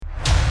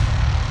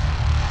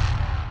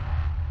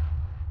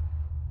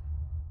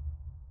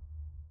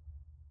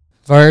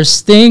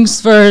First things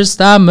first,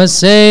 I'ma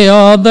say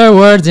all the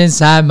words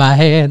inside my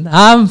head.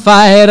 I'm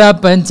fired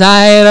up and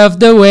tired of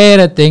the way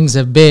that things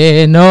have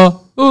been.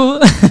 Oh, ooh.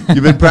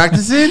 You've been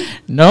practicing?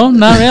 No,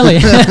 not really.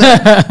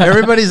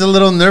 Everybody's a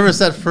little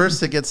nervous at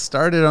first to get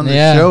started on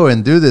the show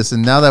and do this.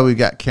 And now that we've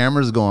got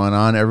cameras going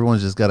on,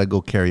 everyone's just got to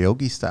go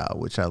karaoke style,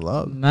 which I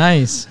love.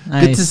 Nice.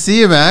 Good to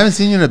see you, man. I haven't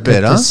seen you in a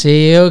bit, Good to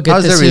see you.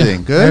 How's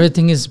everything? Good?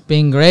 Everything is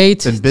being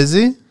great. Been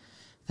busy?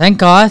 Thank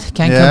God.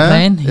 Can't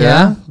complain.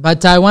 Yeah.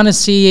 But I want to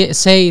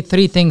say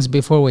three things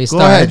before we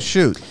start. Go ahead.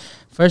 Shoot.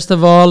 First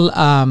of all,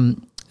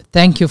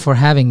 thank you for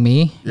having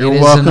me. You're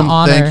welcome.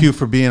 Thank you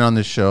for being on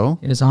the show.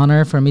 It is an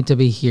honor for me to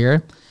be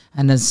here.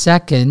 And then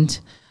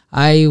second,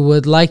 I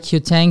would like to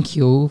thank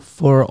you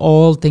for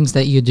all things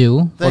that you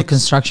do for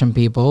construction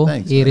people.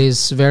 Thanks, it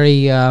is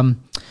very,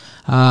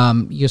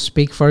 you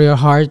speak for your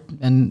heart,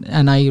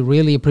 and I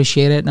really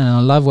appreciate it, and I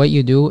love what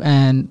you do.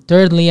 And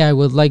thirdly, I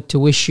would like to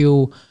wish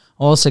you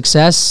all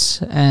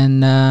success.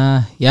 And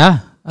I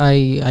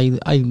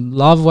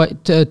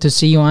love to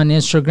see you on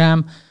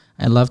Instagram.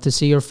 I love to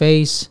see your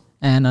face.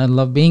 And I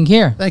love being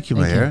here. Thank you,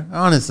 Mher.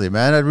 Honestly,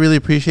 man, I really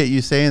appreciate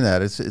you saying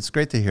that. It's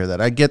great to hear that.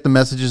 I get the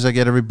messages, I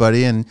get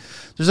everybody, and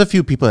there's a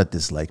few people that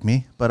dislike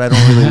me, but I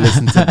don't really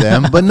listen to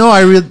them. But no,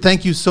 I really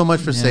thank you so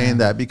much for saying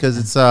that, because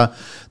it's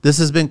this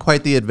has been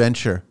quite the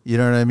adventure. You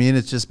know what I mean?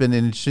 It's just been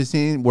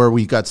interesting. Where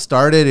we got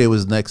started, it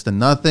was next to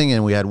nothing,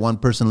 and we had one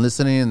person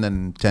listening, and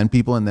then 10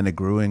 people, and then it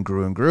grew and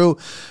grew and grew.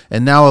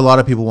 And now a lot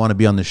of people want to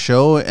be on the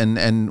show.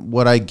 And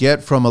what I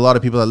get from a lot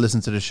of people that listen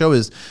to the show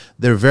is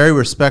they're very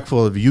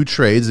respectful of you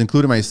trades,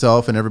 including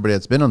myself and everybody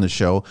that's been on the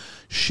show,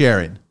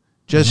 sharing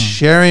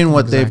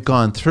what they've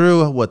gone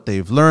through, what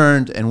they've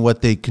learned, and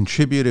what they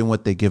contribute and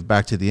what they give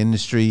back to the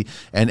industry,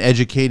 and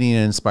educating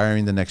and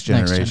inspiring the next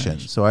generation.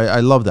 So I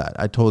love that.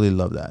 I totally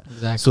love that.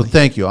 Exactly. So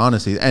thank you,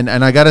 honestly. And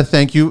I got to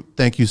thank you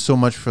so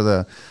much for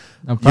the...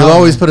 No problem. You'll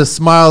always put a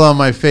smile on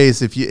my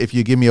face if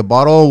you give me a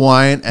bottle of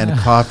wine and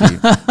coffee,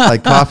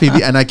 like coffee,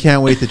 and I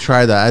can't wait to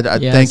try that. I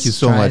thank you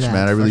so much,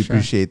 man. I really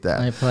appreciate that.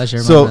 My pleasure.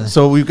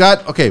 So we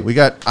got.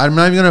 I'm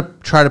not even gonna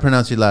try to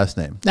pronounce your last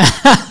name.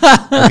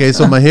 Okay,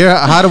 so Mher,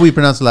 how do we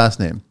pronounce the last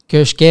name?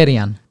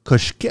 Kerushkerian.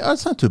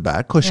 That's not too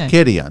bad.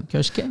 Kerushkerian.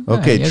 Kerushkerian.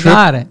 Okay, you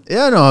got it.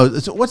 Yeah, no.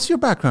 So what's your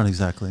background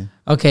exactly?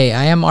 Okay,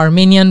 I am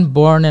Armenian,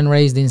 born and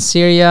raised in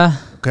Syria.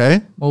 Okay.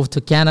 Moved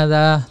to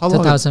Canada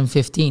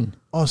 2015.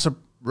 Oh, so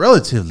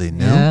relatively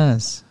new.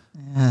 Yes.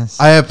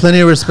 I have plenty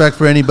of respect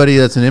for anybody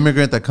that's an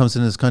immigrant that comes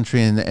into this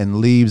country and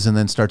leaves and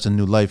then starts a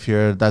new life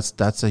here.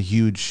 That's a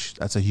huge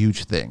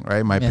thing,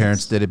 right? My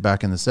parents did it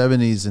back in the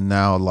 70s, and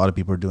now a lot of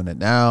people are doing it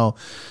now.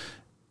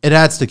 It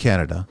adds to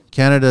Canada.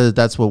 Canada,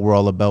 that's what we're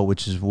all about,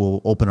 which is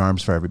we'll open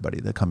arms for everybody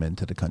that come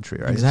into the country,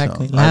 right?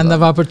 Exactly. So land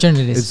of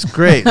opportunities. It's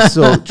great.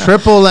 So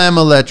Triple M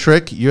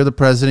Electric, you're the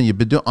president. You've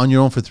been on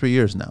your own for 3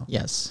 years now.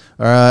 Yes.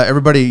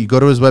 Everybody, you go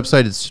to his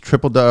website. It's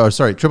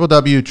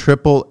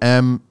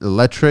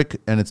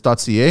www.triple-m-electric, and it's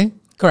 .ca.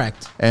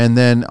 Correct. And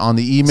then on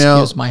the email...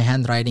 Excuse my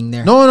handwriting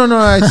there. No,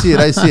 I see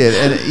it.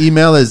 And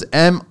email is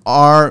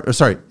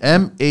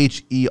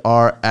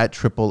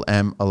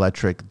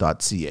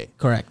mher@triple-m-electric.ca.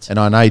 Correct. And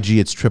on IG,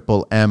 it's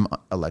Triple M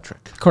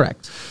Electric.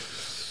 Correct.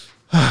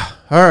 All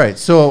right.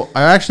 So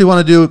I actually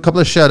want to do a couple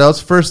of shout outs.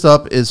 First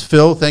up is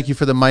Phil. Thank you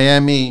for the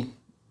Miami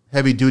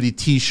heavy duty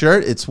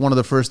t-shirt. It's one of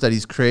the first that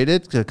he's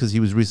created because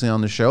he was recently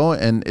on the show,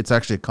 and it's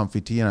actually a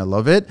comfy tee and I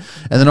love it.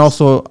 And then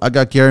also I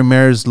got Gary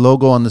Mher's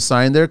logo on the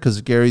sign there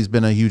because Gary's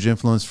been a huge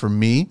influence for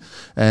me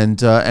and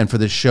for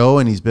the show,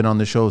 and he's been on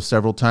the show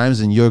several times,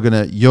 and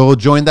you'll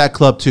join that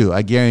club too.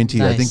 I guarantee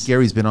you. I think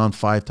Gary's been on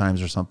 5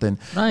 times or something,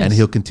 and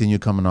he'll continue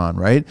coming on,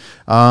 right?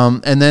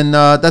 And then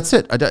that's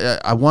it.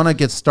 I want to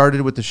get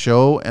started with the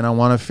show, and I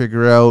want to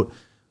figure out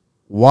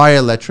why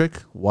electric,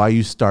 why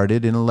you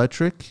started in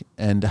electric,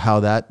 and how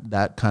that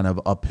kind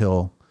of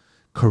uphill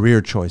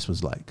career choice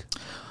was like.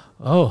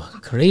 Oh,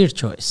 career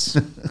choice.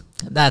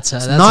 That's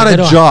not a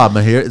job,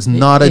 Mher. It's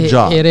not a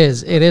job. It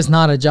is. It is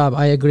not a job.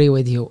 I agree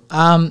with you.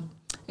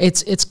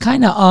 It's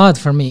kind of odd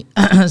for me.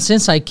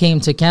 Since I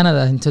came to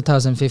Canada in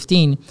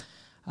 2015,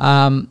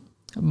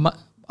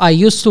 I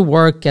used to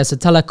work as a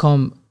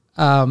telecom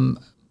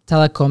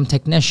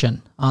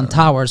technician on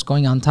towers,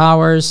 going on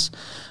towers,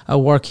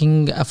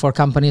 working for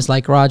companies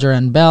like Roger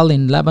and Bell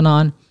in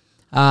Lebanon.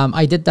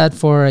 I did that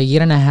for a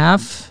year and a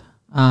half,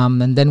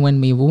 and then when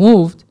we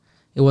moved,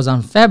 it was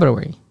on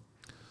February.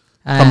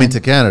 Coming to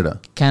Canada.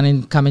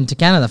 Coming to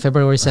Canada,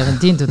 February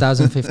 17,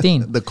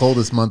 2015. The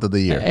coldest month of the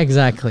year.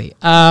 Exactly.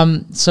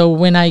 So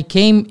when I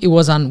came, it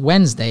was on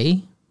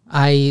Wednesday.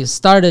 I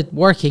started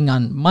working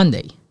on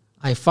Monday.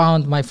 I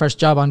found my first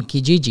job on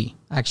Kijiji,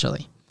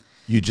 actually.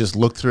 You just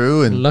looked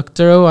through?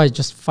 I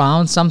just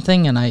found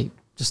something, and I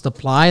just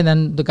applied,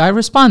 and the guy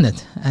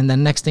responded. And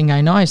then next thing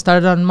I know, I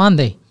started on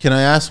Monday. Can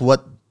I ask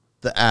what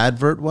the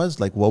advert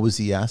was? Like, what was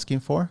he asking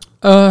for?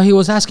 He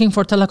was asking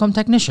for telecom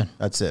technician.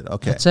 That's it.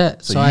 Okay. That's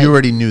it. So you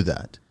already knew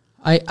that.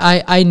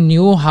 I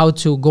knew how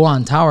to go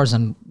on towers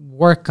and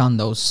work on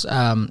those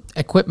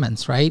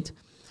equipments, right?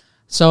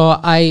 So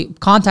I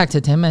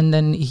contacted him, and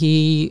then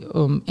he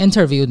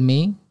interviewed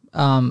me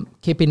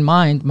keep in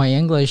mind my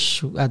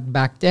English at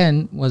back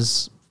then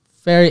was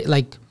very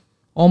like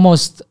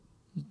almost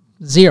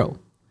zero.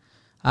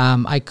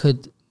 I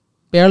could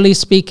barely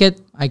speak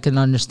it. I can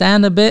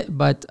understand a bit,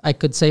 but I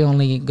could say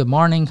only good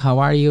morning, how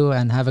are you,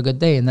 and have a good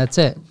day, and that's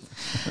it.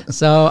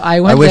 So I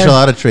went. I wish there. a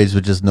lot of trades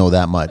would just know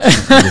that much.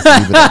 Just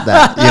leave it at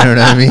that. You know what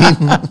I mean?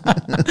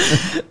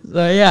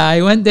 So yeah,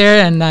 I went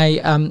there and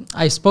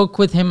I spoke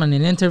with him in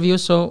an interview.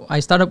 So I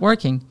started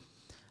working,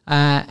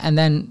 and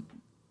then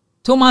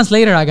 2 months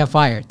later I got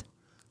fired.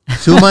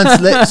 2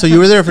 months later. So you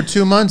were there for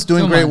 2 months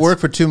doing 2 great months. work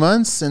for 2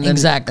 months, and then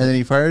Exactly. and then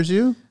he fires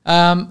you.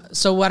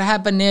 So what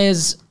happened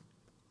is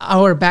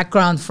our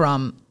background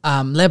from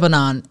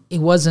Lebanon,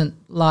 it wasn't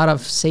a lot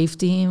of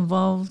safety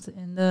involved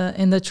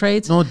in the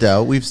trades. No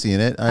doubt, we've seen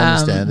it. I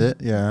understand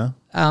it. Yeah.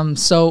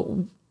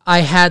 So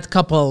I had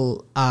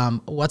couple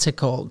what's it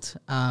called?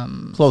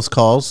 Close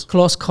calls.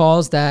 Close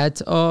calls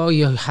that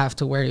you have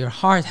to wear your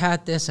hard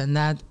hat, this and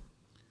that.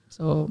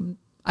 So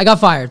I got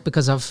fired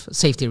because of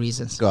safety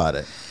reasons. Got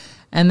it.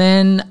 And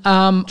then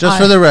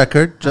for the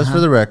record,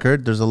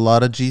 there's a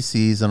lot of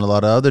GCs and a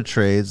lot of other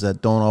trades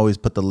that don't always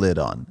put the lid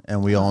on,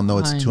 and we all know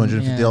it's a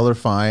 $250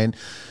 fine.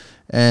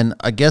 And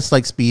I guess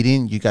like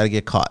speeding, you got to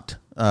get caught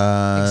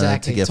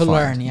exactly to get to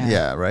fined. learn.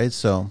 Yeah, right.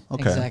 So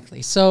okay,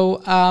 exactly.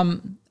 So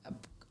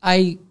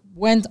I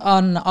went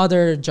on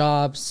other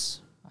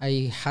jobs.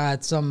 I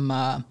had some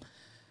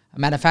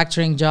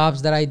manufacturing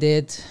jobs that I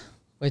did,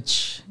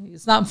 which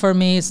it's not for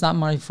me. It's not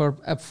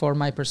for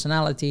my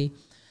personality.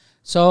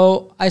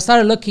 So I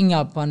started looking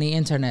up on the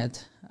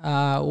internet,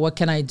 what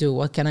can I do?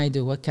 What can I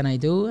do? What can I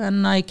do?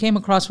 And I came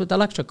across with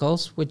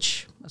electricals,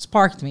 which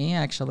sparked me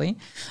actually.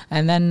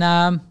 And then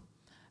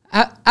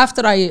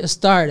after I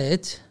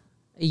started,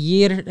 a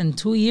year and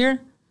 2 years,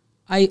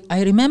 I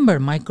remember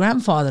my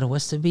grandfather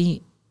used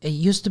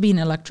to be an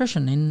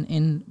electrician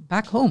in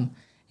back home.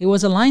 He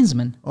was a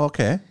linesman.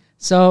 okay.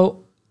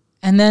 So,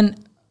 and then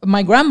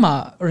my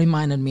grandma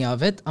reminded me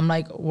of it. I'm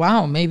like,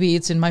 wow, maybe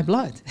it's in my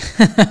blood.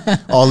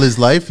 All his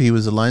life, he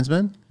was a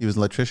linesman. He was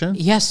an electrician.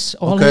 Yes,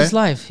 all Okay. his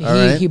life.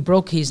 All He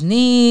broke his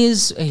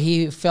knees.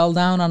 He fell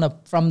down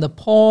from the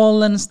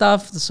pole and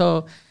stuff.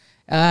 So,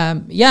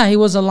 he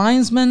was a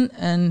linesman,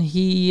 and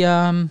he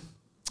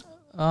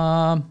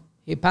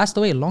passed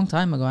away a long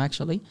time ago,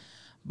 actually.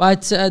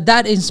 But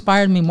that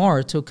inspired me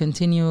more to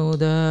continue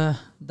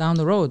down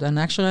the road. And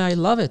actually, I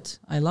love it.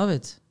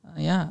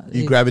 Yeah.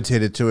 You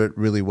gravitated to it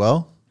really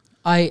well.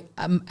 I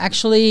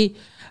actually,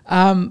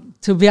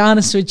 to be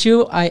honest with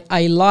you,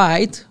 I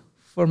lied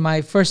for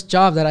my first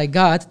job that I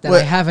got that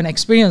I have an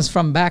experience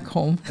from back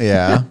home.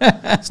 Yeah.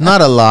 It's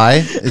not a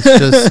lie. It's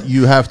just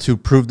you have to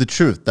prove the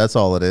truth. That's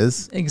all it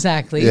is.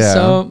 Exactly. Yeah.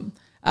 So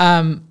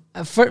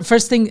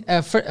first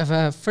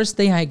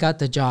day I got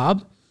the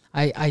job,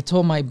 I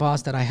told my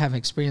boss that I have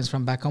experience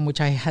from back home,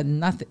 which I had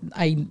nothing.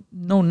 I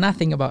know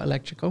nothing about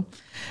electrical.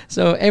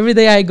 So every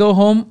day I go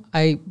home,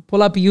 I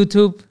pull up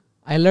YouTube,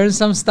 I learn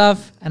some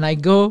stuff, and I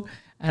go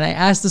and I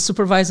ask the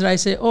supervisor, I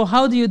say, oh,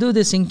 how do you do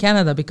this in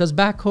Canada? Because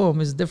back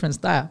home is a different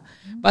style.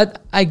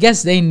 But I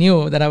guess they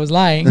knew that I was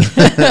lying.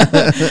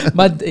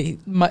 But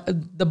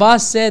the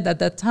boss said at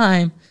that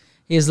time,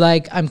 he's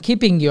like, I'm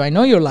keeping you. I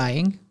know you're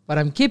lying, but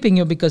I'm keeping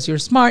you because you're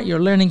smart, you're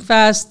learning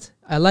fast.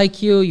 I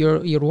like you,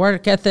 your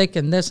work ethic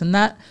and this and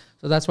that.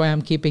 So that's why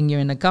I'm keeping you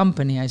in the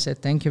company. I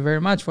said, thank you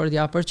very much for the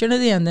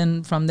opportunity. And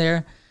then from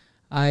there,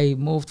 I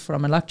moved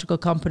from electrical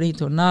company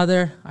to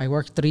another. I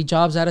worked 3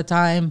 jobs at a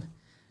time.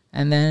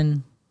 And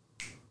then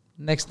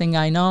next thing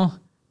I know,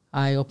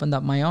 I opened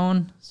up my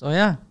own. So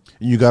yeah.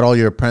 You got all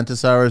your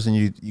apprentice hours and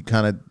you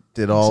kind of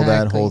did all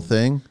that whole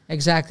thing?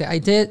 Exactly. I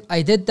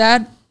did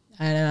that.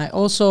 And I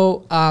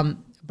also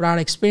brought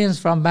experience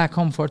from back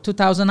home for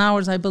 2,000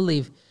 hours, I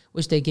believe,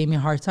 which they gave me a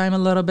hard time a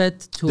little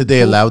bit. Did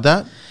they allow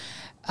that?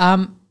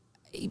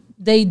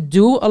 They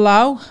do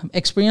allow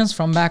experience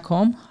from back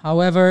home.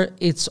 However,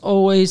 it's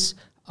always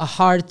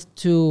hard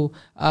to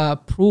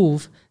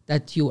prove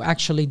that you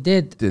actually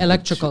did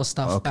electrical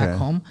stuff back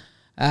home.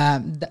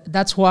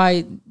 That's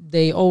why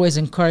they always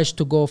encourage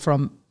to go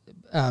from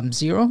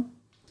zero.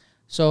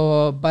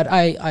 So, but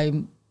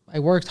I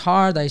worked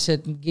hard. I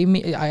said,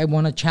 I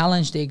want to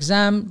challenge the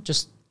exam.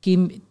 Just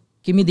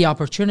give me the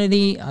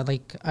opportunity.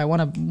 I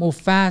want to move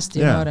fast.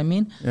 You know what I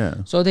mean? Yeah.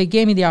 So they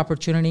gave me the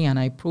opportunity, and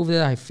I proved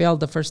it. I failed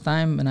the first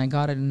time, and I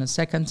got it in the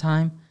second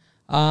time.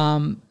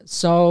 From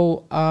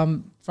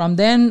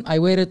then, I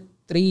waited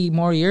 3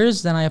 more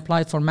years. Then I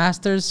applied for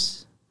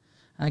master's.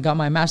 I got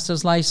my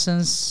master's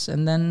license,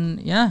 and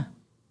then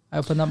I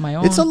opened up my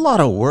own. It's a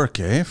lot of work,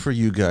 for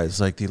you guys,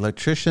 like the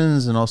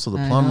electricians and also the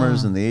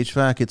plumbers and the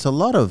HVAC. It's a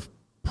lot of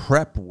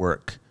prep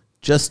work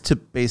just to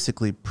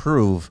basically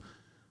prove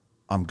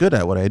I'm good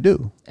at what I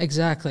do.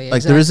 Exactly.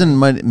 Like there isn't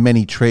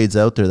many trades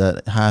out there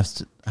that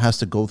has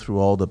to go through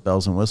all the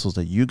bells and whistles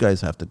that you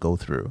guys have to go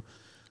through.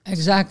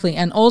 Exactly.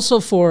 And also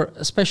for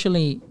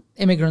especially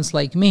immigrants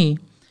like me,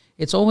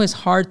 it's always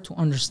hard to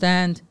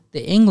understand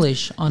the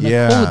English on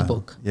a code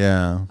book.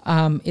 Yeah.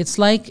 It's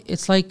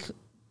like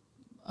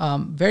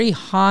very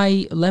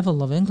high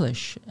level of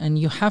English, and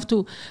you have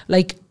to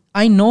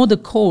I know the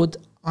code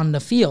on the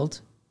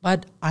field,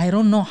 but I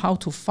don't know how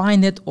to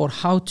find it or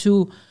how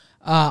to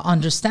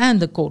understand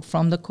the code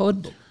from the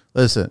code book.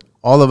 Listen,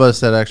 all of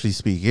us that actually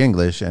speak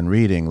English and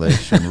read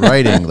English and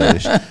write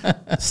English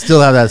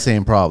still have that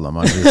same problem.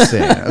 I'm just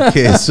saying.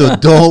 Okay, so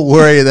don't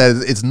worry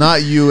that it's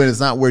not you and it's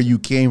not where you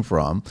came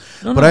from.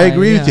 But I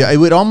agree with you. It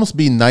would almost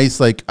be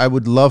nice. Like, I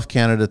would love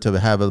Canada to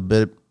have a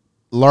bit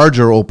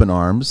larger open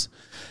arms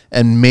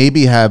and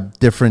maybe have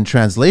different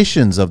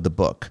translations of the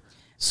book.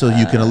 So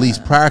you can at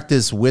least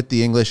practice with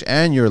the English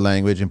and your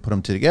language and put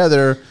them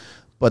together.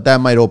 But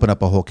that might open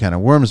up a whole can of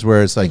worms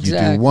where it's like you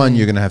do one,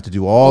 you're going to have to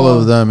do all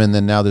of them. And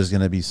then now there's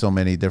going to be so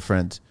many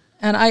different.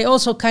 And I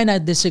also kind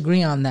of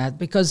disagree on that,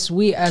 because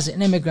we as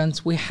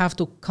immigrants, we have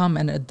to come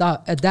and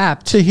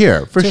adapt. To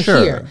here, for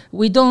sure. Here.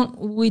 We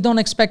don't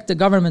expect the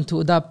government to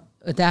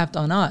adapt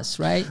on us,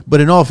 right? But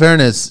in all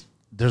fairness,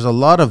 there's a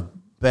lot of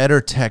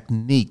better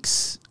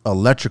techniques,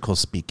 electrical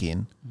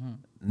speaking,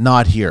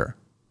 not here,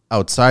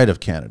 outside of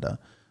Canada,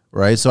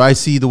 right? So I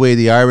see the way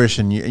the Irish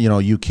and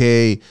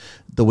UK,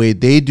 the way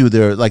they do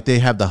they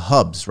have the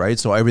hubs, right?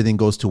 So everything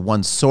goes to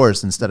one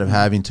source instead of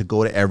having to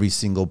go to every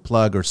single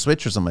plug or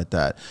switch or something like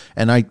that.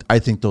 And I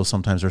think those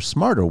sometimes are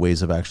smarter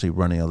ways of actually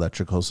running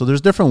electrical. So there's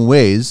different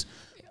ways,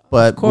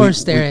 but of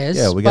course there is.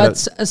 Yeah, but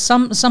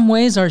some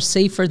ways are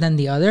safer than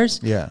the others.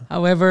 Yeah.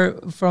 However,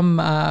 from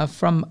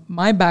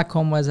my back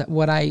home, was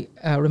what I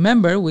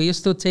remember, we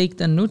used to take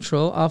the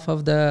neutral off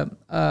of the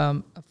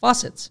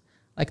faucets,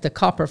 like the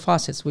copper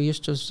faucets. We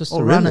used to just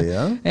run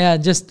it. Yeah,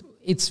 just.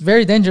 It's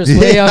very dangerous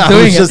way of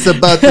doing it. I was just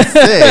about to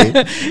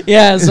say.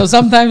 Yeah, so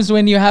sometimes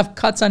when you have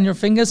cuts on your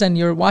fingers and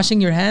you're washing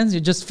your hands, you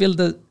just feel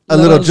a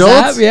little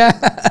jolt. Yeah.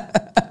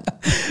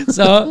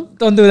 So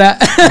don't do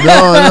that.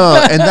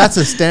 No, and that's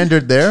a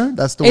standard there.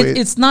 That's the way.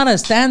 It's not a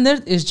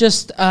standard. It's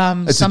just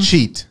it's a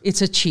cheat.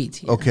 It's a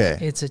cheat. Yeah. Okay.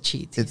 It's a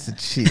cheat. It's a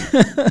cheat.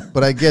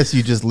 But I guess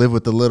you just live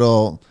with the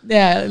little.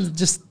 Yeah,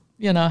 just.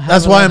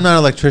 That's why I'm not an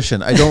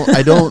electrician. I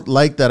don't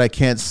like that I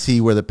can't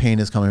see where the pain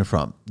is coming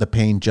from. The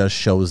pain just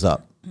shows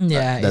up.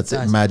 Yeah, that's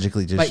it.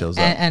 Magically just shows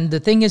up. And the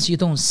thing is, you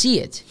don't see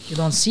it. You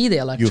don't see the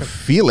electric. You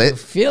feel it. You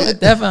feel it,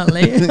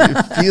 definitely. You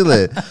feel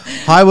it.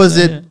 How was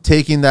it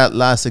taking that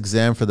last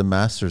exam for the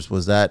masters?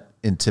 Was that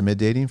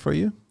intimidating for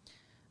you?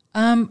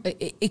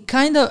 It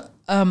kind of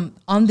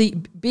on the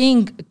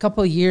being a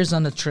couple of years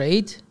on the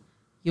trade,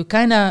 you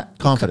kind of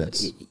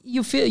confidence.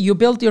 You feel you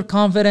build your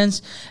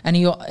confidence, and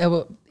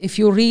if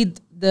you read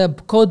the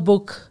code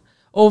book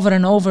over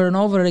and over and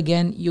over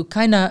again, you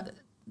kind of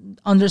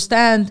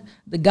understand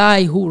the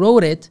guy who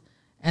wrote it,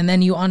 and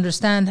then you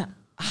understand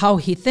how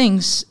he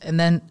thinks, and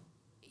then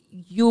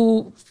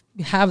you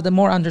have the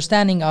more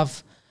understanding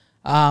of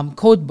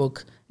code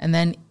book, and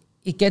then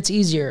it gets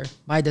easier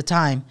by the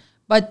time.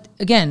 But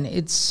again,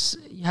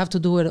 you have to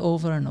do it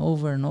over and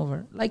over and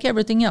over, like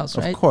everything else,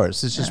 right? Of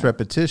course, it's just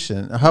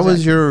repetition. How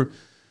was your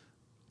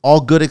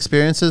all good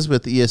experiences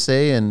with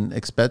ESA and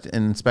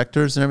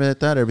inspectors and everything like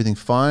that? Everything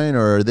fine,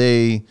 or are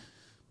they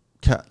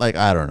like,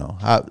 I don't know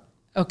how?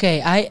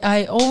 Okay,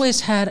 I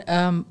always had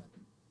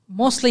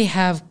mostly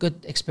have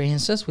good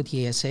experiences with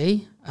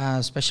ESA,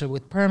 especially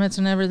with permits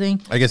and everything.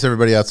 I guess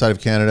everybody outside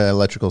of Canada,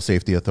 Electrical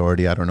Safety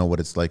Authority, I don't know what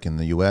it's like in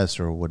the U.S.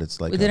 or what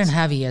it's like. We didn't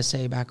have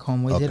ESA back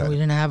home. We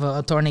didn't have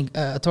an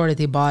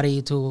authority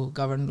body to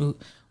govern.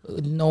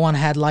 No one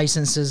had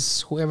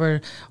licenses. Whoever,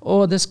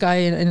 this guy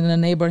in the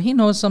neighbor, he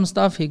knows some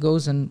stuff. He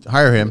goes and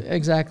hire him.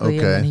 Exactly,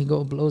 and then he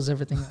blows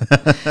everything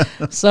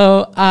up.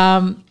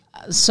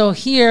 So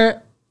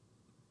here.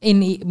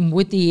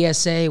 With the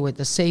ESA, with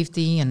the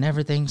safety and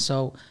everything,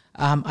 so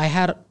I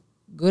had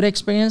good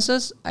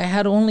experiences. I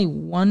had only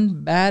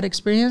one bad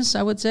experience,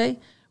 I would say,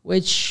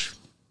 which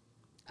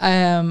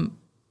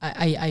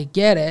I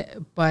get it,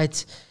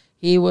 but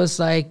he was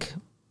like,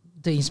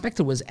 the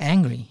inspector was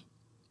angry.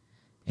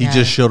 He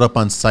just showed up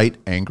on site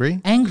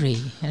angry,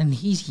 and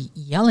he's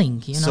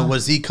yelling. So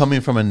was he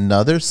coming from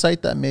another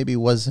site that maybe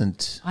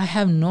wasn't? I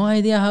have no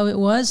idea how it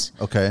was.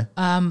 Okay.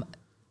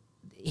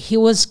 He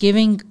was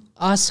giving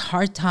us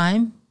hard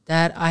time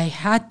that I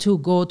had to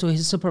go to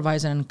his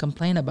supervisor and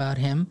complain about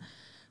him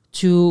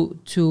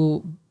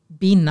to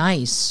be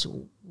nice.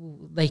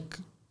 Like,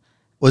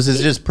 was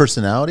it just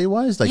personality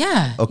wise? Like,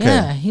 yeah. Okay.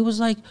 Yeah. He was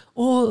like,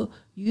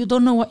 you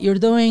don't know what you're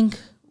doing.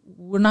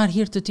 We're not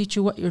here to teach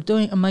you what you're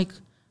doing. I'm like,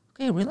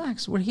 okay,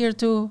 relax. We're here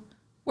to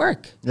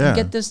work and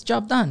get this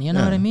job done. You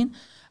know what I mean?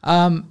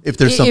 If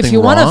there's something if you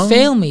wrong, want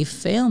to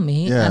fail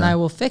me, and I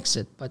will fix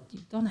it. But you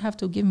don't have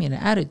to give me an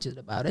attitude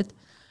about it.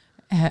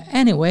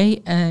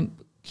 Anyway, and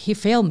he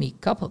failed me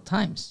a couple of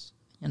times,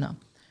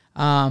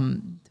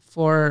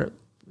 for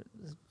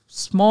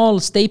small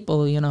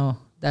staple,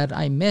 that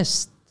I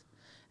missed.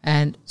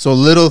 And so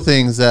little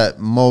things that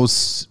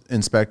most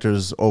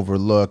inspectors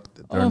overlook,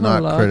 they're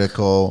not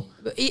critical.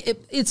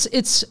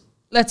 It's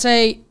let's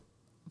say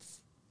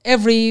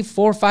every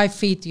 4 or 5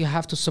 feet you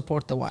have to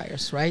support the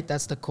wires, right?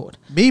 That's the code.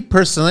 Me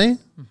personally,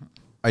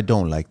 I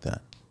don't like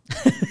that.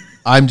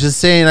 I'm just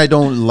saying I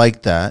don't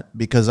like that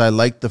because I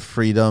like the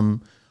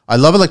freedom I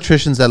love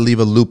electricians that leave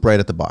a loop right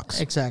at the box.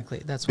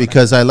 Exactly. That's what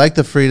because I like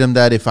the freedom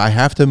that if I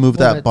have to move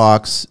that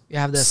box you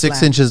have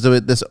 6 inches to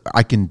it, this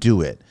I can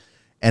do it.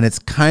 And it's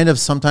kind of,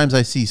 sometimes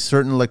I see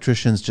certain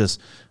electricians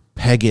just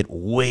peg it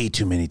way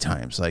too many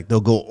times. Like they'll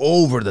go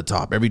over the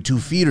top every 2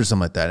 feet or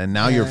something like that. And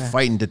now you're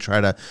fighting to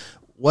try to,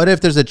 what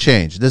if there's a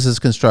change? This is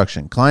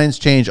construction. Clients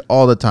change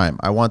all the time.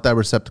 I want that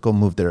receptacle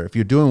moved there. If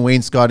you're doing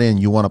wainscoting and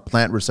you want to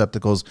plant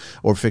receptacles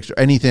or fixture,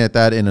 anything like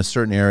that in a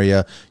certain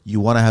area, you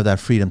want to have that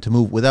freedom to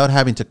move without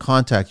having to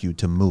contact you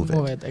to move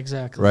it.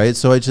 Exactly. Right?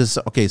 So it's just,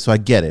 okay, so I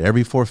get it.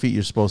 Every 4 feet,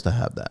 you're supposed to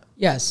have that.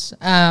 Yes.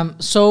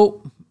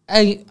 So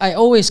I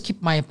always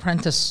keep my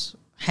apprentice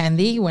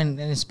handy when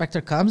an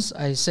inspector comes.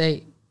 I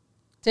say,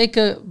 take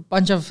a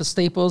bunch of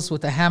staples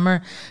with a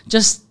hammer.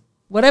 Just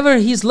whatever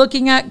he's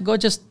looking at, go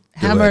just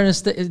hammer.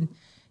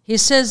 He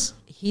says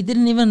he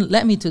didn't even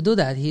let me to do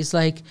that. He's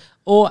like,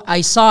 oh,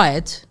 I saw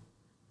it.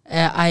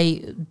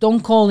 I don't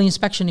call the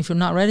inspection if you're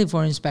not ready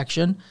for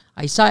inspection.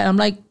 I saw it. I'm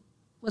like,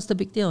 what's the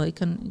big deal? I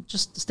can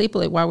just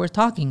staple it while we're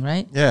talking,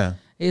 right? Yeah.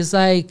 He's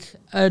like,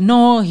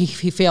 no, he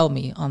failed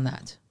me on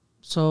that.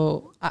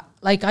 So,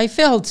 I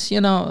felt,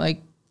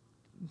 like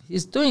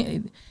he's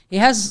doing, he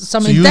has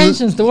some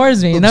intentions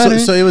towards me. You know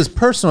so it was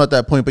personal at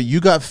that point, but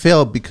you got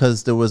failed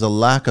because there was a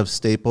lack of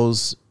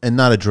staples, and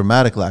not a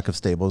dramatic lack of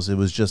staples. It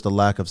was just a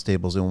lack of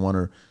staples in one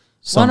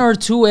or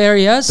two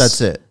areas.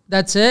 That's it.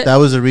 That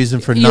was a reason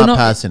for not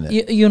passing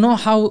it. You know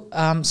how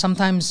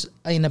sometimes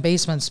in a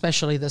basement,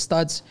 especially the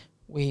studs,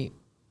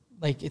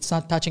 it's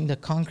not touching the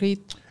concrete.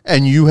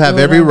 And you have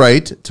every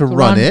right to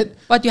run it.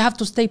 But you have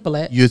to staple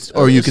it.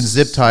 Or you can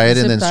zip tie it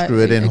and then screw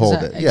it and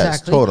hold it.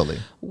 Yes, totally.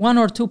 1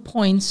 or 2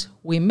 points,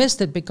 we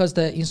missed it because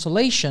the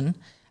insulation,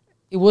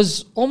 it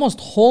was almost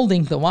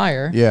holding the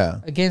wire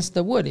against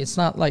the wood. It's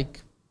not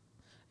like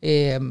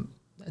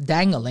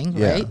dangling,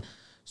 right?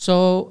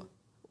 So,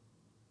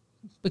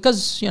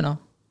 because,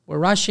 we're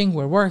rushing,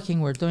 we're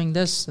working, we're doing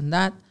this and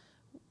that,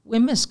 we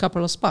missed a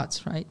couple of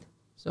spots, right?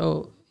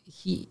 So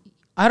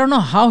I don't know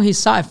how he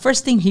saw it.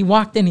 First thing he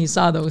walked in, he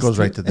saw those. Goes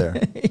right to there.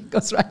 It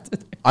goes right to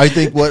there. I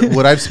think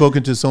what I've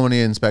spoken to so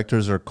many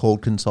inspectors are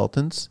cold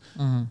consultants.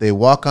 Mm-hmm. They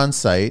walk on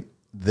site.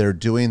 They're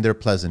doing their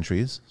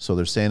pleasantries. So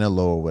they're saying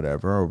hello or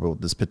whatever. Or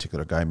this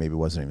particular guy maybe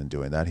wasn't even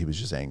doing that. He was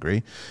just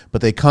angry.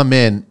 But they come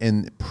in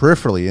and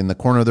peripherally in the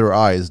corner of their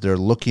eyes, they're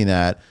looking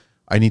at,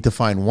 I need to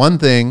find one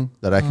thing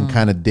that I can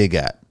kind of dig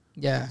at.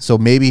 Yeah. So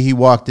maybe he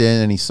walked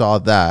in and he saw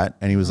that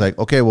and he was like,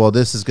 okay, well,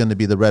 this is going to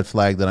be the red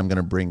flag that I'm going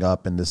to bring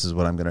up. And this is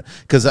what I'm going to,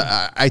 because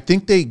I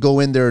think they go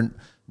in there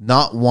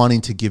not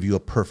wanting to give you a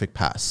perfect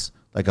pass,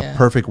 like a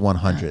perfect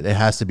 100. It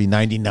has to be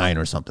 99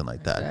 or something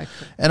like that.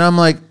 Exactly. And I'm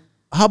like,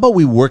 how about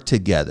we work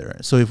together?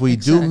 So if we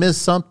do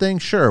miss something,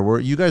 sure.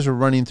 You guys are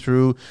running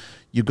through.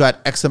 You've got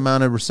X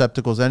amount of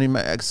receptacles,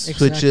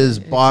 switches,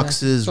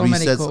 boxes,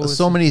 resets,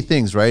 so many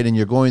things, right? And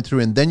you're going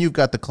through, and then you've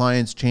got the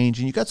clients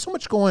changing. You got so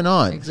much going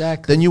on.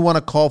 Exactly. Then you want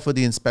to call for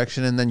the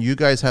inspection, and then you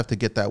guys have to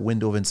get that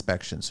window of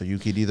inspection. So you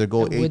could either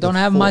go 8 We don't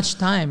have 4. much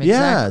time.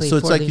 Yeah, so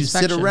it's like you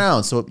sit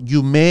around. So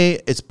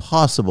it's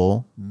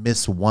possible,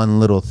 miss one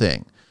little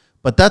thing.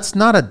 But that's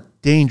not a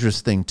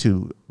dangerous thing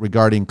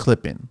regarding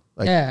clipping.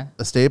 Like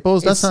the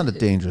staples, that's not a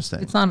dangerous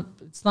thing.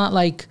 It's not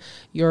like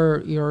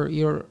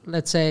your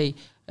let's say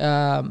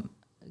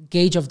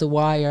gauge of the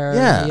wire.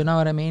 Yeah. You know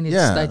what I mean?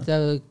 It's like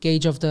the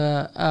gauge of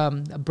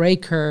the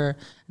breaker,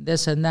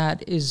 this and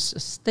that is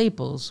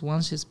staples.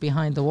 Once it's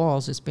behind the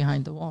walls, it's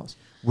behind the walls.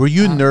 Were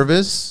you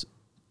nervous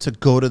to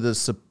go to the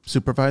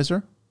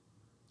supervisor?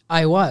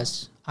 I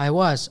was.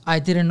 I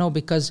didn't know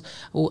because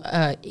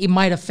it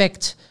might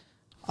affect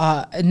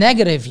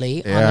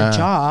negatively on the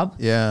job.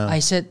 Yeah. I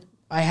said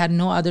I had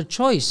no other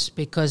choice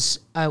because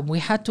we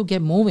had to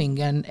get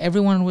moving, and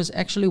everyone was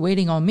actually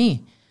waiting on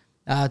me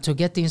to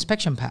get the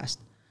inspection passed.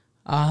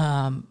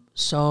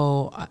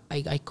 So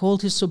I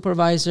called his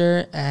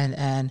supervisor,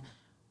 and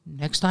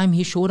next time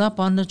he showed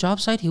up on the job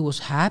site, he was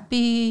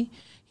happy.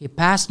 He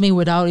passed me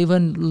without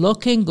even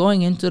looking,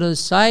 going into the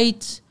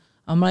site.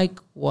 I'm like,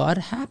 what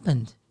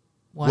happened?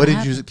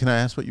 Can I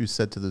ask what you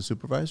said to the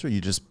supervisor?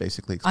 You just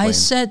basically explained. I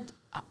said,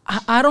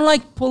 I don't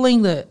like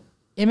pulling the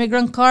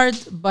immigrant card,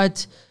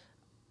 but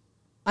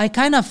I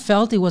kind of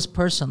felt it was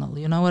personal.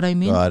 You know what I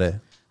mean? Got it.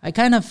 I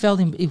kind of felt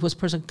it was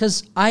personal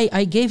because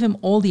I gave him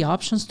all the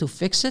options to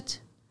fix it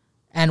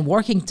and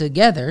working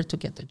together to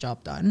get the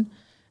job done.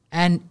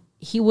 And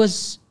he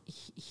was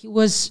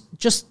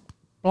just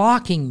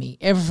blocking me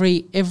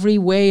every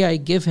way I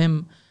give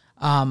him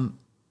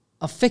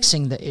of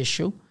fixing the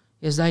issue.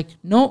 Is like,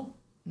 no.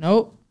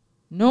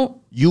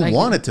 You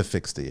wanted to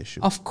fix the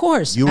issue. Of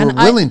course. You were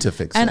willing to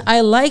fix it. And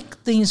I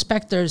like the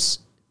inspectors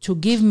to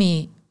give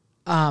me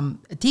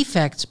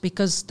defects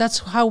because that's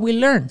how we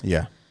learn.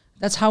 Yeah.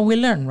 That's how we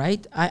learn,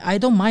 right? I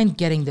don't mind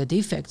getting the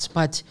defects,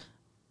 but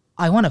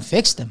I want to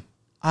fix them.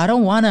 I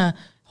don't want to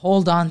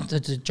hold on to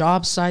the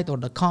job site or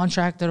the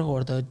contractor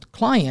or the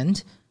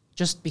client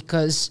just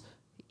because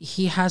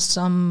he has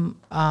some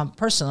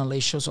personal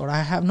issues or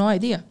I have no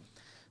idea.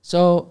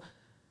 So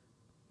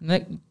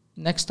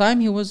next time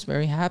he was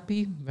very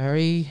happy,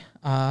 very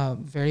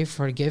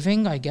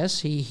forgiving. I guess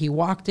he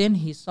walked in,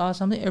 he saw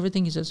something,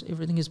 everything. He says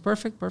everything is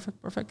perfect.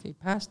 He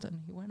passed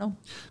and he went home.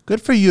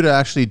 Good for you to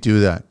actually do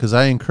that, because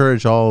I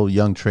encourage all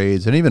young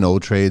trades and even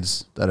old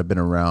trades that have been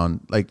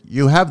around. Like,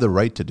 you have the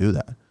right to do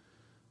that.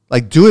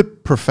 Like, do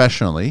it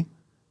professionally.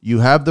 You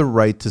have the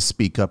right to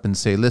speak up and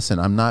say, listen,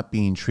 I'm not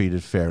being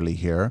treated fairly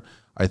here.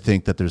 I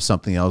think that there's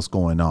something else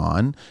going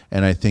on,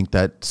 and I think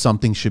that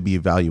something should be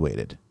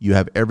evaluated. You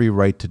have every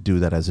right to do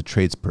that as a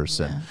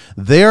tradesperson. Yeah.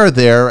 They are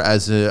there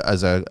as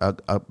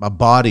a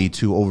body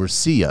to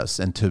oversee us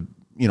and to,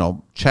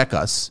 check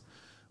us,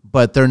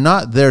 but they're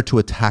not there to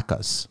attack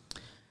us,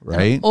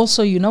 right? And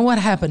also, you know what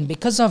happened?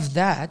 Because of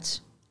that,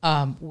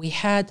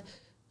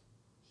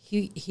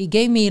 he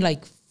gave me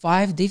like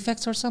 5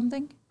 defects or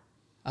something.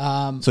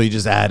 So you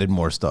just added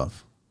more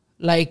stuff.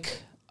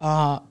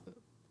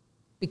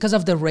 Because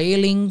of the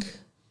railing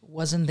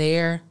wasn't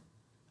there.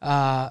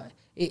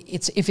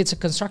 If it's a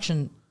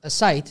construction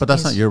site. But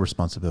that's not your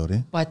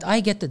responsibility. But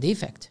I get the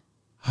defect.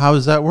 How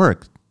does that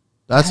work?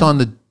 That's on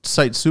the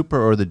site super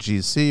or the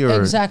GC or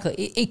exactly.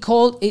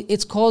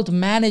 It's called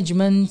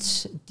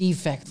management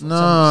defect.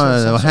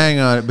 No, hang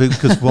on.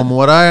 Because from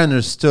what I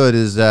understood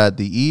is that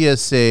the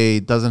ESA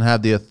doesn't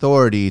have the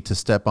authority to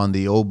step on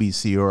the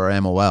OBC or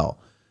MOL.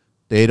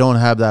 They don't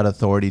have that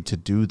authority to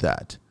do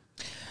that.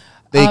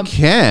 They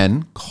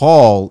can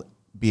call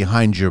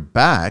behind your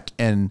back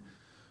and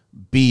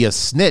be a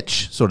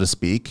snitch, so to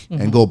speak,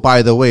 and go,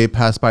 by the way,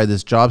 pass by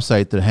this job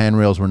site, the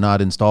handrails were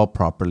not installed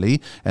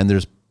properly, and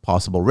there's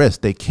possible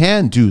risk. They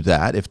can do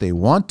that if they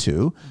want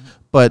to,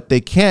 but they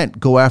can't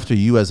go after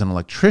you as an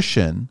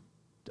electrician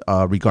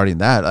regarding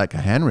that, like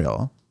a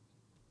handrail.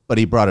 But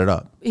he brought it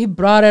up.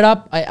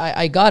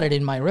 I got it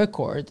in my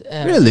record.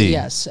 Really?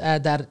 Yes,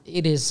 that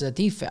it is a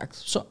defect.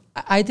 So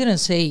I didn't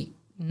say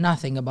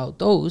nothing about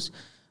those.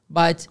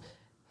 But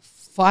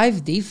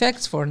 5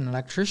 defects for an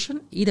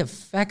electrician, it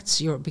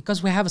affects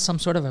because we have some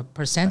sort of a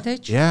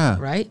percentage,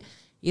 right?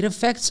 It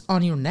affects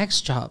on your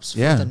next jobs, for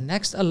the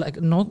next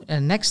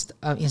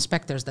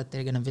inspectors that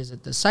they're going to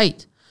visit the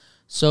site.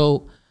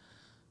 So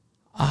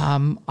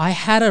I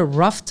had a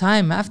rough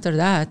time after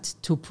that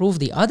to prove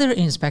the other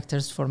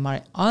inspectors for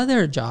my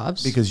other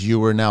jobs. Because you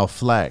were now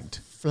flagged.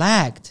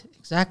 Flagged,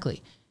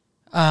 exactly.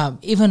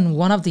 Even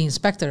one of the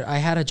inspector, I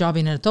had a job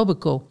in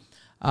Etobicoke.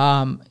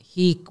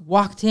 He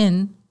walked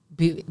in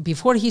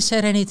before he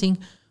said anything.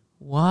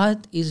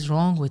 What is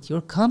wrong with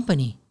your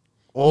company?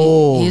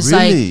 He's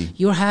really? Like,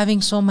 you're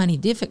having so many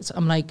defects.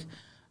 I'm like,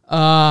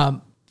 I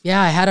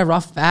had a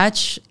rough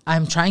patch.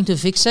 I'm trying to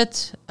fix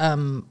it.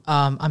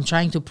 I'm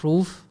trying to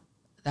prove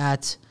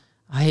that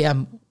I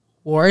am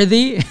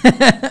worthy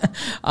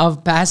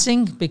of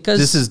passing, because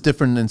this is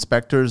different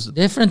inspectors,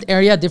 different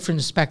area, different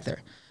inspector.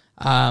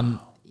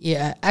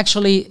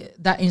 Actually,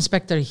 that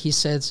inspector, he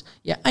says,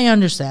 I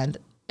understand.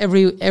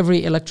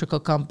 Every electrical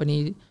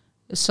company,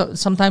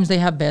 sometimes they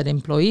have bad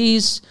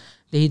employees.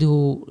 They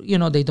do,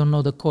 they don't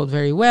know the code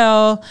very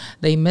well.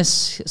 They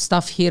miss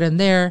stuff here and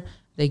there.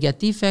 They get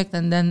defect,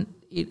 and then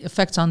it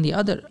affects on the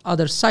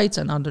other sites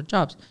and other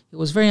jobs. He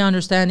was very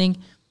understanding.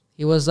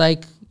 He was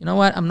like, you know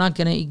what? I'm not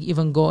gonna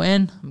even go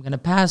in. I'm gonna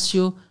pass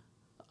you.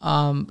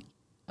 I'm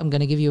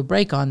gonna give you a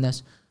break on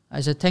this.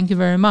 I said, thank you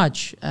very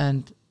much.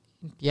 And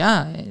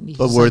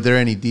but were there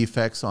any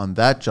defects on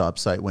that job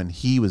site when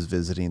he was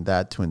visiting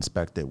that to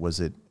inspect it?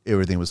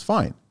 Everything was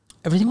fine?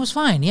 Everything was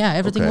fine. Yeah,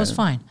 everything was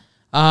fine.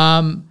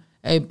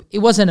 It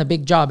wasn't a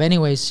big job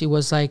anyways. He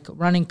was like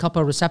running a couple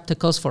of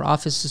receptacles for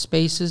office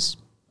spaces.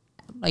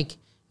 Like, it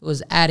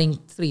was adding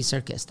 3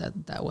 circuits.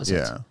 That was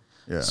it.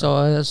 Yeah.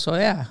 So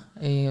yeah.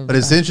 But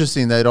it's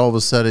interesting that all of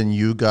a sudden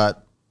you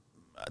got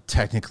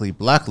technically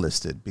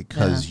blacklisted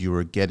because you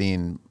were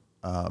getting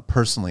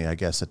personally, I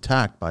guess,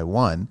 attacked by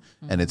one,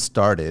 and it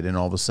started, and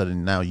all of a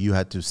sudden now you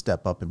had to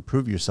step up and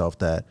prove yourself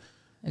that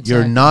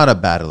you're not a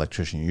bad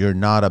electrician, you're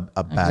not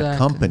a bad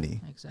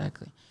company.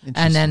 Exactly.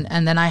 And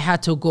then I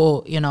had to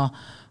go,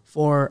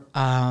 for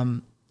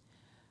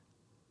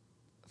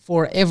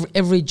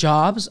every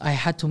jobs, I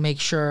had to make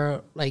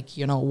sure,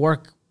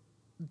 work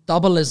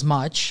double as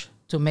much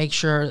to make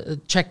sure,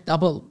 check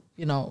double,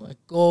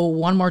 go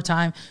one more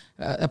time.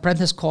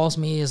 Apprentice calls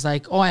me, is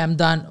like, oh, I am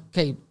done.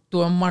 Okay, do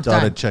one more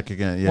time. Gotta check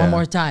again. One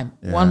more time.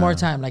 One more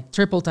time, like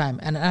triple time.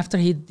 And after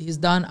he's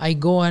done, I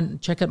go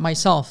and check it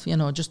myself,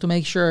 just to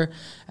make sure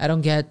I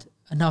don't get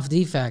enough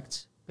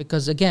defects.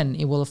 Because again,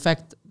 it will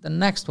affect the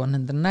next one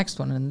and the next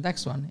one and the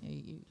next one.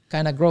 It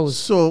kind of grows.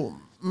 So,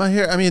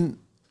 Mher,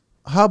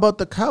 how about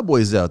the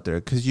cowboys out there?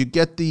 Because you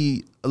get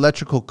the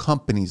electrical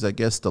companies, I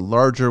guess the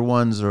larger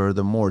ones or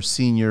the more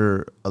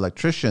senior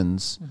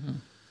electricians,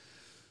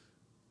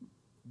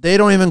 they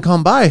don't even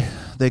come by.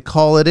 They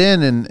call it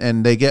in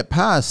and they get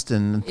passed.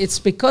 And it's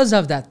because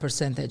of that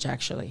percentage,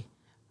 actually.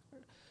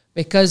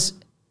 Because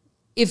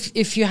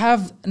if you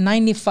have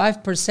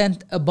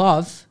 95%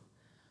 above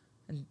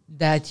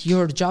that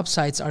your job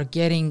sites are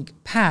getting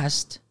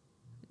passed,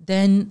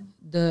 then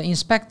the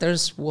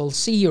inspectors will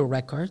see your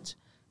record,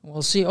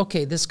 will see,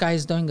 okay, this guy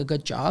is doing a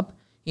good job.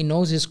 he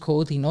knows his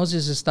code, he knows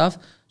his stuff,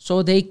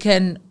 so they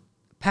can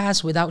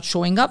pass without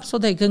showing up, so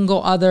they can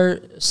go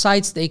other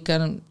sites, they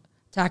can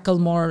tackle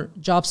more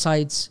job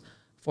sites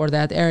for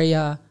that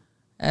area.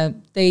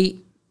 They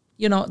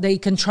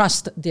can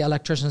trust the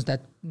electricians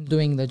that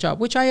doing the job,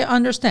 which I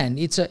understand.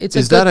 Is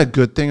that a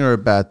good thing or a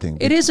bad thing?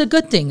 It is a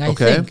good thing, I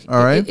think.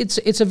 All right.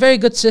 It's a very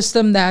good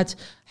system that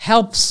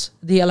helps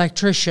the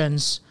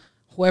electricians,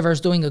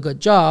 whoever's doing a good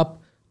job,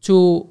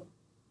 to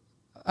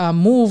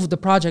move the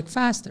project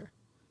faster.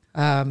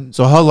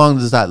 So how long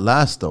does that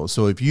last, though?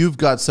 So if you've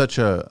got such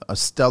a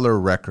stellar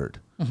record,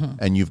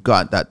 and you've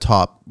got that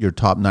your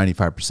top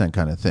 95%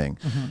 kind of thing,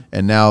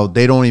 and now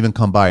they don't even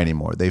come by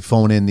anymore. They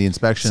phone in the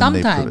inspection.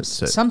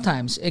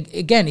 Sometimes.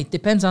 Again, it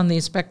depends on the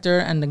inspector,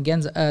 and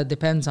again,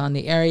 depends on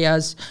the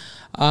areas.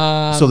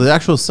 So the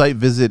actual site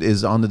visit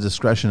is on the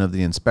discretion of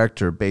the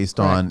inspector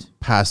based on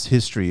past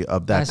history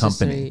of that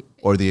company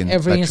or the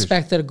every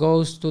inspector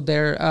goes to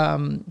their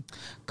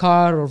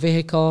car or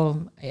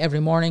vehicle every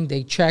morning.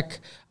 They check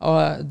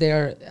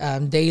their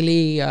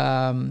daily.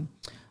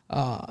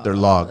 Their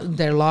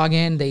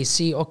login. They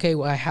see, okay,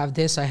 well, I have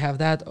this, I have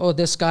that. Oh,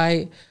 this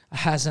guy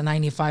has a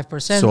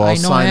 95%. So I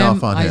know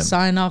him. I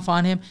sign off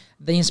on him.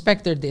 The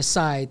inspector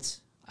decides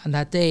on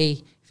that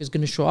day if he's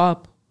going to show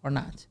up or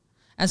not.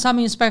 And some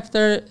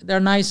inspector, they're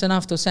nice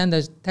enough to send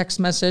a text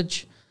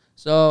message,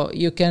 so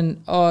you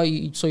can,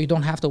 so you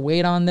don't have to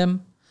wait on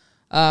them.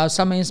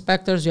 Some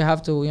inspectors, you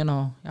have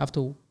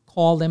to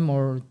call them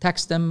or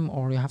text them,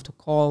 or you have to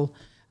call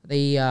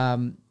the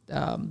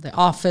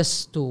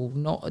office to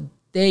know.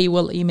 They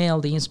will email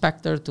the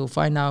inspector to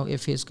find out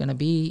if he's going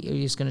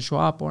to show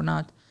up or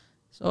not.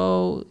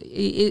 So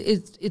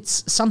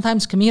it's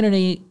sometimes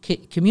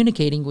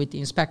communicating with the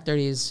inspector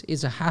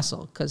is a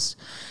hassle, because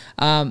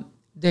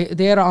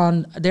they're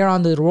on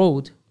the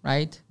road,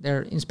 right?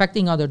 They're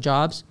inspecting other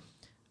jobs.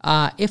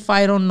 If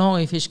I don't know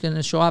if he's going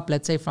to show up,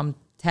 let's say from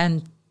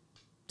 10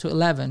 to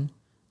 11,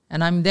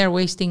 and I'm there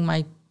wasting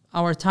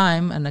our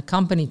time and the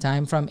company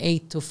time from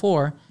 8 to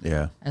 4.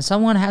 Yeah. And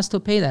someone has to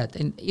pay that.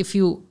 And if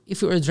you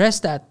address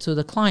that to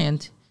the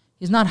client,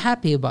 he's not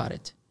happy about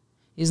it.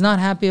 He's not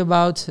happy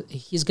about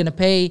he's going to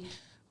pay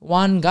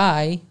one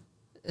guy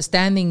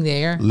standing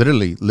there.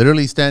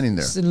 Literally standing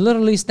there.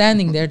 Literally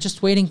standing there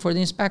just waiting for the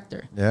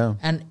inspector. Yeah.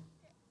 And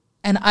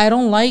I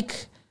don't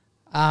like,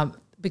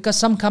 because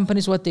some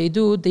companies, what they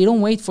do, they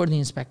don't wait for the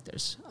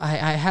inspectors. I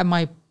have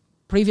my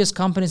previous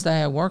companies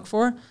that I work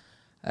for,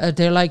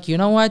 they're like, you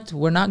know what?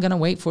 We're not going to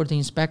wait for the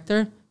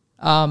inspector.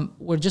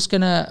 We're just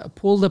going to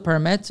pull the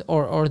permit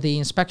or the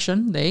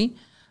inspection day.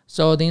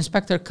 So the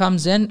inspector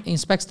comes in,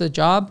 inspects the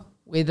job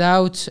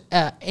without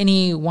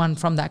anyone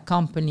from that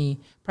company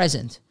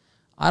present.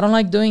 I don't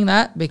like doing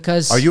that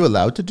because... Are you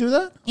allowed to do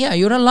that? Yeah,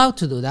 you're allowed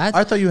to do that.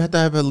 I thought you had to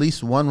have at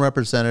least one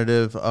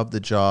representative of the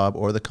job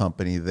or the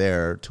company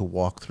there to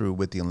walk through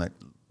with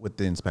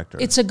the inspector.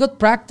 It's a good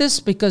practice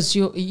because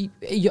you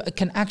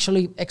can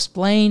actually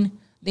explain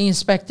the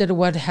inspector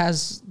what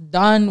has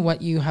done,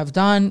 what you have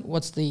done,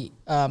 what's the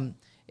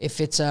if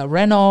it's a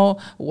reno,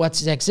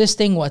 what's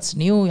existing, what's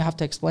new. You have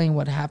to explain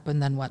what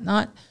happened and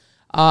whatnot.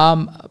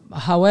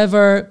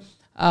 However,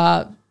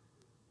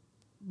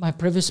 my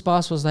previous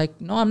boss was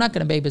like, no, I'm not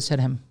going to babysit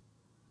him.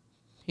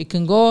 He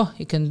can go,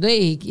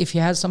 if he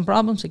has some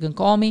problems, he can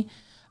call me.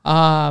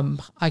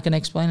 I can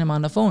explain him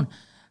on the phone.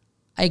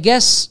 I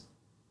guess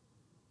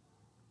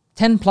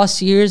 10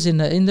 plus years in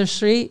the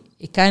industry,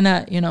 it kind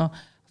of,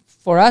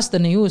 for us, the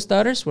new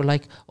starters, we're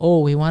like, oh,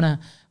 we want to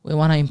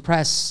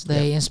impress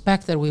the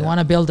inspector. We want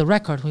to build a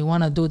record. We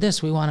want to do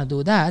this. We want to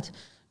do that,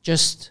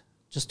 just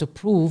to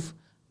prove.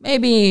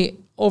 Maybe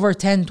over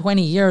 10,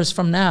 20 years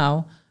from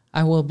now,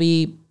 I will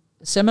be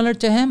similar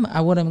to him.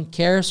 I wouldn't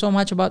care so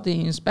much about the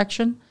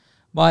inspection,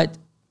 but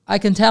I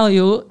can tell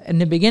you, in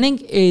the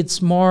beginning,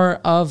 it's more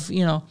of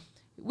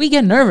we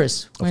get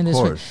nervous when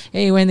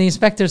the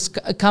inspectors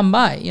come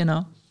by.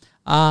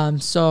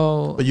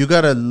 So. But you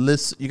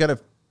gotta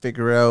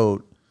figure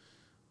out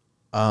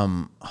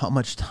how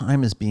much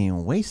time is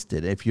being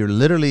wasted. If you're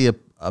literally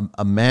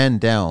a man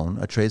down,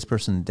 a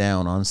tradesperson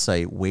down on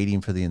site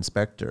waiting for the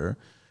inspector,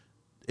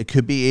 it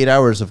could be 8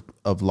 hours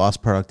of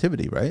lost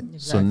productivity, right? Exactly.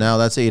 So now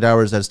that's 8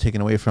 hours that's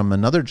taken away from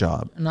another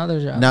job. Now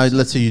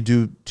let's say you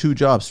do 2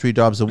 jobs, 3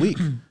 jobs a week.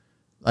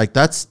 Like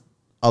that's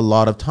a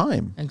lot of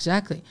time.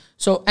 Exactly.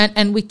 So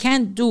and we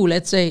can't do,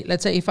 let's say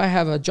if I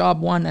have a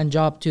job 1 and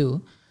job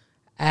 2,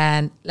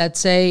 and let's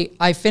say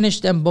I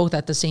finish them both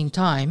at the same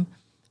time,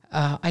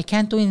 I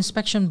can't do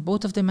inspection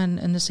both of them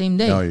in the same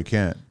day. No, you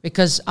can't.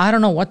 Because I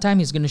don't know what time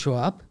he's going to show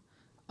up.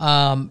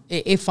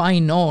 If I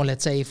know,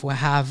 let's say if we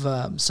have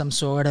some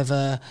sort of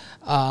a,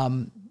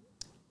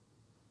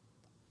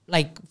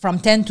 like from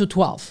 10 to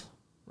 12,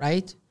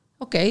 right?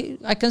 Okay,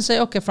 I can say,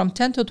 okay, from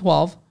 10 to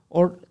 12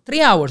 or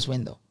 3 hours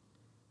window.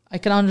 I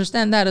can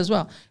understand that as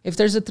well. If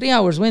there's a 3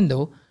 hours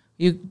window,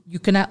 you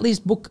can at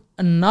least book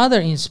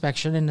another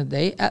inspection in a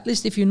day. At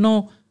least if you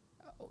know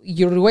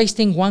you're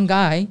wasting one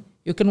guy,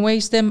 you can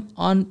waste them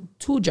on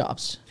two job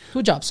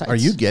sites. Are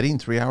you getting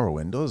 3-hour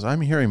windows?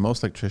 I'm hearing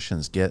most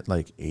electricians get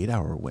like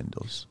 8-hour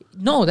windows.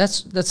 No,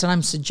 that's what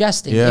I'm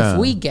suggesting. Yeah. If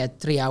we get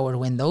 3-hour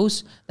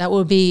windows, that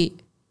would be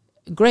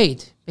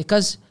great,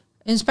 because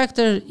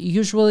inspector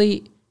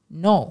usually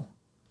know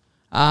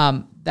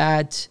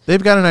that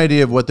they've got an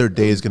idea of what their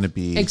day is going to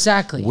be.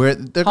 Exactly. Where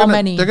they're How going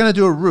many- to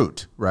do a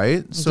route, right?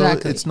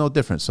 Exactly. So it's no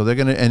different. So they're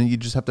going to, and you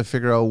just have to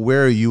figure out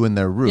where are you in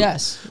their route.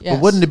 Yes. But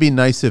wouldn't it be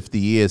nice if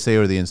the ESA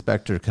or the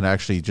inspector can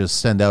actually just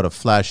send out a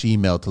flash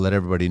email to let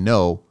everybody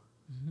know,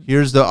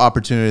 here's the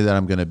opportunity that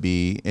I'm going to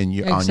be on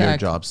your Exactly.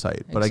 job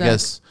site. But Exactly. I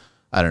guess,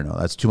 I don't know,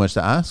 that's too much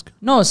to ask.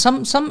 No,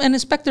 some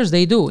inspectors,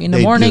 they do. In the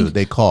They morning, do.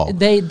 They call.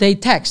 They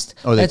text.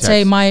 Oh, they Let's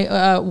say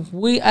text.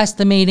 we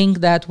estimating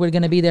that we're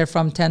going to be there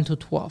from 10 to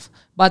 12,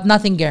 but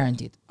nothing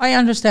guaranteed. I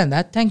understand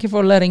that. Thank you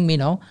for letting me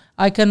know.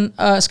 I can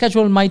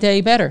schedule my day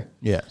better.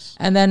 Yes.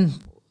 And then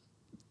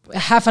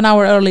half an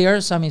hour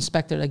earlier, some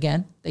inspector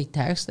again, they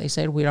text. They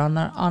said we're on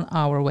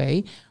our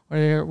way.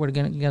 We're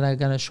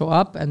gonna show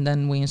up, and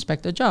then we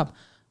inspect the job.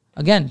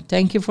 Again,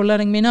 thank you for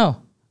letting me know.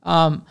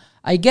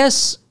 I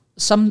guess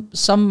some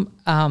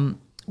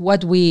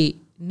what we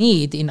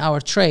need in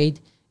our trade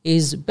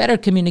is better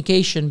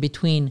communication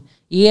between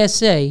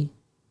ESA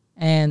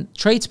and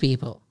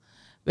tradespeople,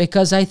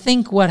 because I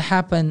think what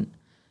happened,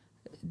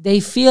 they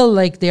feel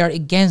like they are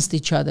against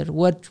each other,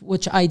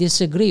 which I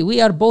disagree.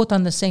 We are both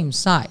on the same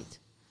side.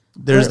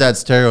 There's that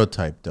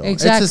stereotype, though.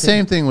 Exactly. It's the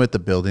same thing with the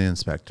building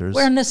inspectors.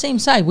 We're on the same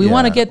side. We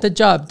want to Yeah. get the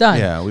job done.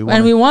 Yeah, we and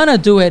wanna- we want to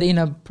do it in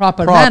a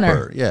proper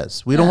manner.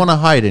 Yes. We don't want to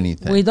hide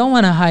anything. We don't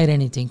want to hide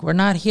anything. We're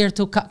not here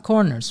to cut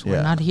corners. We're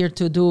Yeah. not here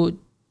to do,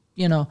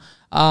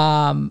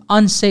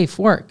 unsafe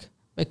work,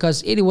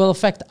 because it will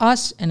affect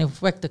us and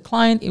affect the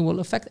client. It will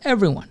affect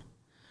everyone,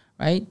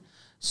 right?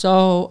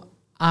 So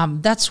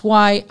that's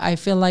why I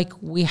feel like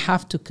we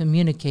have to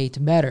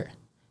communicate better,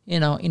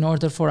 in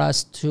order for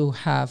us to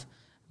have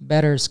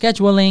better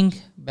scheduling,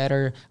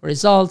 better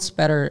results,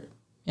 better,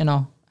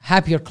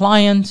 happier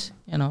client.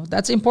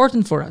 That's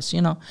important for us,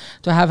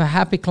 to have a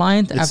happy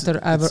client It's after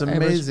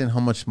amazing how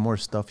much more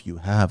stuff you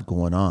have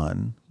going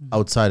on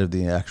outside of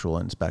the actual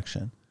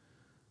inspection.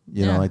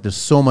 Yeah. Like there's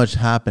so much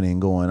happening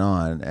going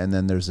on, and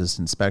then there's this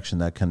inspection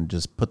that can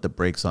just put the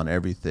brakes on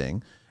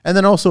everything, and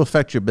then also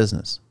affect your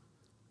business.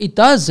 It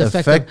does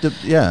affect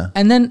Yeah.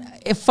 And then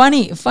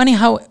funny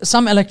how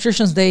some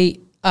electricians,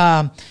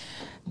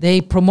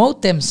 they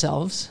promote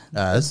themselves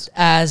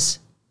as,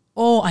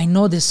 oh, I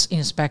know this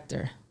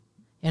inspector.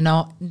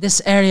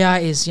 This area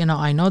is,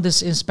 I know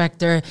this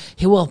inspector.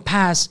 He will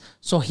pass,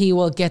 so he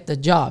will get the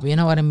job. You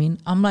know what I mean?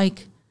 I'm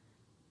like,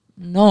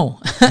 no,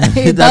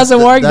 it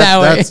doesn't work that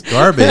way. That's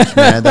garbage,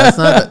 man.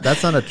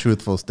 That's not a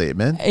truthful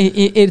statement.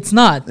 It's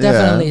not.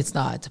 Definitely, Yeah. it's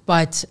not.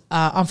 But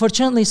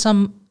unfortunately,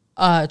 some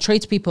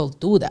tradespeople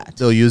do that.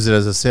 They'll use it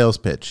as a sales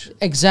pitch.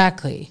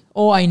 Exactly.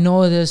 Oh, I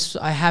know this.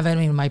 I have it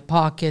in my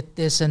pocket.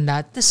 This and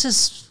that. This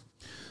is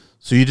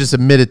So you just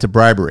admitted to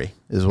bribery,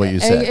 is what you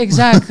said.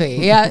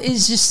 exactly. Yeah,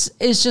 it's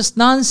just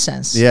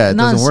nonsense. Yeah, it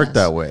doesn't work Nonsense.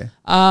 that way.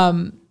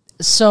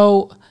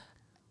 So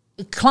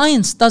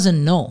clients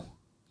doesn't know,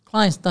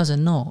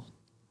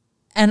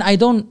 and I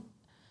don't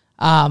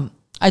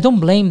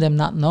blame them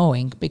not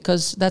knowing,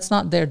 because that's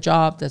not their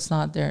job. That's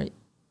not their.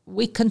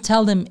 We can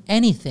tell them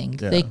anything.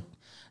 Yeah.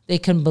 They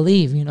can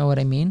believe. You know what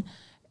I mean?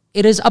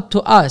 It is up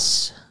to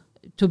us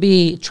to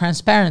be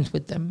transparent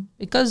with them,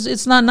 because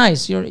it's not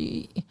nice.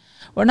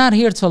 We're not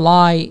here to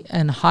lie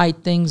and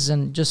hide things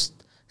and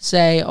just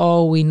say,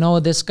 oh, we know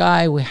this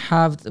guy. We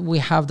have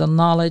the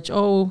knowledge.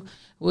 Oh,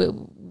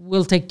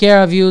 we'll take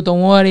care of you.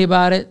 Don't worry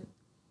about it.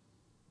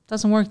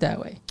 Doesn't work that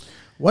way.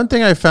 One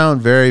thing I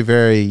found very,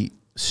 very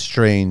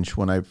strange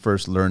when I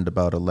first learned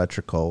about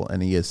electrical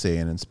and ESA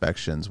and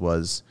inspections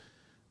was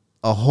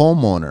a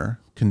homeowner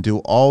can do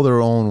all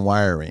their own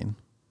wiring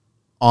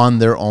on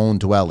their own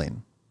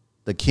dwelling.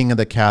 The king of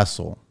the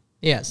castle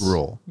Yes.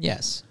 rule.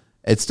 Yes.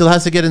 It still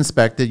has to get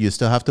inspected. You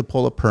still have to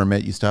pull a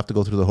permit. You still have to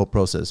go through the whole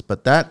process.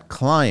 But that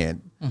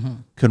client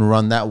can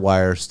run that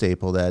wire,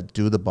 staple that,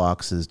 do the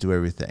boxes, do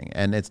everything.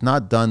 And it's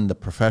not done the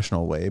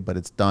professional way, but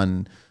it's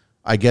done,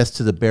 I guess,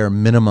 to the bare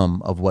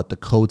minimum of what the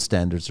code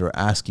standards are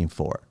asking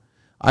for.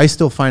 I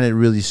still find it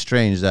really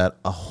strange that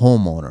a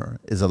homeowner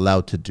is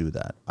allowed to do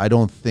that. I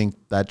don't think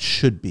that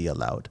should be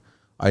allowed.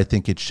 I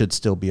think it should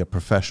still be a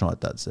professional that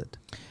does it.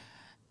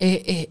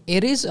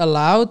 It is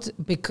allowed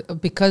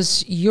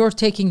because you're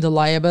taking the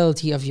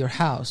liability of your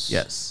house.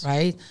 Yes.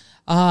 Right.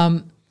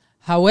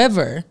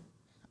 However,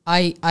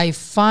 I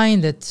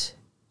find that,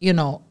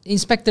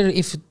 inspector,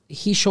 if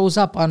he shows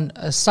up on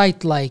a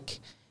site, like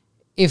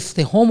if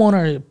the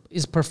homeowner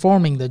is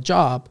performing the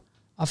job,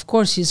 of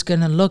course he's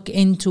going to look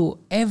into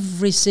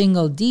every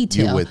single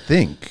detail. You would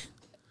think.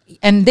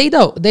 And they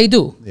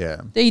do.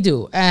 Yeah. They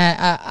do.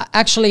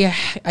 Actually,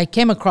 I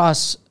came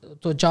across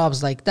to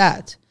jobs like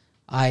that.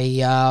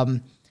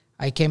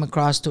 I came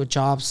across to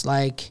jobs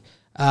like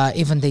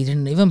even they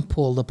didn't even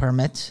pull the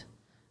permit.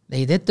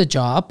 They did the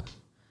job,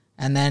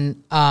 and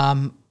then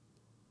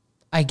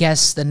I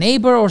guess the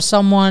neighbor or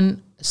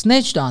someone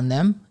snitched on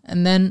them,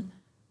 And then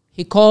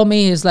he called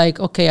me. He's like,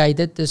 okay, I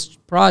did this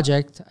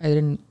project. I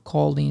didn't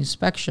call the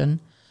inspection.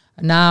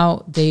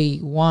 Now they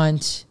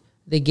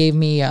gave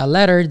me a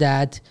letter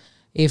that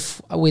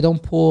if we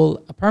don't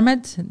pull a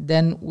permit,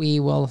 then we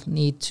will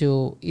need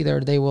to, either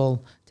they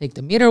will take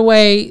the meter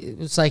away.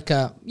 It's like,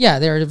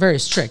 they're very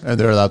strict. And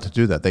they're allowed to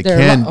do that. They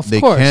can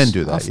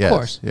do that. Of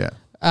course.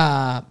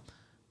 Yeah.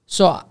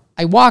 So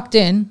I walked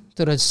in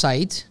to the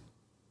site.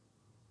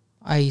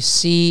 I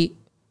see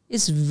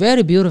it's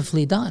very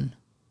beautifully done.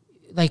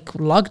 Like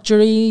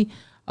luxury.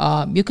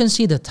 You can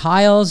see the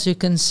tiles. You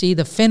can see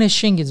the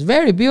finishing. It's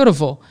very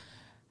beautiful.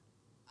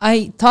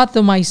 I thought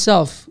to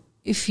myself,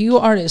 if you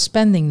are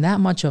spending that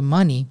much of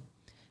money,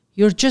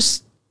 you're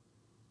just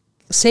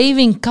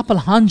saving a couple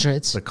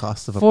hundreds. The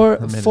cost of for a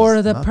permit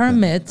for the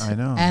permit. I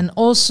know. And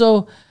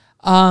also,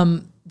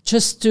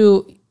 just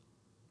to,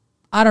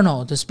 I don't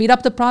know, to speed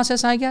up the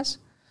process, I guess.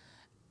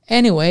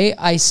 Anyway,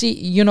 I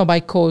see, by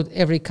code,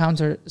 every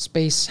counter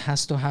space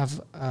has to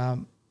have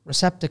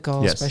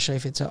receptacle, Yes. especially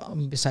if it's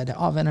beside the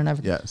oven and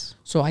everything. Yes.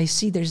 So I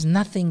see there's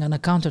nothing on a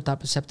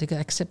countertop receptacle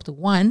except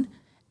one,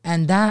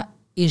 and that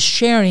is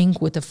sharing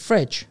with the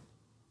fridge.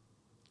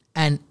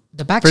 And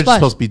the backsplash Fridge is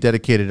supposed to be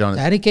dedicated on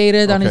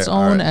its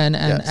own, right. and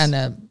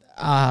Yes.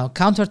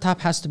 countertop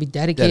has to be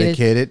dedicated.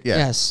 Dedicated, yeah.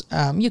 Yes.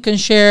 You can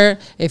share,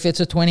 if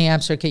it's a 20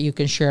 amp circuit, you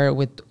can share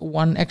with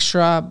one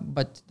extra,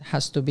 but it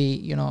has to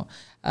be,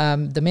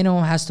 the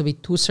minimum has to be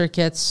 2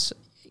 circuits.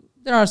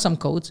 There are some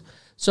codes.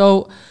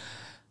 So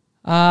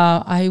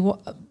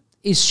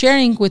is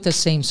sharing with the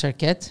same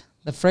circuit,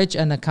 the fridge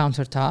and the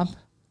countertop,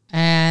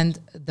 and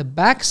the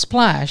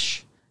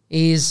backsplash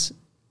is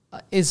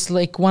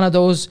like one of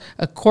those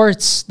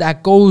quartz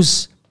that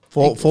goes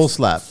full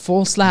slab.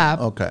 Full slab.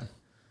 Okay.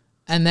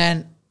 And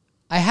then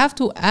I have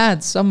to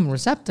add some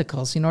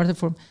receptacles in order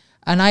for,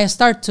 and I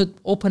start to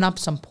open up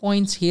some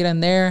points here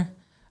and there.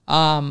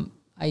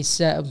 I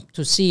said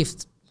to see if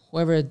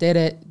whoever did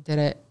it,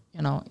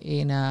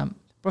 in a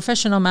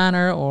professional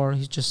manner or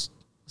he's just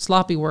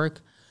sloppy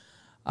work.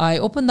 I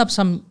opened up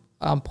some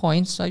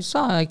points. I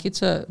saw like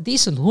it's a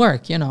decent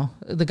work.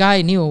 The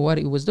guy knew what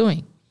he was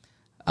doing.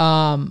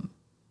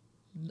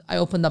 I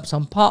opened up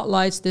some pot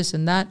lights, this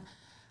and that.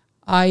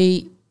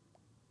 I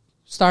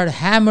started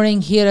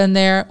hammering here and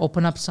there,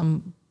 open up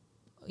some,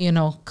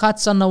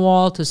 cuts on the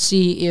wall to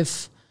see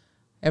if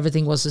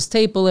everything was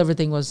stable,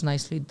 everything was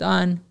nicely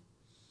done.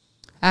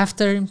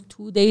 After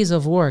 2 days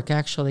of work,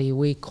 actually,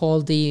 we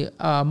called the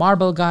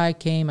marble guy,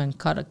 came and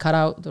cut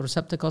out the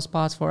receptacle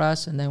spots for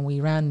us, and then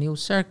we ran new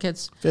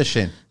circuits.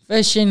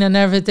 Fishing and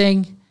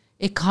everything.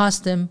 It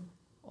cost him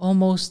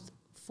almost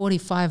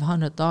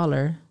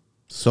 $4,500.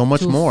 So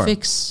much more. To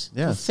fix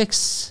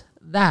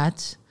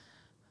that,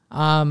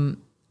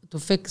 to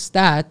fix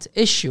that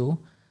issue.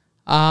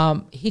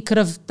 He could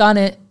have done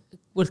it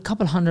with a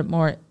couple hundred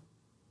more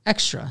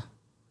extra,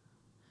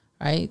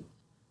 right?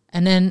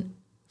 And then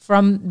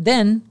from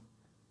then,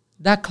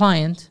 that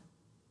client,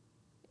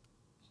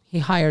 he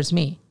hires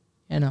me,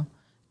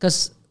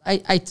 because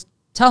I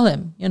tell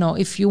him,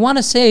 if you want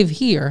to save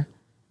here,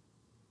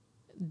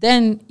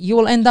 then you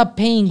will end up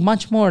paying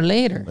much more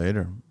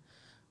later.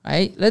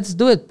 Right? Let's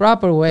do it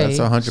proper way. That's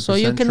 100% so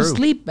you can true.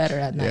 sleep better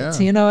at night. Yeah.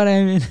 You know what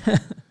I mean?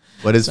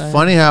 But it's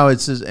funny how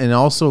and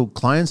also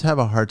clients have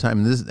a hard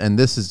time.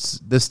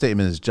 This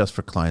statement is just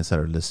for clients that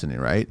are listening,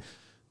 right?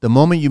 The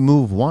moment you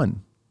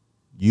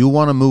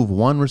want to move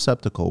one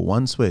receptacle,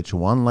 one switch,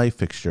 one light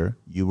fixture,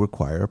 you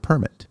require a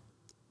permit.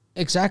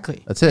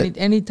 Exactly. That's it.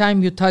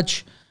 Anytime you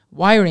touch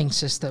wiring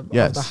system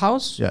of the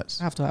house, you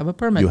have to have a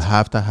permit. You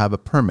have to have a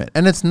permit.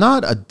 And it's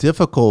not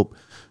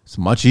it's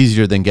much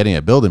easier than getting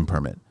a building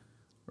permit.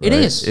 Right?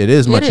 It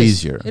is much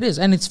easier. It is,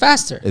 and it's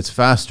faster. It's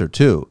faster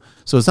too.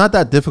 So it's not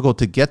that difficult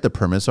to get the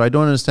permit. So I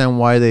don't understand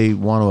why they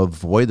want to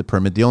avoid the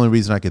permit. The only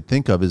reason I could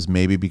think of is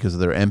maybe because of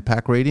their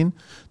impact rating.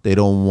 They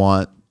don't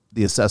want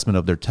the assessment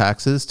of their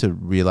taxes to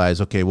realize,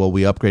 okay, well,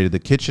 we upgraded the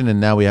kitchen and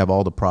now we have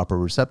all the proper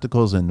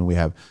receptacles and we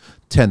have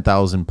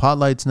 10,000 pot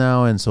lights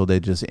now. And so they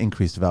just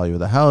increased the value of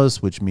the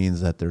house, which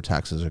means that their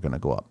taxes are going to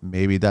go up.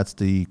 Maybe that's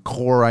the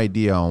core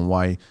idea on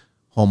why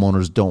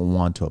homeowners don't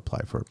want to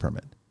apply for a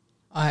permit.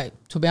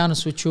 To be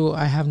honest with you,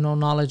 I have no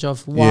knowledge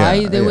of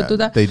why they would do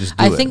that. They just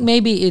do I think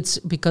maybe it's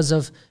because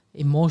of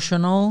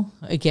emotional.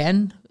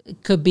 Again,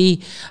 it could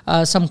be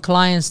some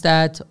clients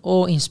that,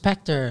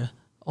 inspector,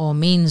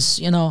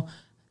 means,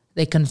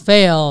 they can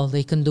fail,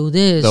 they can do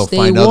this,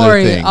 they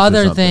worry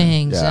other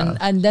things. Yeah.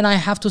 And then I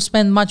have to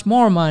spend much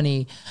more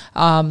money.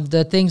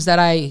 The things that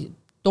I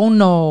don't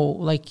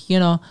know,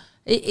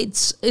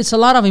 it's a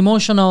lot of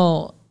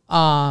emotional.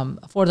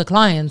 For the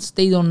clients,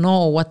 they don't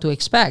know what to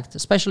expect,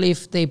 especially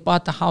if they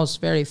bought the house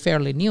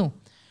fairly new,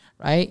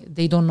 right?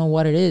 They don't know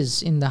what it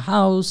is in the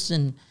house,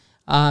 and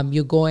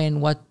you go in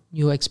what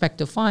you expect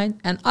to find.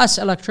 And us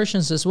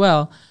electricians as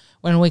well,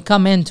 when we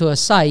come into a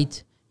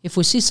site, if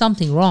we see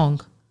something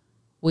wrong,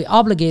 we're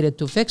obligated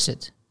to fix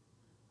it.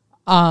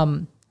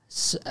 Like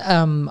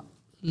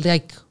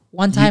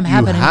one time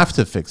happened. You have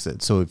to fix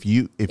it. So if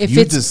you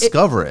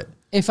discover it.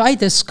 If I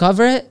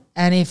discover it,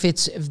 And if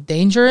it's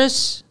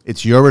dangerous,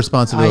 It's your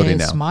responsibility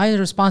it's now. my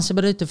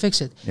responsibility to fix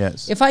it.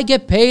 Yes. If I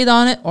get paid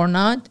on it or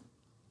not,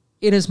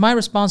 it is my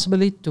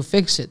responsibility to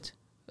fix it.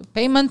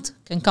 Payment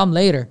can come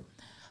later.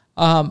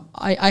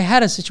 I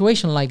had a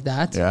situation like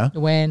that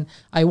when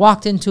I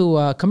walked into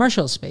a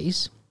commercial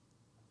space.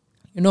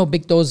 You know,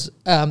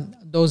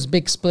 those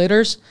big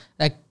splitters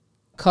that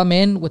come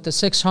in with the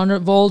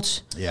 600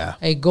 volts. Yeah.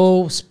 They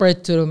go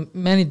spread to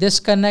many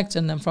disconnects,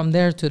 and then from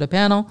there to the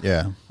panel.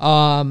 Yeah.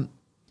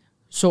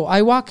 So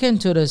I walk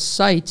into the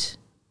site.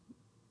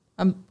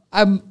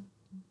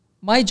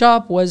 My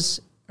job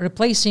was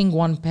replacing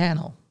one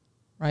panel,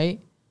 right?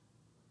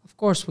 Of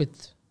course,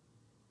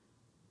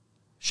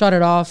 shut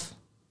it off,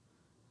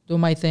 do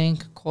my thing,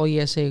 call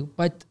ESA.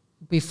 But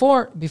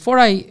before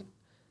I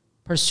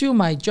pursue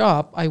my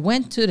job, I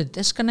went to the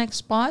disconnect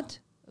spot,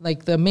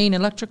 like the main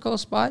electrical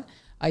spot.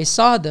 I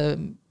saw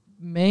the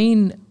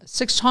main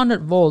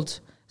 600 volt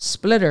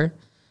splitter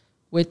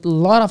with a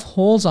lot of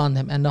holes on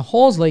them, and the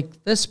holes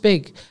like this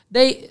big.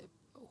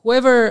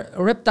 Whoever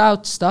ripped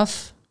out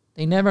stuff,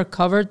 they never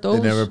covered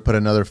those. They never put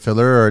another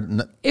filler or.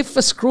 If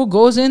a screw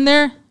goes in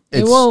there,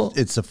 it will.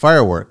 It's a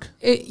firework.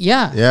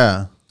 Yeah.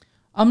 Yeah.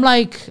 I'm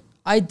like,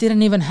 I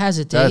didn't even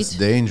hesitate. That's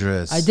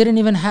dangerous. I didn't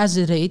even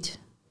hesitate.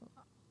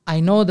 I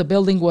know the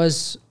building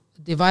was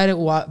divided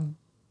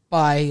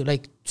by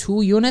like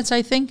 2 units,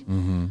 I think.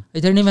 Mm-hmm. I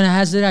didn't even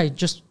hesitate. I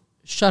just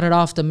shut it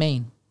off the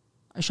main.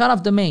 I shut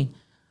off the main.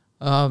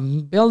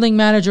 Building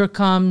manager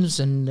comes,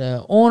 and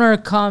the owner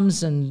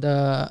comes, and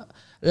the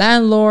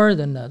landlord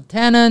and the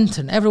tenant,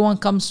 and everyone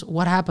comes.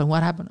 What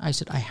happened? I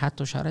said, I had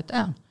to shut it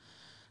down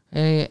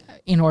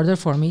in order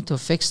for me to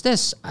fix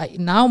this.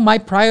 Now my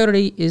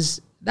priority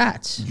is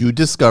that. You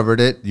discovered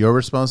it. Your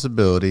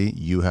responsibility.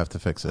 You have to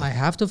fix it. I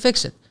have to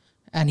fix it.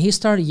 And he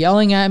started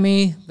yelling at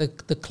me,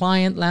 the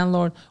client,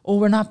 landlord, oh,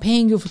 we're not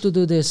paying you to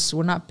do this.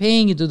 We're not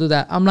paying you to do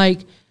that. I'm like,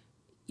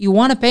 you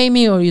want to pay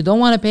me or you don't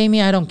want to pay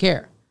me? I don't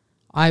care.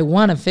 I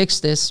want to fix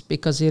this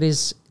because it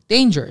is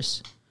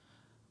dangerous.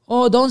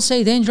 Oh, don't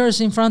say dangerous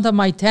in front of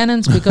my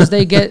tenants because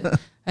they get,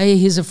 hey,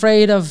 he's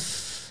afraid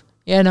of,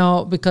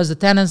 because the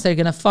tenants, they're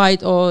going to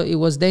fight. Oh, it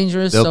was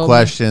dangerous. They'll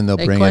question, they'll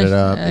bring it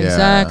up.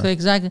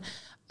 Exactly.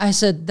 I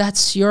said,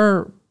 that's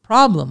your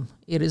problem.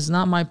 It is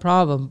not my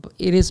problem.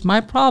 It is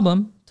my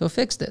problem to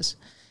fix this.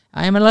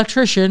 I am an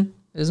electrician.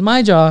 It is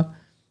my job.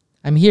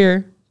 I'm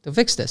here to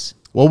fix this.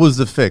 What was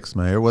the fix,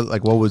 Mher?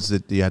 What was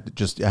it? You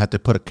had to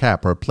put a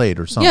cap or a plate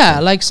or something. Yeah,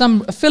 like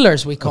some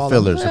fillers we call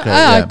them. Fillers, okay.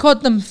 I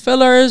caught them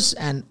fillers,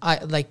 and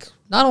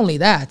not only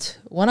that,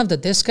 one of the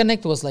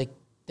disconnect was like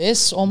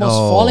this, almost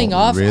falling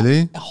off.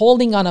 Really?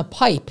 Holding on a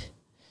pipe.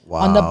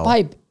 Wow. On the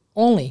pipe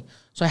only.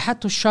 So I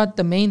had to shut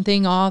the main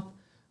thing off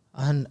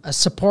and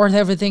support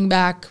everything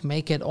back,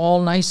 make it all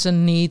nice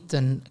and neat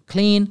and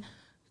clean,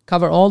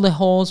 cover all the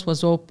holes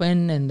was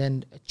open, and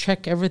then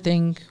check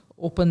everything,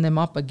 open them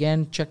up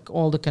again, check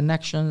all the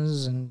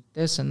connections and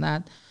this and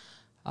that.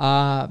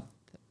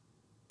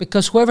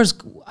 Because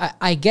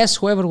I guess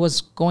whoever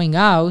was going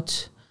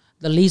out,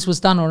 the lease was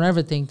done on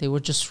everything. They were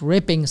just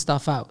ripping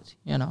stuff out,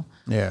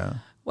 Yeah.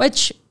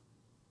 Which,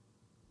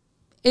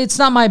 it's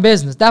not my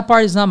business. That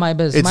part is not my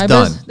business. It's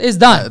done. It's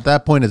done. At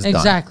that point, it's done.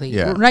 Exactly.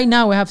 Yeah. Right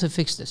now, we have to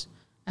fix this.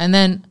 And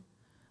then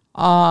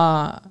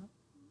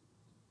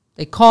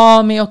they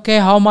call me, okay,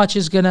 how much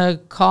is going to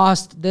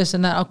cost this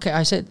and that? Okay,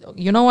 I said,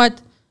 you know what?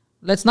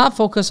 Let's not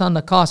focus on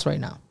the cost right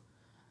now.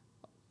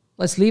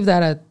 Let's leave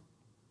that at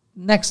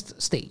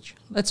next stage.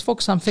 Let's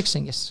focus on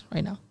fixing this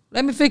right now.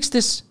 Let me fix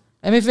this.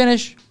 Let me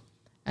finish.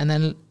 And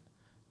then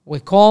we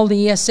call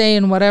the ESA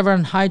and whatever,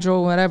 and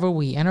hydro, whatever.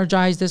 We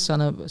energize this on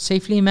a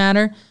safely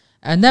manner,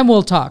 and then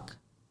we'll talk.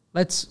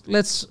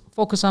 Let's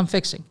focus on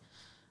fixing.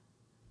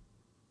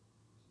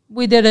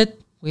 We did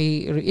it.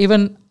 We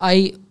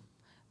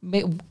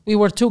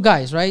were 2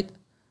 guys, right?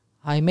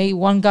 I made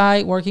one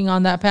guy working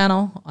on that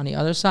panel on the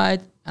other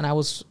side, and I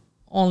was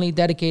only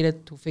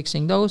dedicated to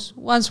fixing those.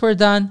 Once we're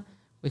done,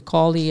 we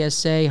call the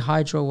ESA,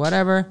 hydro,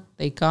 whatever.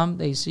 They come,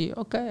 they see,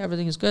 okay,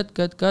 everything is good.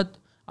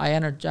 I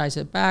energize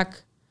it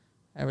back.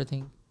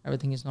 Everything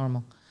is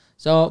normal.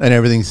 So and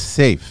everything's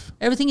safe.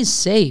 Everything is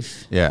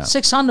safe. Yeah.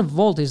 600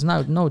 volt is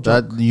no joke.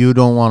 That you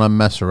don't want to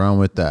mess around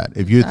with that.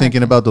 If you're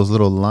thinking about those the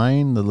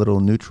little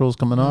neutrals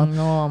coming off,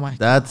 no, my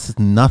that's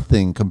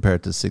nothing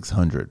compared to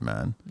 600,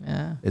 man.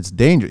 Yeah. It's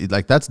dangerous.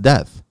 Like, that's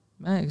death.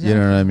 Yeah, exactly. You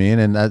know what I mean?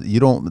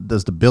 And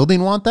does the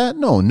building want that?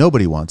 No,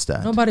 nobody wants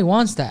that. Nobody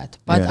wants that.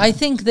 But I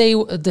think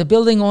the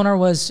building owner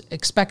was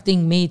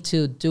expecting me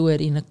to do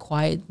it in a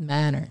quiet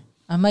manner.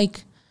 I'm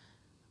like,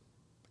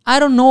 I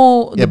don't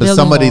know. Yeah, but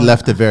somebody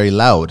left it very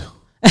loud.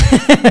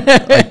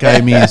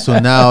 So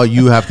now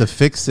you have to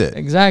fix it.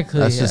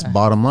 Exactly. That's just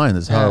bottom line.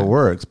 That's how it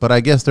works. But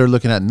I guess they're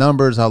looking at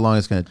numbers, how long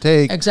it's going to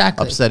take.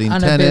 Exactly. Upsetting On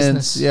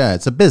tenants. Yeah,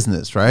 it's a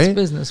business, right? It's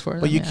business for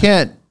them. But you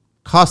can't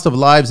cost of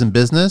lives in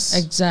business.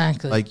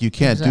 Exactly. Like, you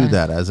can't do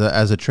that as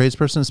a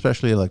tradesperson,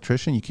 especially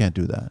electrician. You can't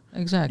do that.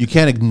 Exactly. You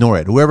can't ignore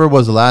it. Whoever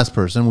was the last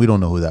person, we don't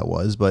know who that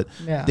was, but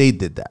they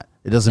did that.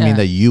 It doesn't mean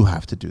that you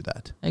have to do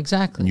that.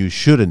 Exactly. And you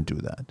shouldn't do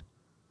that.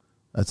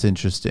 That's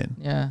interesting.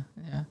 Yeah.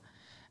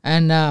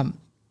 And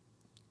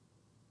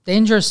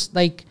dangerous,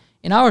 like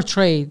in our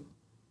trade,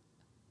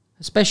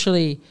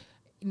 especially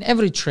in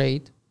every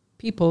trade,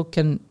 people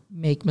can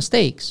make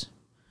mistakes,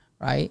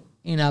 right?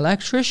 In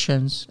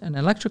electricians and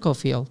electrical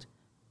field,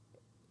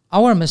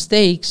 our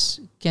mistakes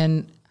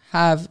can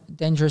have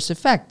dangerous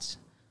effects,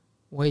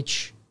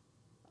 which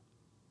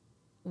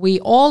we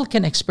all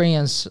can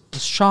experience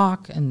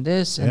shock and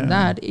this and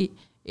that.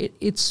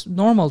 It's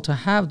normal to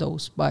have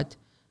those, but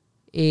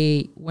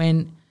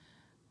when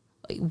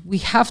we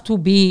have to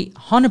be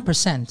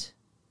 100%,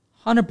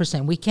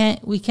 we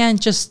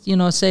can't just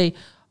say,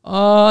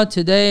 oh,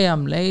 today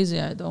I'm lazy,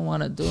 I don't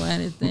want to do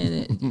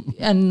anything,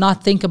 and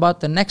not think about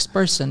the next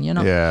person.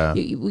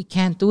 We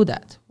can't do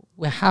that.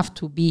 We have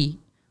to be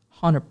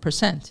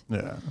 100%.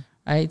 Yeah.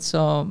 Right.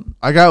 So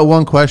I got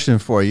one question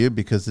for you,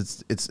 because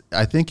it's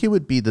I think it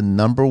would be the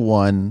number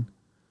one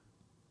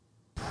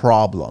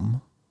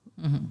problem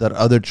that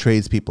other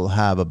tradespeople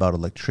have about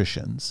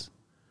electricians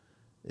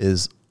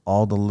is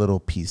all the little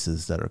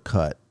pieces that are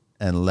cut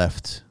and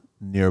left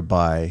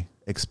nearby,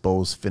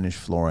 exposed finished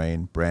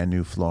flooring, brand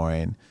new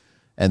flooring,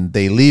 and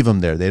they leave them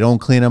there. They don't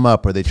clean them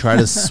up, or they try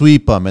to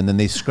sweep them, and then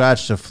they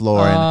scratch the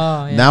floor.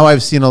 Now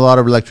I've seen a lot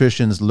of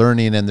electricians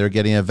learning, and they're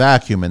getting a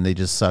vacuum, and they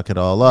just suck it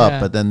all up.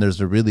 But then there's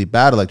the really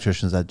bad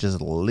electricians that just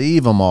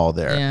leave them all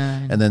there.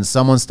 And then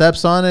someone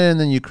steps on it, and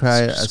then you cry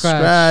a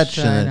scratch.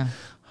 And then,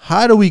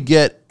 how do we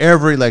get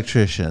every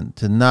electrician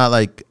to not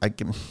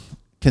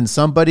can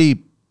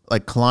somebody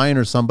like Klein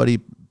or somebody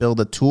build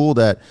a tool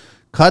that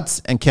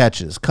cuts and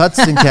catches?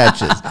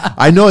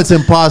 I know it's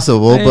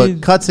impossible,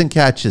 but cuts and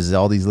catches,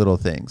 all these little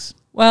things.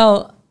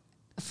 Well,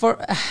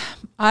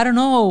 I don't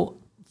know.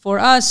 For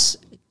us,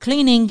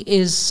 cleaning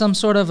is some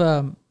sort of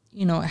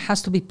it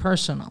has to be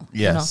personal.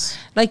 Yes.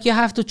 Like you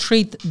have to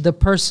treat the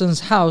person's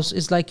house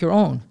is like your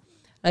own.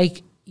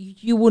 Like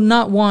you would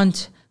not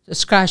want a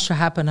scratch to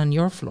happen on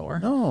your floor.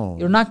 No.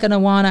 You're not going to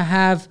want to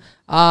have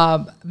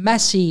a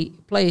messy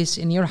place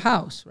in your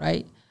house,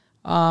 right?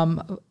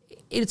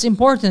 It's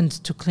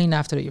important to clean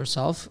after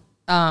yourself.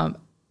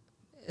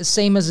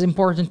 Same as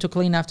important to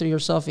clean after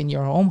yourself in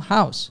your home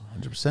house.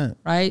 100%.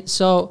 Right?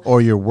 So,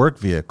 or your work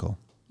vehicle.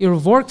 Your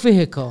work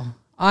vehicle.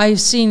 I've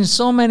seen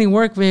so many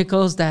work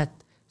vehicles that,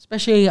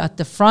 especially at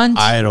the front.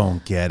 I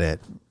don't get it.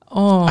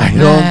 Oh, I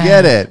don't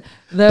get it.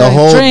 The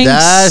whole drinks,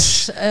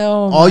 dash.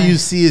 All you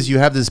see is you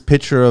have this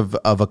picture of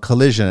a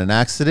collision, an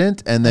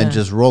accident, and then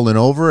just rolling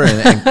over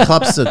and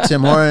cups of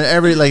Tim Hortons,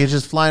 it's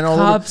just flying all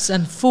over. Cups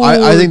and food.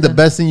 I think the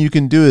best thing you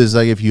can do is,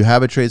 like, if you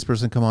have a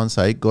tradesperson come on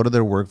site, go to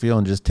their work vehicle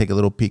and just take a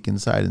little peek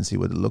inside and see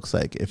what it looks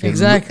like. If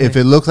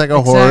it looks like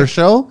a horror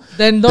show,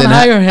 then don't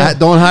hire him.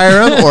 Don't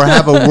hire him, or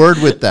have a word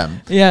with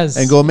them. Yes.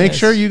 And go make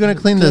sure you're going to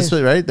clean this,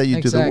 right? That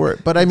you do the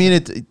work. But I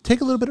mean,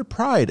 take a little bit of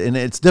pride, and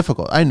it's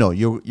difficult. I know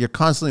you're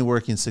constantly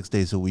working 6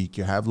 days a week.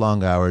 You have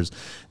long hours.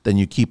 Then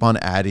you keep on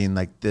adding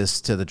like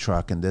this to the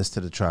truck and this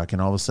to the truck,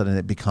 and all of a sudden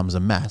it becomes a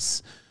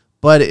mess.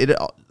 But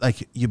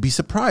you'd be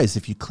surprised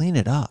if you clean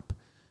it up.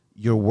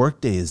 Your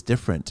workday is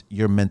different.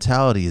 Your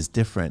mentality is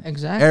different.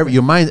 Exactly.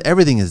 Your mind,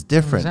 everything is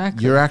different.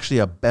 Exactly. You're actually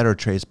a better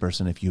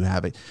tradesperson if you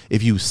have it.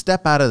 If you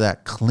step out of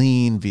that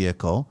clean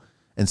vehicle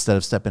instead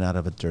of stepping out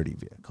of a dirty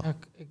vehicle.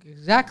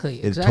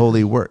 Exactly. It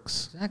totally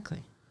works.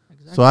 Exactly.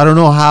 So I don't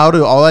know how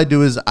to. All I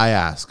do is I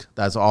ask.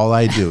 That's all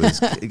I do. Is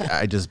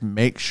I just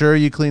make sure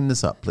you clean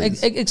this up,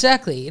 please.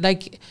 Exactly.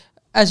 Like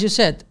as you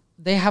said,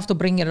 they have to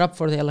bring it up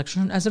for the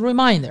election as a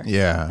reminder.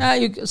 Yeah.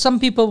 Some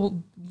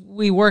people,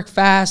 we work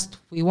fast.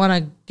 We want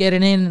to get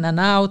it in and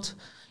out.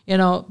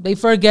 They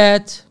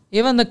forget.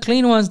 Even the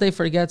clean ones, they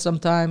forget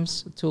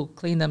sometimes to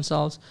clean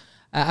themselves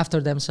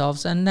after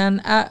themselves, and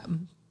then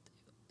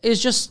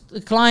it's just the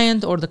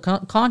client or the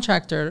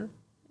contractor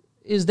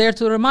is there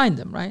to remind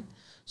them, right?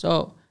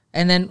 So.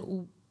 And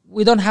then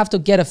we don't have to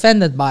get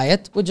offended by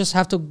it. We just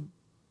have to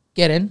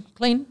get in,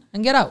 clean,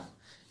 and get out.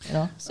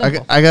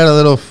 I got a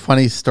little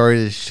funny story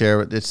to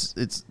share.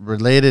 It's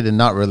related and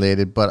not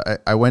related,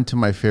 but I went to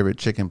my favorite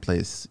chicken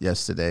place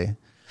yesterday,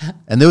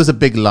 and there was a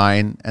big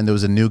line, and there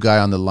was a new guy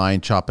on the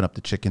line chopping up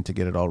the chicken to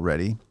get it all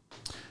ready.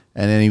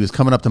 And then he was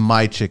coming up to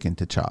my chicken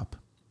to chop.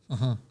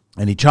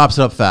 And he chops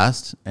it up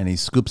fast, and he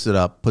scoops it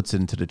up, puts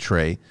it into the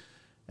tray,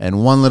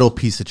 and one little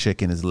piece of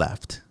chicken is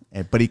left.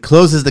 But he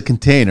closes the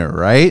container,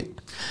 right?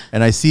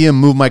 And I see him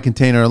move my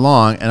container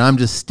along, and I'm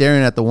just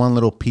staring at the one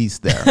little piece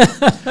there.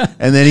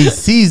 And then he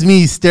sees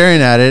me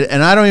staring at it,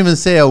 and I don't even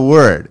say a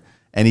word.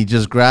 And he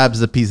just grabs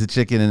the piece of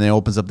chicken and then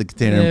opens up the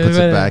container and puts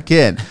it back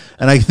in.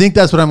 And I think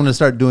that's what I'm going to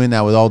start doing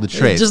now with all the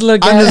trays. I'm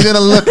just going to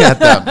look at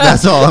them.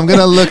 That's all. I'm going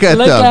to look at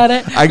them. At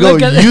it. I go,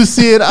 you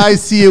see it, I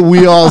see it,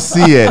 we all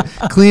see it.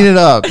 Clean it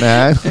up,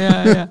 man.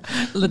 Yeah.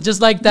 Just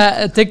like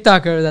that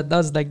TikToker that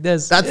does like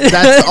this.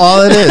 That's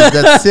all it is.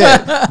 That's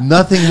it.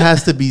 Nothing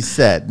has to be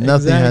said.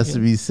 Nothing has to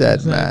be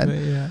said,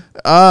 man.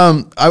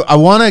 Yeah. I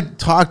want to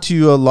talk to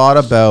you a lot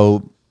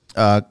about,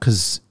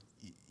 because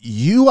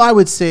you, I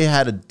would say,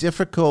 had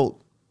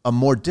a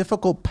more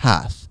difficult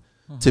path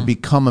to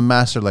become a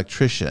master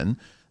electrician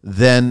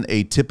than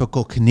a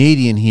typical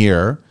Canadian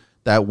here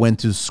that went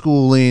to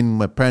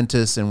schooling,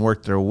 apprentice, and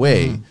worked their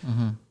way.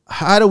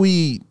 How do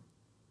we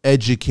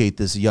educate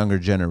this younger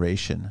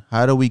generation?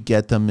 How do we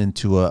get them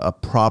into a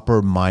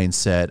proper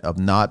mindset of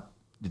not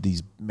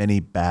these many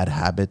bad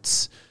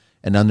habits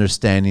and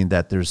understanding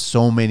that there's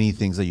so many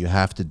things that you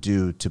have to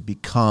do to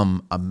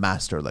become a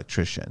master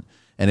electrician?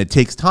 And it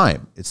takes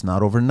time. It's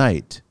not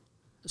overnight.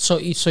 So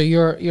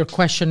your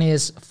question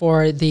is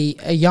for the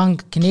young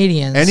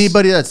Canadians.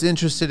 Anybody that's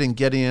interested in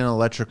getting in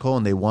electrical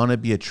and they want to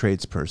be a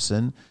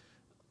tradesperson,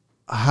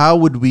 how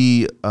would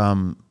we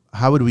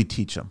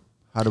teach them?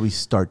 How do we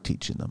start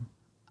teaching them?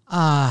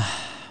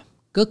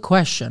 Good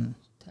question.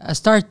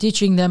 Start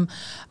teaching them.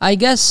 I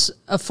guess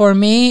for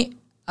me,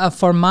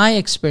 for my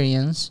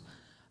experience,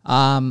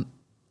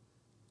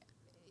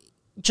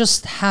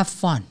 just have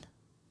fun.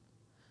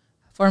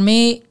 For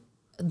me,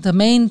 the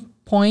main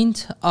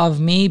point of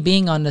me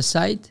being on the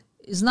site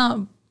is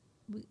not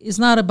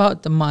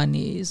about the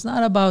money. It's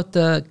not about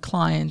the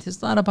client.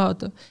 It's not about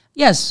the,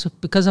 yes,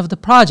 because of the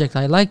project.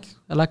 I like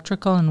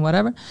electrical and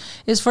whatever.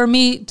 It's for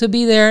me to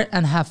be there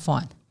and have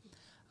fun.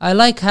 I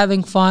like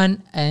having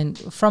fun, and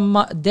from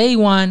day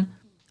one,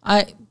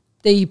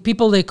 the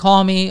people, they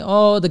call me,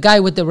 oh, the guy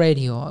with the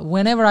radio.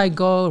 Whenever I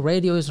go,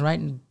 radio is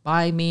right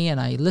by me, and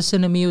I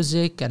listen to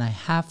music, and I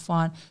have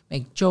fun,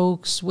 make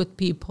jokes with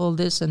people,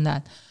 this and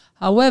that.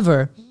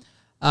 However,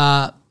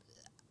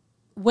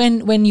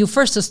 when you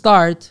first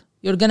start,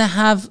 you're gonna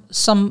have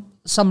some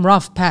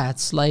rough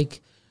paths.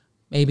 Like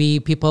maybe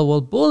people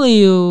will bully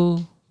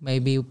you,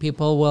 maybe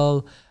people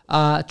will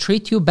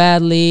treat you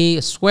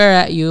badly, swear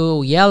at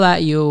you, yell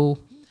at you.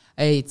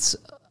 It's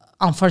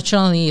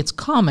unfortunately it's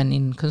common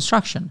in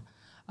construction.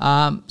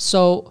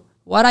 So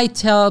what I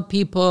tell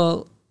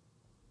people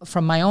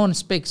from my own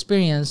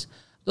experience,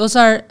 those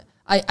are,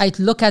 I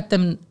look at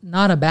them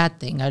not a bad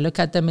thing. I look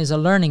at them as a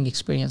learning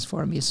experience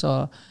for me.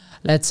 So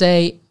let's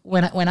say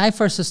when I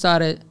first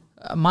started,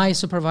 my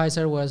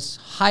supervisor was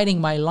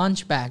hiding my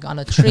lunch bag on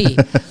a tree,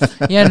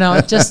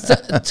 just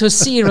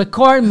to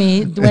record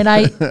me when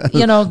I, go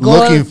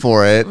looking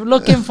for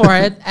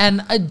it,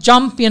 and I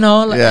jump,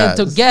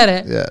 to get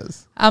it.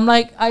 Yes. I'm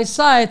like, I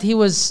saw it. He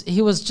was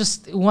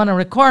just want to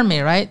record me,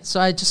 right? So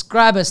I just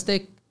grab a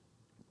stick,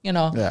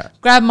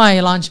 grab my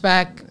lunch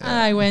bag.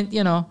 Yeah. I went,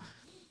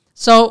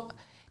 So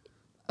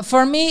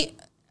for me,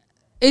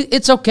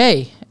 it's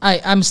okay.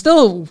 I'm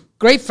still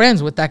great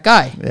friends with that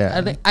guy.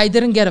 Yeah. I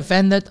didn't get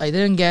offended. I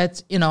didn't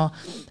get,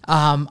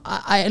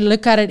 I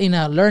look at it in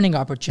a learning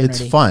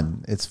opportunity. It's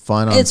fun. It's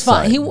fun on It's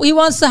fun. site. He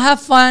wants to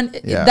have fun.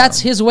 Yeah. That's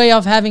his way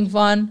of having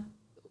fun.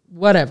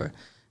 Whatever.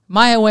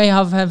 My way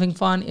of having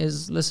fun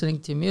is listening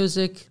to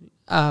music,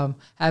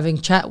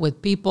 having chat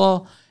with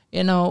people,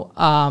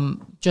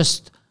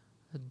 just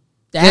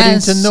dance getting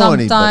to know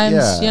sometimes,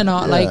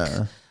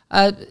 anybody.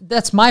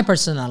 That's my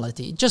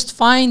personality. Just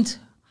find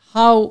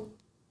how,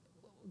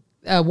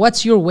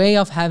 what's your way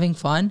of having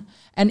fun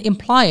and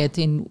imply it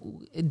in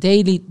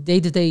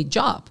day-to-day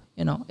job.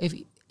 If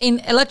in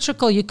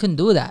electrical, you can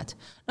do that.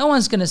 No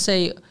one's going to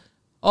say,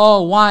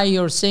 oh, why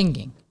you're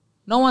singing.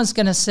 No one's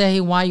going to say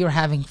why you're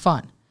having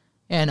fun.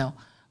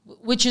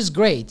 Which is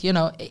great.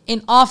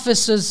 In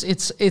offices,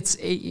 it's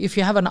if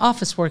you have an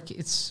office work,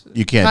 it's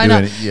you can't do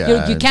it.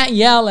 Yeah, you can't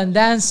yell and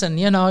dance, and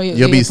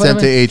you'll be sent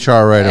to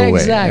HR right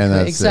away.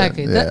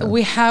 Exactly.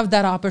 We have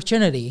that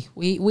opportunity.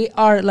 We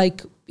are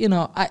like,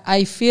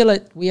 I feel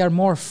it. We are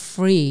more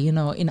free.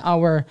 In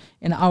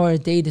our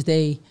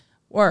day-to-day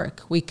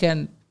work, we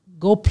can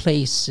go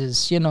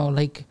places.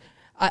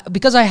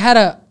 Because I had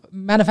a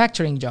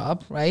manufacturing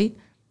job, right?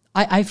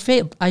 I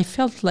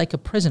felt like a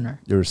prisoner.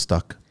 You were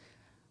stuck.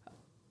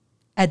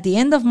 At the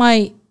end of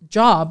my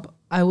job,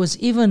 I was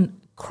even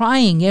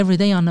crying every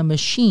day on a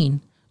machine,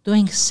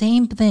 doing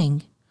same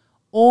thing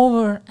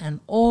over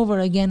and over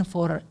again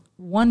for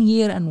 1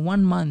 year and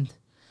 1 month.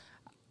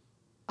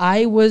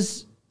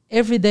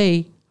 Every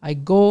day, I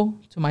go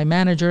to my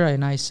manager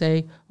and I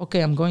say,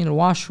 okay, I'm going to the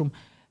washroom.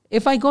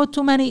 If I go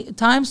too many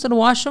times to the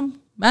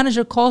washroom,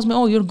 manager calls me,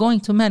 oh, you're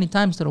going too many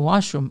times to the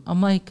washroom. I'm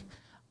like,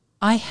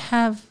 I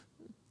have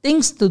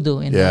things to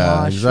do in the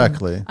washroom.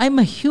 Exactly. I'm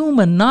a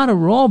human, not a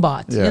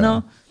robot,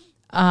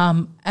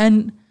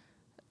 and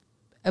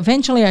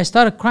eventually I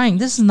started crying.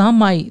 This is not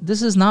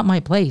my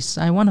place.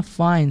 I want to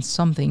find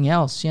something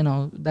else,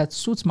 that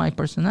suits my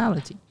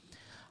personality.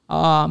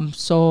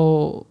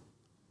 So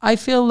I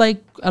feel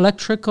like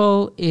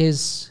electrical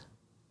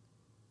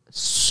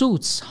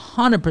suits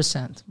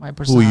 100% my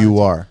personality. Who you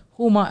are.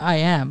 Who I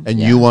am. And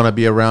you want to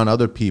be around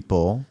other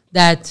people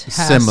that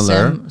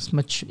similar,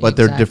 but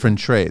they're different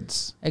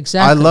trades.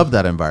 Exactly. I love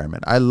that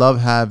environment. I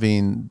love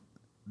having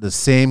the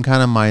same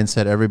kind of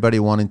mindset, everybody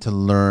wanting to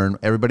learn,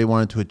 everybody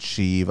wanting to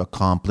achieve,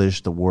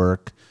 accomplish the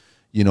work,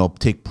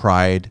 take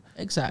pride.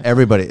 Exactly.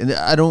 Everybody. And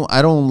I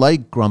don't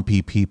like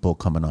grumpy people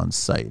coming on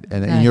site.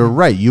 And you're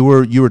right. You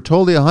were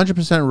totally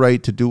 100%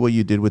 right to do what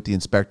you did with the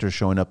inspector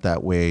showing up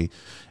that way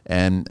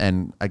and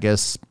I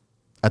guess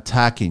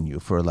attacking you,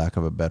 for lack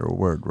of a better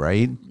word,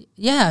 right?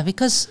 Yeah,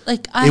 because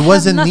I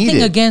have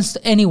nothing against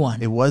anyone.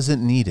 It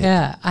wasn't needed.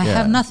 Yeah, I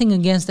have nothing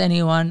against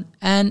anyone,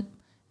 and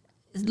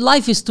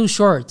life is too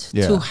short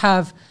Yeah. to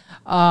have,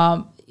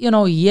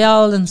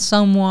 yell at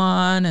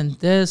someone and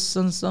this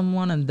and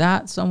someone and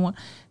that someone.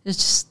 It's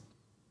just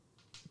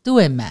do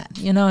it, man.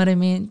 You know what I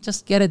mean?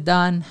 Just get it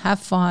done.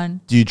 Have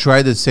fun. Do you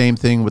try the same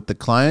thing with the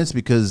clients?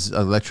 Because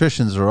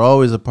electricians are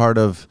always a part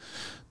of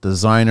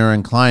designer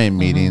and client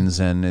meetings,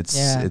 and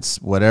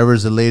it's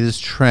whatever's the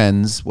latest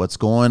trends, what's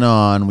going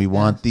on. We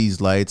want these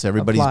lights.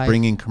 Everybody's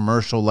bringing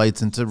commercial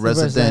lights into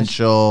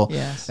residential,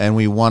 and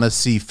we want to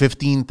see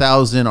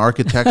 15,000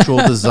 architectural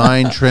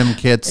design trim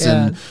kits,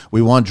 and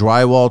we want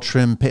drywall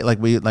trim.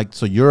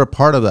 So you're a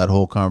part of that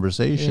whole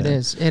conversation.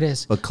 It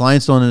is. But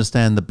clients don't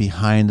understand the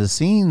behind the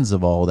scenes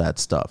of all that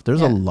stuff.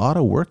 There's a lot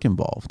of work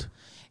involved.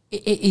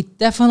 It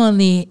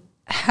definitely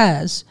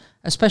has,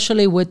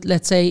 especially with,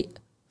 let's say,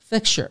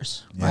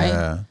 fixtures,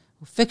 right?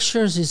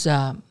 Fixtures is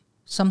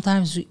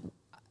sometimes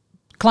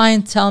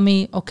clients tell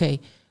me, okay,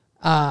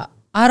 I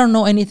don't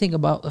know anything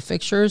about the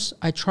fixtures.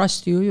 I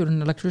trust you. You're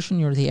an electrician.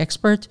 You're the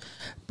expert.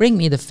 Bring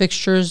me the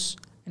fixtures,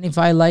 and if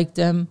I like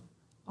them,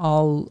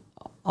 I'll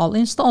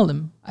install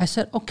them. I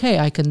said, okay,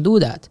 I can do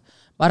that.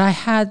 But I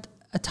had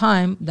a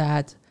time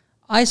that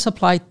I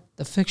supplied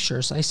the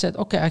fixtures. I said,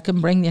 okay, I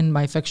can bring in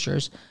my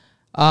fixtures.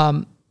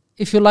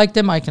 If you like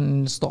them, I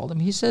can install them.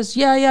 He says,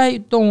 yeah,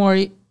 don't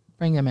worry.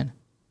 Bring them in.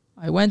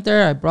 I went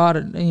there. I brought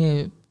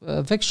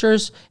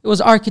fixtures. It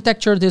was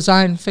architecture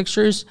design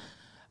fixtures.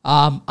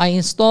 I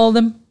installed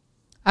them.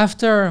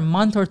 After a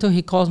month or two,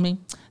 he calls me.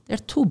 They're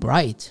too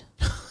bright.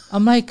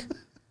 I'm like,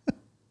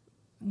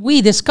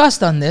 we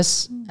discussed on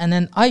this, and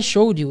then I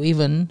showed you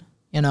even.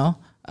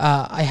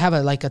 I have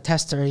a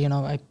tester.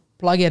 I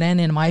plug it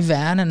in my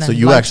van, and then so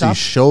you actually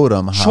showed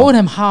him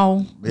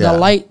how the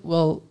light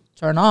will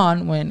turn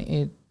on when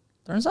it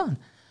turns on,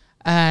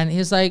 and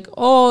he's like,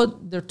 "Oh,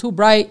 they're too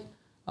bright.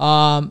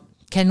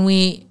 Can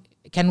we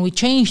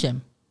change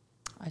them?"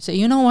 I say,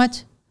 you know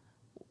what?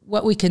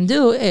 What we can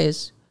do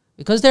is,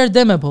 because they're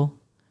dimmable,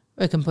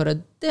 we can put a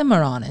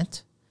dimmer on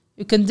it.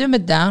 You can dim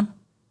it down.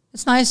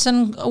 It's nice,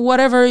 and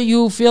whatever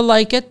you feel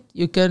like it,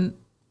 you can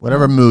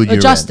whatever mood you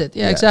adjust it.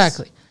 Yeah,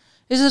 exactly.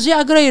 He says,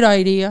 yeah, great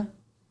idea.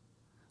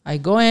 I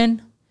go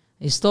in,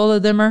 install a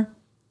dimmer,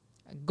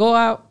 I go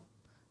out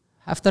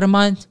after a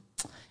month.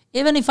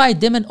 Even if I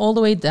dim it all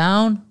the way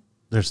down,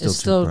 they're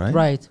still too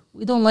bright.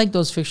 We don't like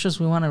those fixtures.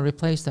 We want to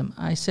replace them.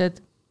 I said,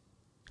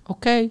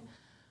 okay,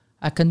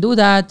 I can do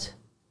that,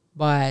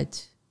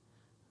 but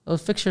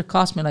those fixtures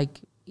cost me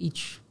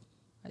each,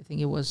 I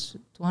think it was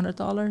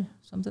 $200,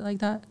 something like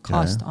that,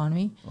 cost on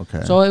me.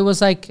 Okay. So it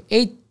was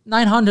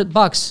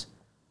 $800-900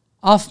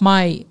 off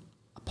my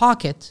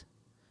pocket.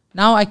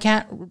 Now I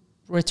can't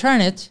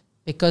return it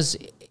because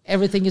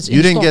everything is You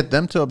installed. didn't get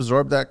them to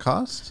absorb that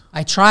cost?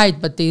 I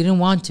tried, but they didn't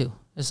want to.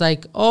 It's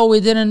like, oh, we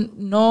didn't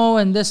know,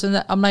 and this and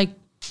that. I'm like,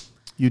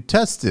 you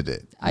tested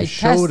it. You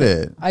showed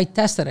it. I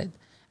tested it.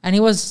 And he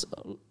was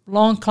a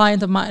long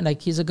client of mine.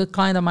 He's a good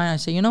client of mine. I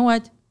say, you know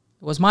what?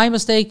 It was my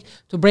mistake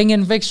to bring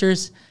in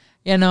fixtures.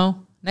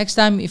 Next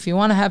time, if you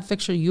want to have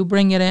fixture, you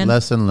bring it in.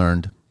 Lesson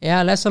learned.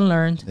 Yeah, lesson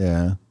learned.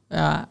 Yeah.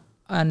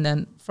 And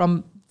then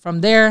from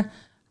there,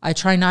 I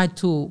try not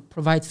to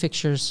provide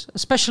fixtures,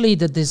 especially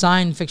the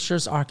design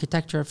fixtures,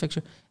 architecture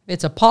fixture. If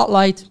it's a pot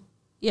light,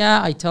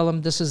 I tell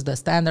them this is the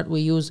standard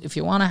we use. If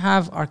you want to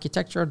have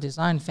architecture,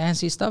 design,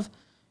 fancy stuff,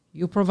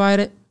 you provide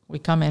it. We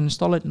come and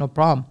install it, no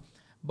problem.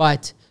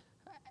 But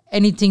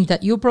anything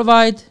that you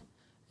provide,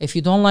 if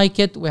you don't like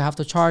it, we have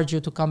to charge you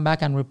to come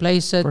back and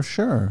replace it. For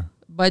sure.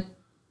 But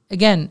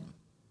again,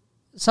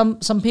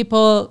 some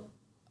people,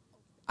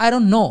 I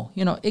don't know.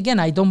 Again,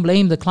 I don't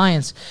blame the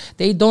clients.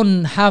 They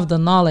don't have the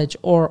knowledge,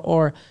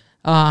 or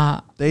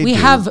we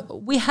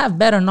have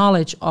better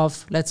knowledge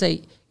of. Let's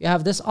say you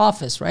have this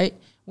office, right?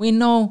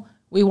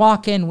 We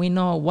walk in. We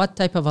know what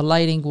type of a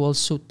lighting will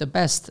suit the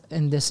best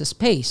in this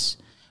space.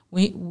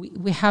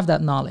 We have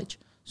that knowledge.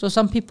 So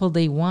some people,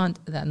 they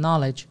want that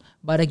knowledge,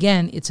 but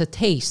again, it's a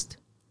taste.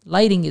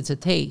 Lighting is a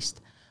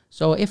taste.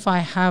 So if I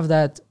have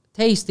that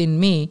taste in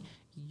me,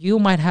 you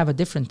might have a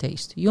different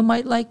taste. You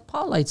might like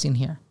pot lights in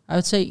here. I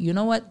would say, you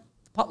know what?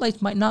 Pot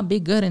lights might not be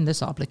good in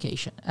this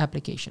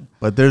application.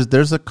 But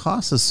there's a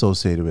cost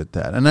associated with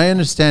that. And I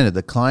understand it.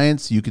 The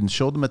clients, you can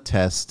show them a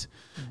test.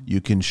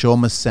 You can show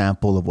them a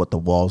sample of what the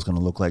wall is going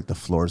to look like, the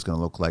floor is going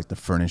to look like, the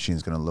furnishing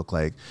is going to look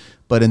like.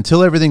 But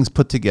until everything's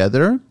put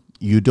together,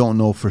 you don't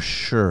know for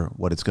sure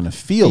what it's going to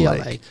feel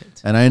like.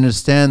 And I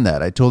understand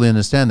that. I totally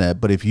understand that.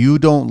 But if you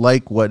don't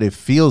like what it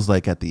feels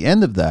like at the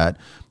end of that,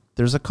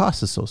 there's a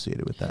cost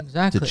associated with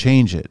that to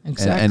change it.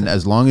 And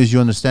as long as you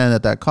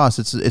understand that cost,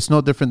 it's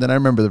no different than I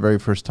remember the very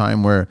first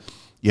time where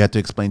you had to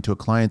explain to a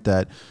client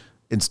that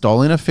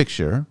installing a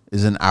fixture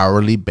is an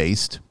hourly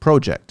based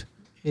project.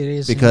 It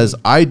is, because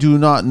I do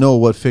not know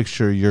what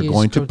fixture you're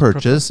going to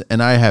purchase,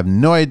 and I have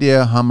no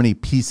idea how many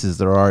pieces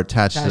there are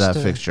attached to that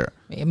fixture.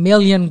 A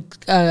million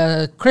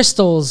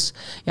crystals.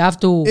 You have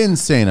to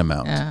insane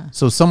amount. Yeah.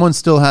 So someone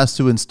still has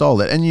to install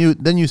it, and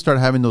then you start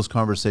having those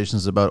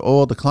conversations about,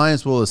 the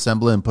clients will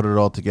assemble it and put it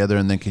all together,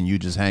 and then can you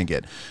just hang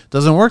it?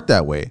 Doesn't work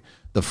that way.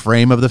 the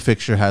frame of the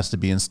fixture has to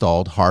be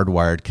installed,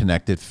 hardwired,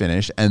 connected,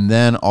 finished, and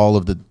then all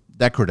of the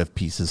decorative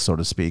pieces, so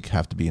to speak,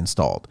 have to be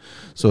installed.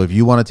 So if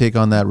you want to take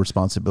on that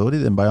responsibility,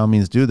 then by all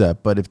means do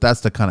that. But if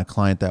that's the kind of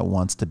client that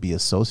wants to be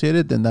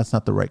associated, then that's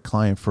not the right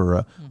client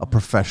for a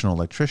professional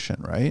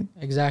electrician, right?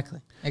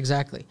 Exactly.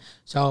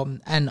 So,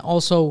 and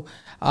also,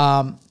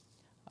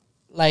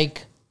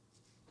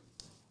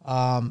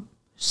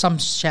 some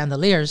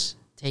chandeliers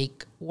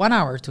take 1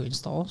 hour to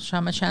install.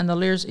 Some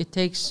chandeliers, it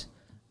takes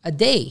a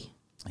day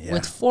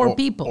with 4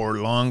 people. Or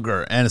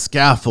longer, and a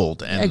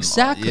scaffold. And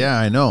exactly. Yeah,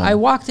 I know. I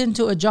walked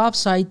into a job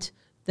site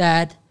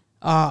that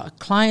a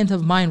client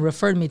of mine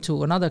referred me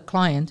to another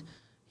client.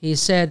 He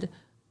said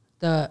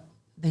the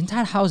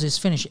entire house is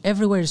finished.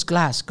 Everywhere is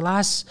glass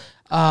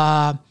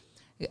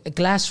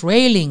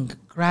railing,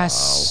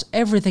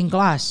 everything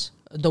glass.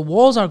 The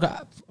walls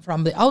are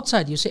from the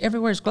outside. You see,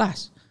 everywhere is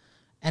glass.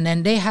 And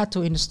then they had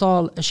to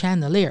install a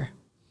chandelier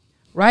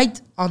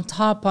right on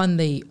top on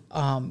the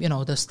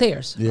the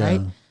stairs,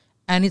 right?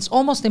 And it's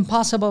almost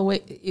impossible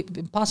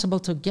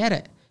to get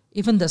it.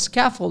 Even the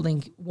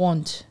scaffolding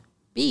won't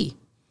be,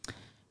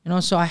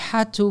 so I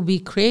had to be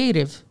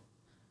creative,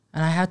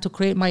 and I had to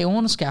create my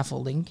own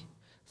scaffolding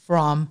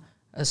from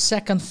a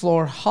second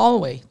floor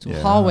hallway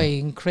to hallway,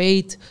 and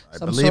create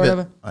some sort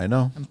of. I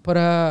know. And put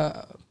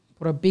a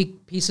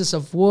big pieces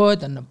of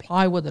wood and a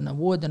plywood and a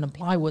wood and a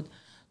plywood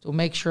to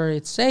make sure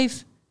it's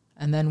safe.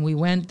 And then we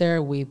went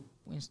there. We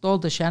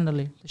installed the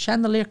chandelier. The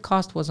chandelier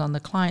cost was on the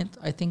client.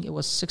 I think it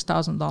was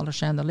 $6,000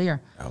 chandelier.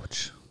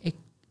 Ouch.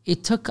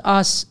 It took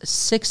us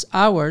 6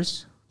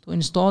 hours to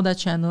install that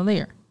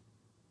chandelier,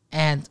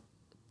 and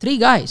 3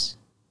 guys.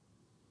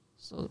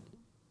 So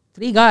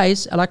 3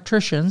 guys,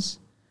 electricians,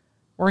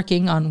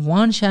 working on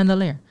one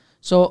chandelier.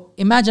 So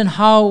imagine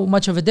how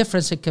much of a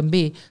difference it can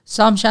be.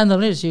 Some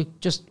chandeliers, you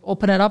just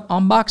open it up,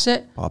 unbox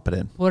it, pop it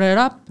in, put it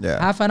up,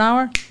 half an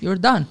hour, you're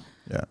done.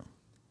 Yeah.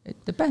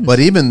 It depends. But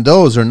even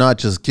those are not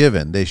just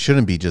given. They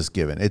shouldn't be just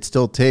given. It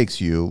still takes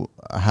you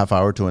a half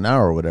hour to an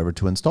hour or whatever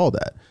to install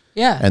that.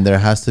 Yeah. And there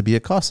has to be a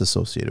cost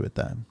associated with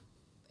that.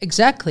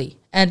 Exactly.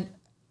 And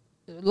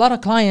a lot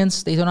of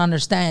clients, they don't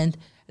understand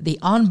the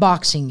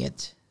unboxing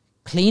it,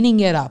 cleaning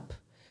it up,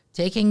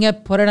 taking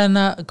it, put it in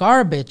the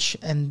garbage,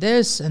 and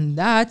this and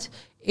that.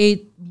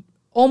 It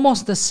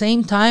almost the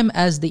same time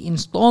as the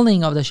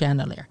installing of the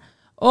chandelier.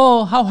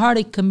 Oh, how hard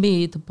it can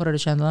be to put it a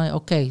chandelier.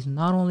 Okay,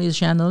 not only the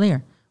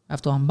chandelier, we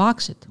have to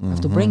unbox it. We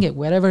have to bring it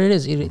wherever it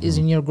is. It is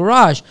in your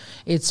garage.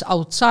 It's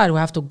outside. We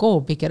have to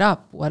go pick it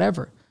up,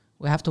 whatever.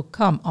 We have to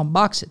come,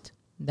 unbox it.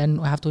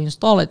 Then we have to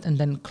install it and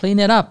then clean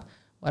it up,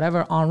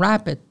 whatever,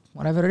 unwrap it,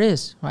 whatever it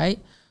is, right?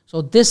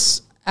 So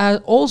this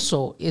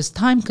also is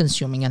time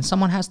consuming, and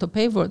someone has to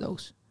pay for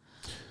those,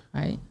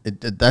 right?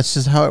 That's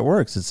just how it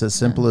works. It's as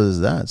simple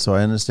as that. So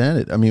I understand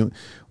it. I mean,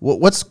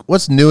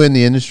 what's new in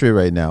the industry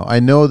right now?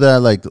 I know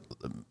that,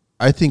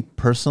 I think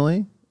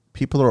personally,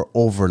 people are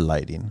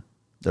overlighting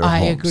their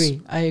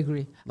homes. I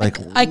agree. I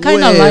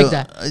kind of like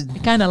that. I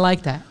kind of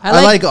like that.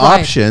 I like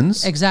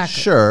options. Exactly.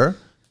 Sure.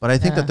 But I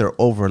think that they're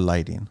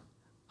overlighting.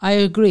 I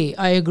agree.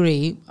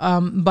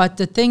 But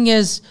the thing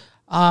is,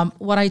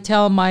 what I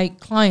tell my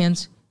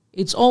clients,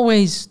 it's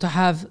always to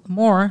have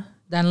more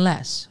than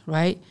less,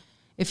 right?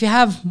 If you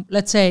have,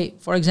 let's say,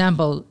 for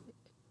example,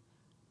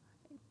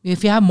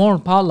 if you have more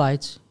pot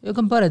lights, you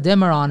can put a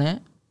dimmer on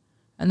it,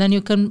 and then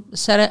you can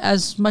set it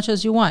as much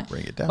as you want.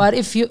 Bring it down. But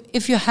if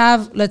you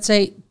have, let's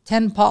say,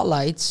 10 pot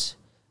lights,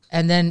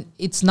 and then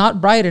it's not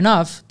bright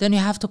enough, then you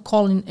have to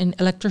call an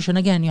electrician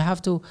again. You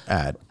have to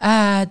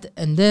add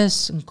and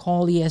this, and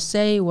call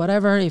ESA,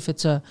 whatever, if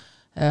it's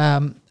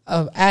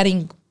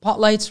adding pot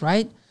lights,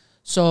 right?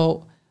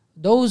 So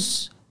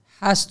those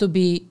has to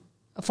be,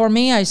 for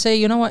me, I say,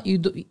 you know what, you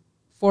do,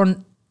 for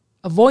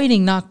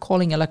avoiding not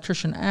calling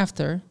electrician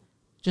after,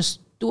 just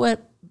do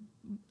it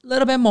a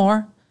little bit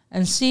more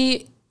and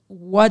see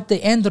what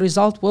the end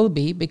result will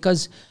be.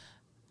 Because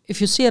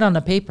if you see it on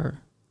the paper,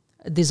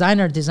 a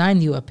designer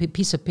designed you a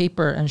piece of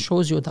paper and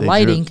shows you the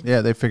lighting.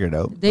 They figured it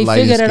out. They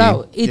figured it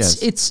out.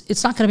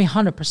 It's not going to be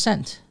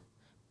 100%.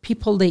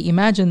 People, they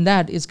imagine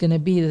that is going to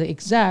be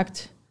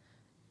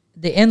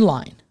the end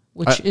line,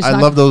 which is. I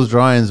love those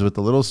drawings with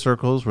the little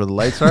circles where the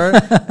lights are,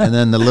 and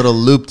then the little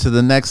loop to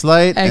the next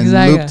light, and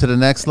loop to the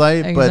next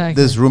light. Exactly. But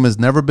this room has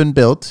never been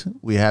built.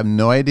 We have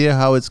no idea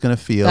how it's going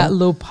to feel. That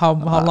loop, how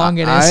long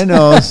it is. I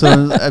know. So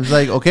I was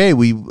like, okay,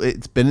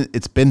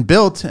 it's been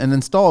built and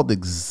installed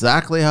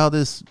exactly how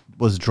this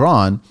was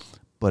drawn,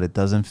 but it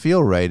doesn't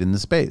feel right in the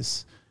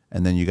space.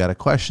 And then you got to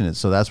question it.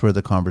 So that's where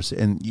the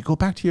conversation, and you go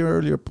back to your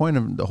earlier point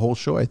of the whole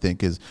show, I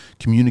think, is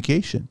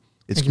communication.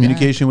 It's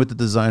communication with the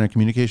designer,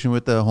 communication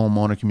with the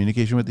homeowner,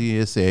 communication with the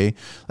ESA.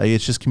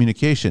 It's just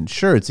communication.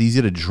 Sure, it's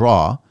easy to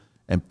draw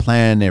and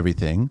plan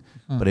everything,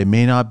 but it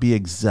may not be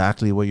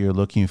exactly what you're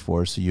looking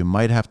for. So you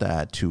might have to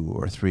add 2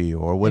 or 3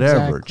 or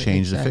whatever,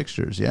 change the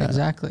fixtures. Yeah,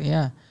 exactly.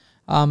 Yeah.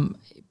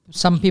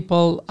 Some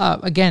people,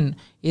 again,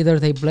 either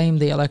they blame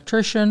the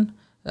electrician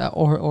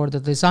or the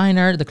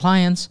designer, the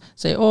clients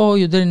say, oh,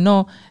 you didn't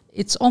know.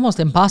 It's almost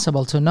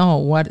impossible to know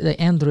what the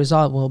end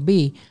result will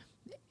be.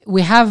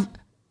 we have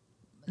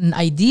an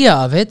idea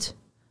of it,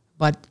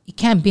 but it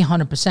can't be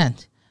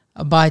 100%.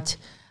 But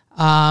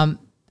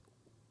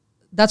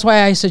that's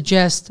why I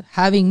suggest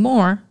having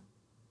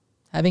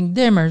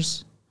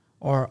dimmers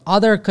or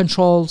other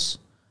controls.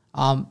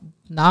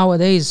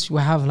 Nowadays,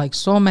 we have like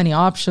so many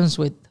options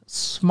with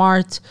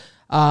smart,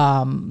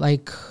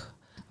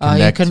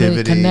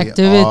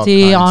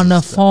 connectivity on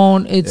the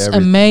phone. It's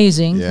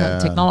amazing.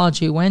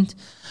 Technology went.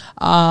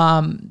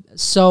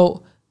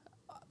 So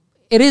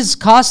it is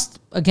cost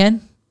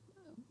again,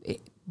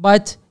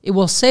 but it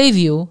will save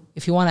you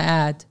if you want to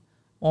add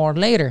more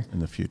later in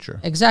the future.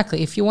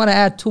 Exactly. If you want to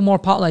add 2 more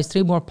pot lights,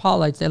 3 more pot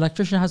lights, the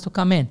electrician has to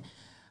come in.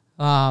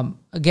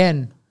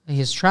 Again,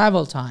 his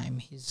travel time,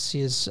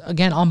 his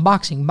again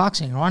boxing,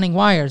 running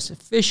wires,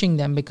 fishing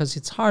them because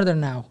it's harder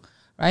now,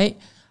 right?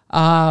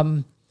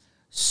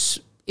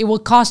 It will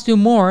cost you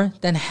more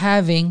than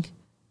having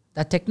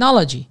that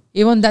technology.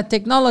 Even that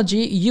technology,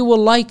 you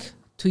will like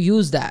to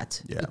use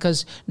that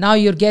because now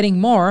you're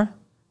getting more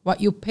what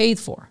you paid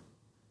for,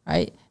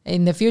 right?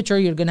 In the future,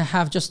 you're going to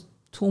have just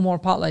 2 more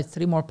pot lights,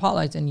 3 more pot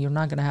lights, and you're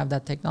not going to have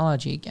that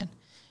technology again,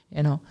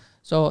 you know?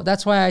 So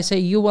that's why I say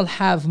you will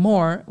have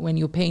more when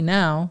you pay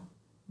now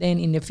than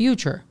in the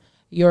future.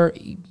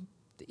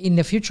 In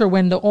the future,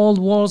 when the old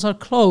walls are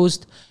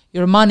closed,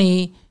 your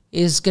money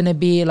is going to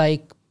be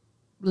like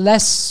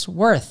less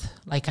worth,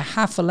 like a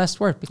half a less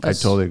worth. Because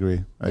I totally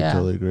agree. I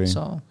totally agree.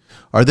 So,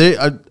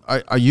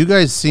 are you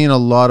guys seeing a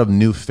lot of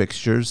new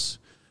fixtures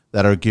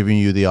that are giving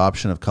you the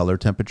option of color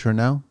temperature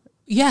now?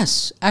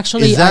 Yes,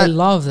 actually, I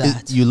love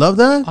that. You love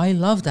that? I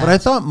love that. But I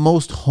thought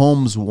most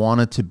homes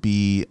wanted to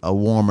be a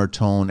warmer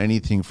tone,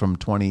 anything from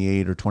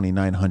 28 or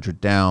 2900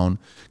 down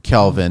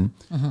Kelvin.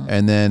 Mm-hmm.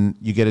 And then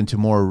you get into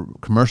more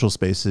commercial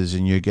spaces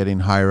and you're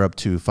getting higher up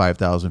to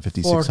 5,000,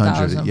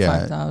 5,600.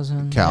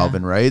 5,000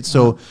 Kelvin, right?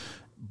 So,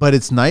 but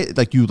it's nice.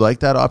 Like, you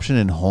like that option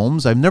in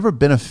homes. I've never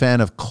been a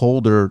fan of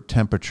colder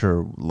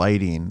temperature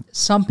lighting.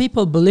 Some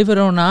people, believe it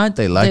or not,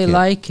 they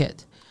like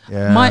it.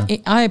 Yeah.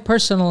 I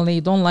personally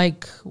don't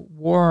like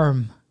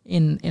warm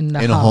in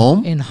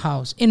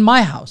house. In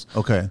my house.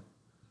 Okay.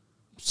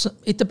 So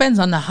it depends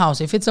on the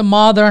house. If it's a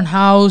modern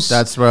house,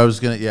 that's where I was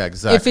gonna. Yeah,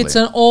 exactly. If it's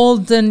an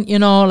old and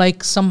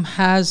like some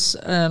has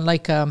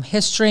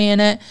history in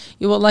it,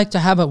 you would like to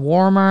have it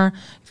warmer.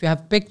 If you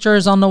have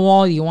pictures on the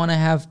wall, you want to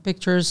have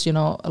pictures.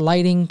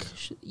 Lighting.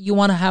 You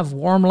want to have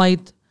warm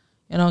light.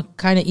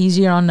 Kind of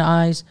easier on the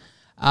eyes.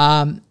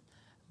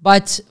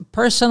 But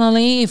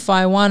personally, if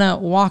I want to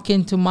walk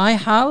into my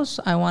house,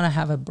 I want to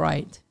have it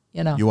bright,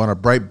 You want a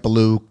bright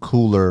blue,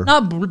 cooler.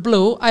 Not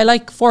blue. I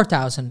like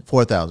 4,000.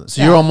 4,000.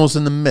 So you're almost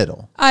in the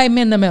middle. I'm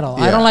in the middle.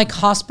 Yeah. I don't like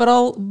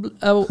hospital,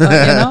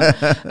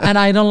 and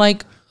I don't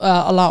like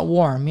a lot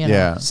warm,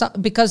 Yeah. So,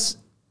 because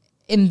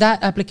in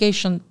that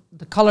application,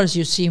 the colors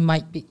you see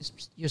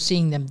you're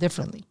seeing them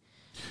differently.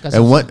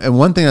 And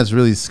one thing that's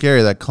really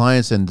scary that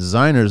clients and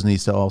designers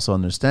needs to also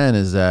understand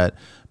is that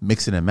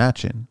mixing and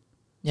matching.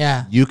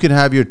 Yeah. You can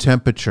have your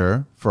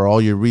temperature for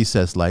all your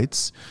recessed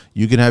lights.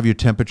 You can have your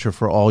temperature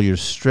for all your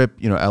strip,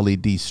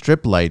 LED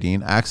strip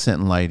lighting,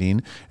 accent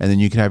lighting, and then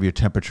you can have your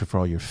temperature for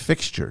all your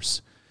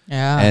fixtures.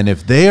 Yeah. And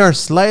if they are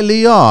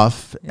slightly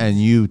off and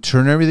you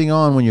turn everything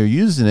on when you're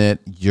using it,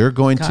 you're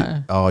going to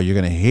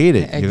hate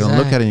it. Exactly. You're going to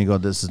look at it and you go,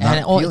 this is not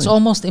appealing. It's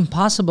almost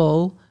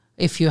impossible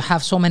if you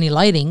have so many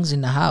lightings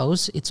in the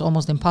house, it's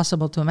almost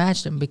impossible to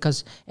match them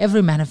because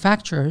every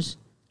manufacturer's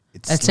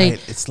it's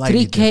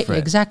 3K different.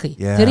 Exactly.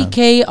 Yeah.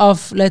 3K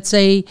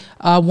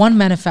of one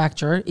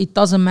manufacturer, it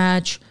doesn't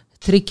match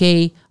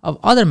 3K of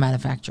other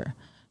manufacturer,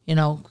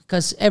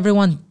 because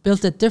everyone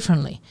built it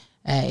differently.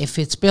 If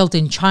it's built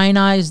in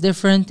China, is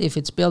different. If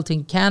it's built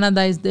in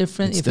Canada, is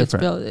different. It's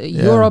built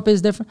Europe,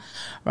 is different,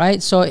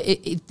 right? So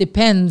it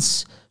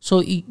depends. So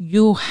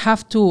you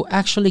have to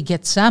actually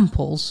get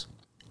samples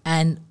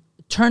and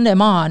turn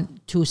them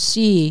on to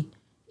see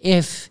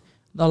if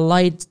the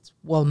lights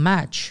will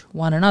match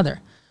one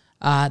another.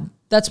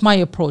 That's my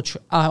approach.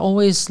 I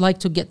always like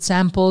to get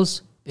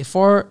samples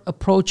before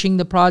approaching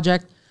the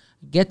project.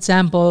 Get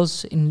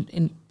samples,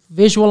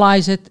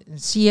 visualize it, and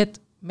see it.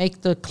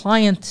 Make the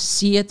client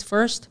see it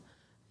first.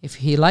 If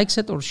he likes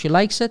it or she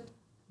likes it,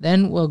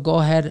 then we'll go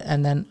ahead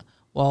and then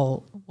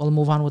we'll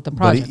move on with the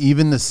project. But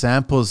even the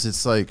samples,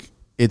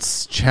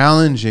 it's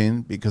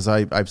challenging because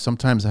I've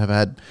sometimes have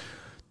had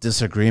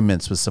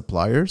disagreements with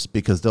suppliers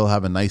because they'll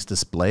have a nice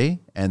display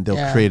and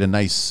they'll create a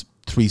nice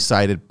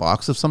 3-sided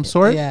box of some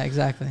sort. Yeah,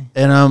 exactly.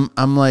 And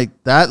I'm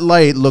like, that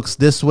light looks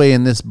this way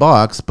in this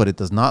box, but it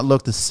does not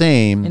look the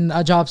same in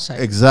a job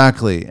site.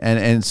 Exactly.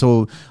 And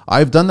so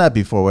I've done that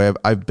before where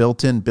I've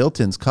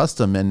built-ins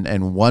custom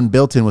and one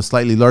built-in was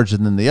slightly larger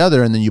than the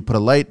other, and then you put a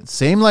light,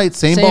 same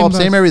bulb,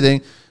 same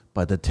everything,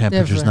 but the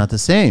temperature's not the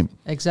same.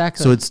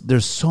 Exactly. So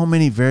there's so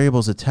many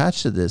variables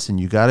attached to this, and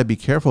you got to be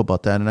careful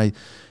about that. And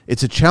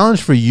it's a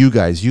challenge for you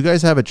guys. You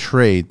guys have a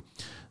trade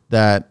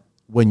that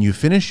when you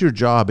finish your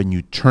job and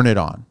you turn it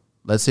on,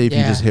 let's say if you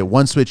just hit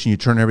one switch and you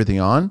turn everything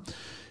on,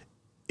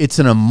 it's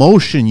an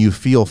emotion you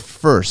feel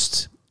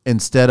first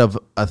instead of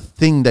a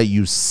thing that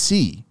you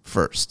see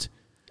first.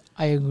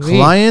 I agree.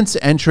 Clients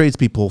and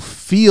tradespeople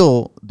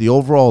feel the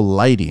overall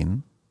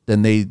lighting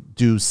than they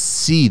do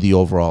see the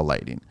overall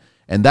lighting.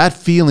 And that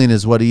feeling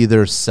is what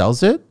either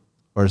sells it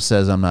or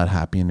says, I'm not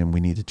happy and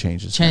we need to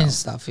change this. Change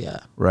stuff, yeah.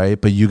 Right?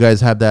 But you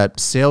guys have that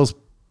sales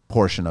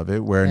portion of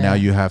it where now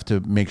you have to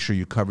make sure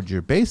you covered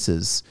your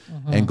bases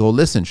and go,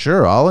 listen,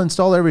 sure, I'll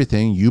install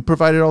everything. You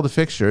provided all the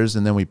fixtures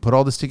and then we put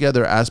all this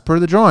together as per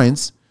the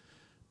drawings.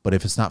 But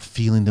if it's not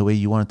feeling the way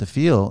you want it to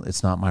feel,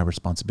 it's not my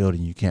responsibility.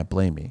 You can't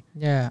blame me.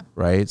 Yeah.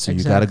 Right? So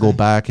you got to go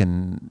back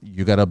and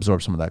you got to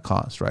absorb some of that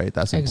cost, right?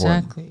 That's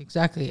important.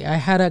 Exactly. I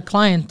had a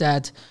client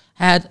that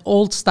had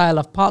old style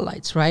of pot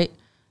lights, right?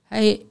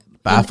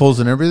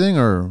 Baffles and everything,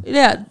 or?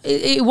 Yeah,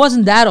 it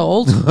wasn't that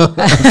old.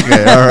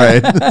 Okay, all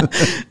right.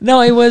 No,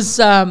 it was,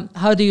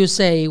 how do you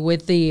say,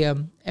 with the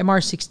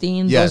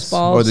MR16, yes, those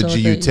bulbs. or the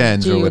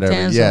GU10s or whatever.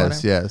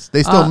 Yes.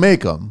 They still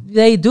make them.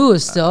 They do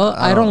still.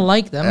 I don't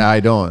like them. I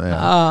don't.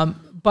 Yeah.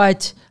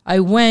 But I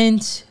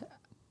went,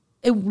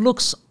 it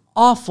looks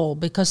awful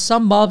because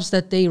some bulbs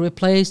that they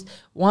replaced,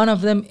 one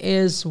of them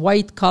is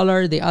white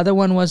color, the other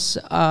one was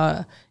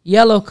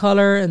yellow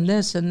color and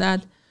this and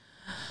that.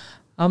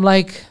 I'm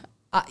like,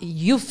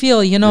 you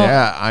feel,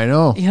 Yeah, I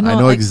know. I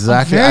know like,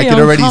 exactly. I can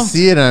already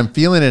see it and I'm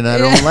feeling it and I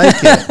don't like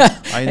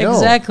it. I know.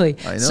 Exactly.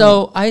 I know.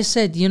 So I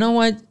said, you know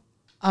what?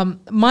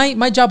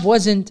 My job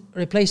wasn't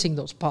replacing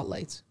those pot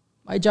lights.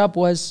 My job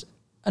was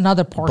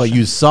another portion. But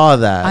you saw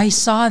that. I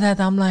saw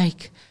that. I'm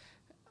like,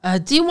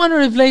 do you want to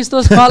replace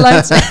those pot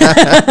lights?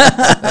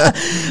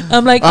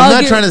 I'm like, I'm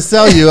not trying to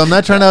sell you. I'm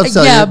not trying to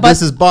upsell you. but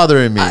This is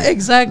bothering me.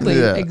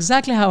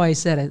 Exactly how I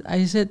said it.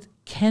 I said,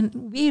 can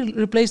we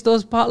replace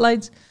those pot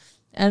lights?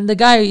 And the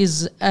guy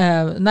is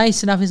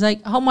nice enough. He's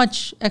like, how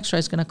much extra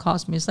is going to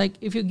cost me? It's like,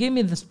 if you give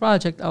me this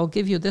project, I'll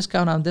give you a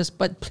discount on this,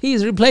 but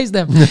please replace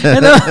them.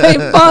 And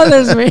it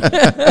bothers me.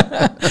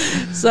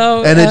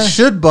 So, and it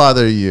should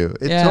bother you.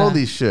 It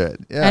totally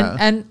should. Yeah.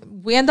 And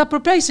we end up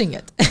replacing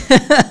it.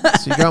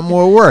 So you got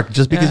more work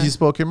just because you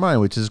spoke your mind,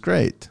 which is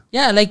great.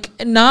 Yeah, like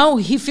now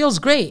he feels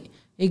great.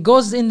 He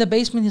goes in the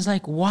basement. He's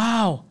like,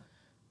 wow,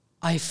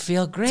 I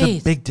feel great.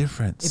 It's a big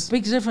difference. It's a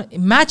big difference. It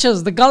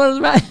matches the colors,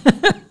 right?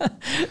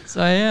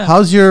 So yeah.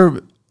 How's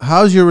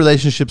your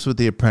relationships with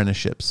the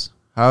apprenticeships?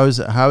 How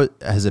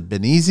has it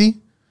been easy?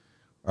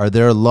 Are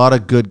there a lot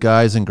of good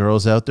guys and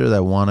girls out there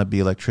that want to be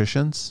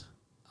electricians?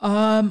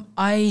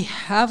 I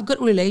have good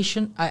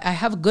I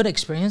have good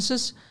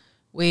experiences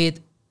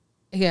with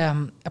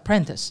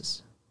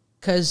apprentices,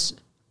 because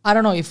I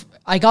don't know if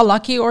I got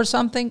lucky or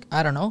something.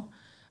 I don't know,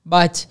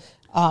 but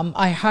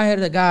I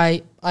hired a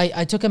guy.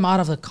 I took him out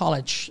of the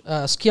college,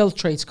 skilled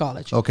trades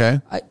college.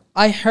 Okay.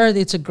 I heard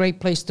it's a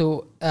great place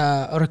to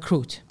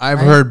recruit. I've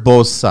heard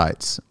both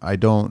sides. I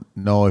don't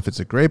know if it's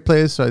a great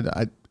place.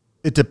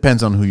 It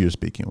depends on who you're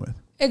speaking with.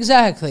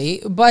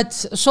 Exactly. But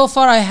so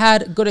far I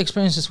had good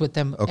experiences with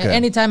them. Okay.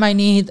 Anytime I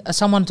need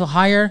someone to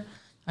hire,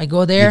 I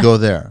go there. You go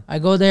there. I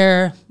go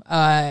there.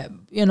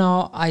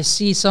 I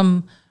see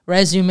some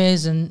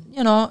resumes and,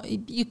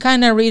 you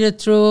kind of read it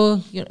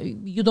through.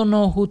 You don't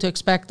know who to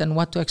expect and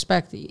what to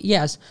expect.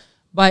 Yes.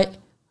 But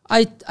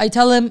I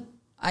tell them,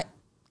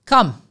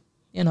 come,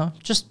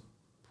 just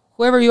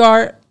whoever you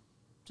are,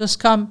 just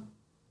come,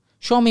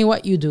 show me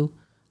what you do.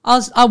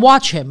 I'll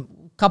watch him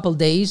a couple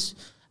days,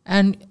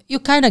 and you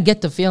kind of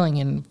get the feeling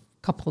in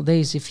a couple of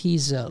days if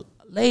he's a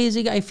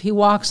lazy guy, if he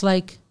walks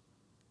like.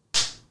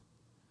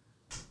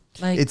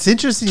 It's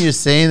interesting you're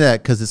saying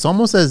that, because it's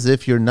almost as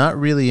if you're not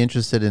really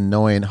interested in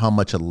knowing how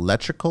much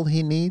electrical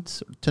he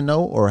needs to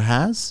know or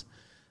has,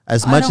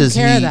 as much as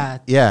I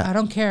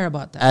don't care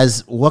about that.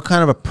 As what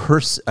kind of a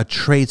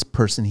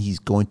tradesperson he's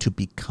going to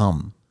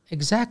become.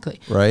 Exactly.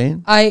 Right?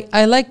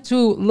 I like to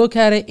look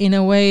at it in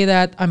a way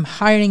that I'm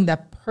hiring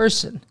that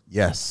person.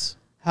 Yes.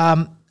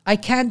 I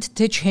can't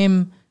teach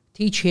him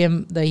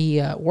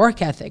the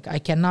work ethic. I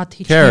cannot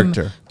teach him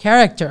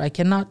character. I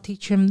cannot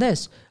teach him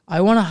this. I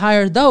want to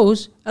hire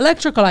those.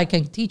 Electrical, I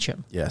can teach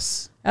him.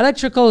 Yes.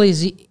 Electrical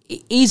is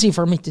easy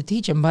for me to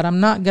teach him, but I'm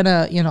not going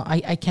to,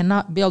 I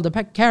cannot build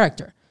a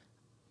character.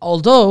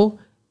 Although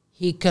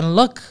he can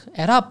look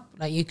it up.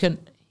 Like you can,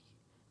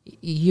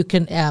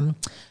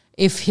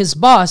 if his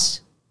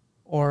boss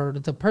or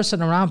the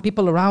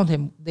people around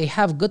him, they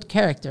have good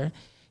character,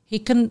 he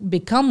can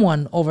become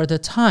one over the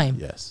time.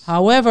 Yes.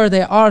 However,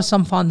 there are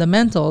some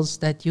fundamentals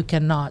that you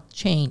cannot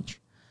change.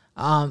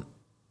 I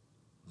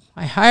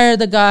hire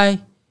the guy.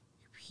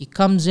 He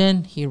comes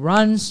in, he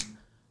runs.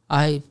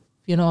 I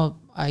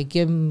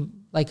give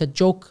him like a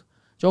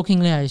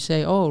jokingly, I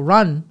say, oh,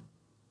 run,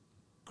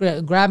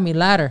 grab me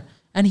ladder.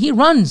 And he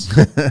runs.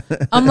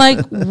 I'm like,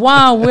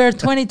 wow, we're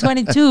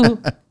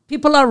 2022.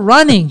 People are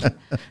running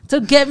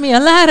to get me a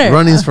ladder.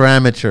 Running's for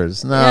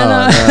amateurs. No,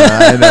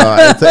 I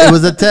know. It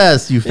was a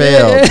test. You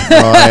failed.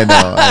 Oh, I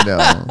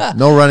know.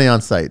 No running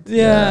on site.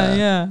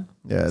 Yeah,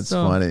 it's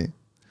funny.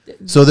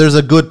 So there's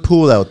a good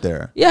pool out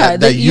there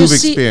that you've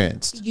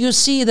experienced. You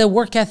see the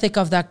work ethic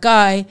of that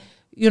guy.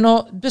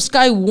 This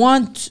guy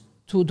wants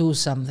to do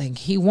something.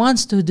 He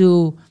wants to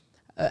do.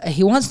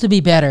 He wants to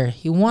be better.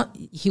 He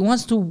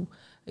wants to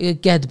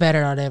get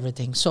better at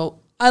everything. So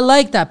I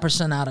like that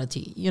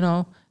personality,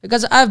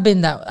 because I've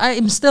been that. I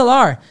am still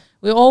are.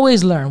 We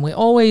always learn. We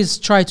always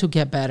try to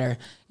get better.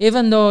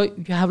 Even though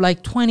you have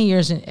like 20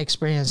 years in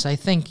experience, I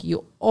think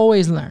you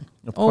always learn.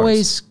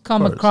 Always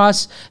come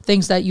across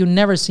things that you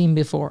never seen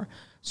before.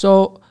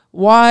 So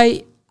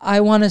why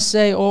I want to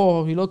say,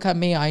 oh, you look at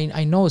me,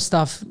 I know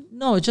stuff.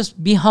 No,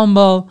 just be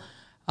humble.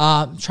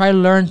 Try to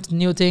learn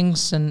new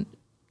things and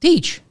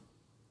teach.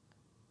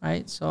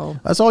 Right? So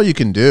that's all you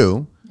can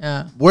do.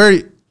 Yeah. Where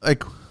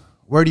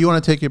do you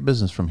want to take your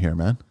business from here,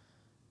 man?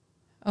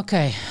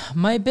 Okay.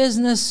 My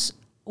business,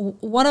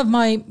 one of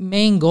my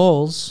main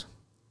goals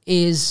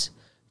is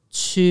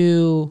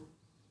to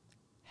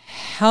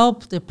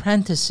help the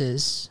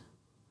apprentices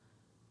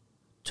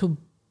to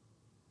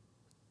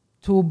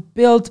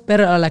build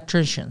better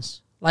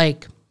electricians.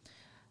 Like,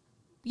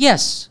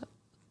 yes,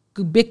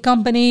 big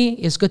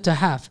company is good to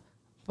have,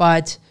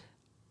 but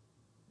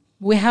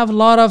we have a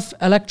lot of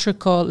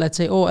electrical, let's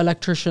say,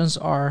 electricians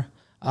are,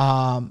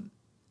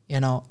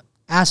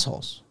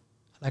 assholes.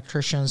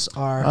 Electricians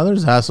are...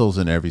 there's assholes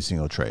in every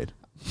single trade.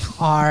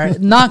 Are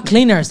not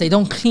cleaners. They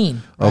don't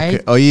clean, right?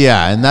 Okay. Oh,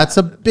 yeah, and that's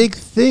a big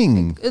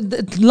thing.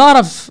 A lot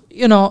of,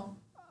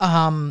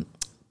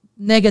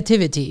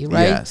 negativity,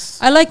 right? Yes.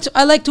 I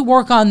like to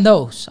work on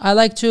those. I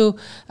like to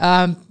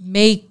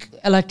make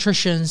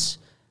electricians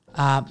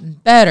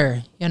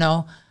better,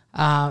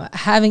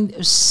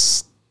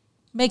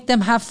 make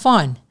them have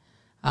fun.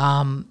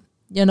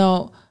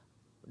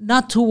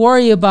 Not to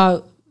worry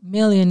about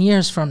million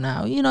years from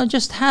now.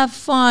 Just have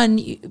fun.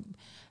 You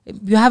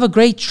have a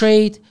great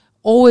trade.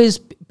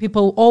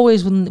 People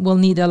always will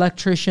need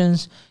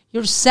electricians.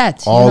 You're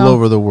set. All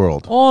over the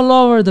world. All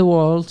over the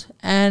world.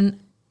 And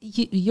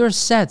you're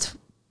set.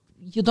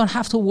 You don't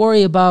have to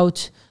worry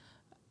about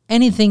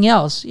anything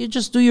else. You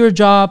just do your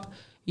job.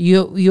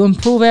 You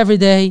improve every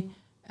day.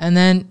 And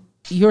then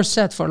you're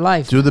set for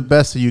life. Do the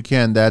best that you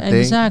can that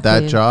day,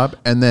 that job.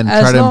 And then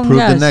As try to improve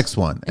long the as- next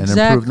one. And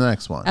Exact- improve the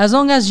next one. As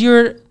long as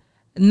your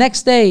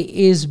next day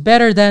is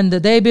better than the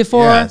day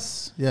before,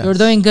 Yes. you're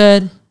doing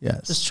good.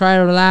 Yes. Just try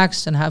to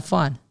relax and have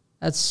fun.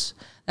 That's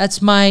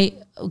my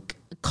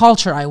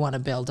culture I want to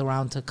build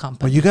around the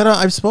company. Well,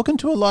 I've spoken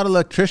to a lot of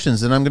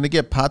electricians, and I'm going to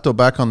get Pato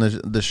back on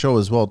the show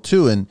as well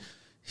too. And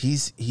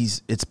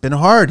it's been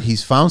hard.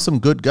 He's found some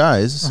good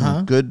guys,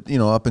 some good,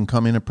 up and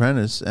coming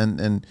apprentice,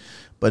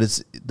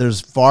 but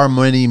there's far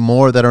many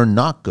more that are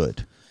not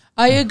good.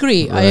 I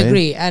agree. Right? I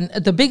agree. And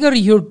the bigger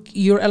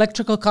your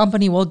electrical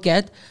company will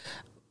get,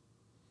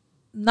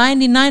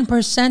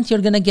 99%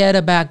 you're going to get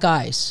a bad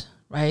guys,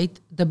 right?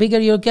 The bigger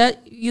you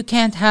get, you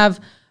can't have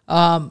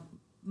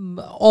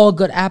all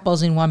good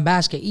apples in one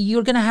basket.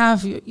 You're gonna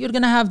have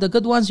the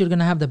good ones. You're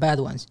gonna have the bad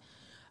ones.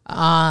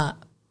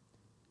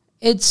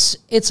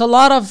 It's a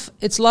lot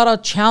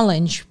of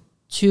challenge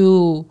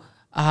to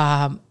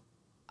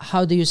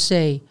how do you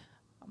say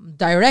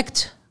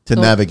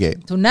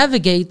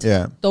navigate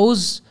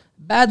those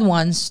bad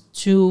ones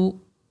to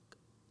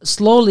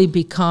slowly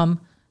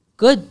become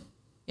good.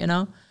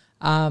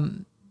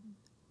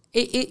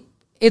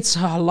 It's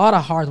a lot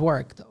of hard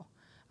work though,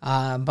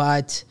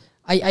 but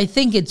I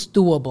think it's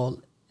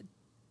doable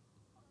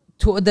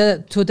to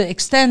the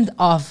extent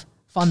of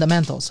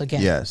fundamentals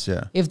again. Yes,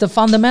 yeah. If the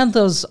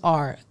fundamentals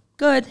are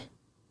good,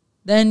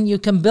 then you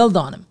can build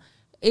on them.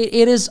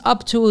 It is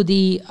up to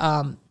the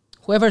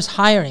whoever's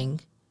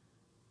hiring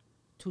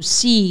to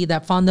see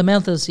that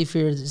fundamentals if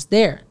it is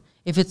there.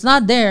 If it's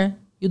not there,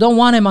 you don't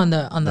want him on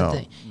the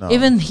thing. No.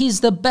 Even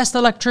he's the best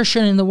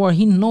electrician in the world.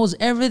 He knows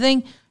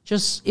everything.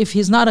 Just if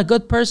he's not a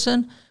good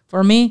person,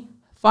 for me,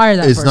 fire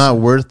that person. It's not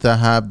worth to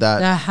have that.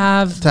 To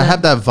have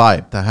that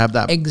vibe. To have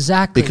that.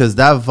 Exactly. Because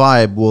that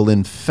vibe will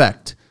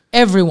infect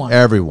everyone.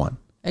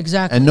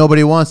 Exactly. And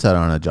nobody wants that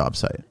on a job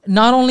site.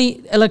 Not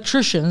only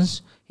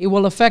electricians, it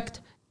will affect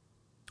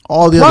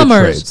all the plumbers,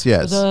 other trades,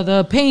 yes.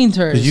 The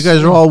painters. Because you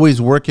guys are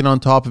always working on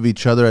top of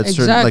each other at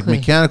certain, like Exactly.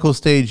 mechanical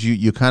stage,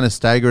 you kind of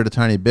stagger it a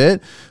tiny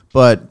bit,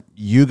 but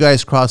you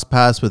guys cross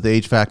paths with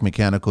HVAC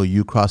mechanical,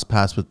 you cross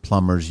paths with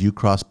plumbers, you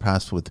cross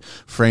paths with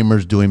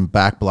framers doing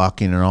back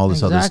blocking and all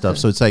this other stuff.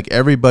 So it's like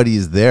everybody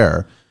is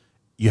there.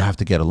 You have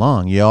to get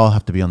along. You all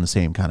have to be on the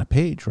same kind of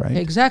page, right?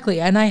 Exactly.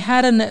 And I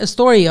had a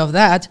story of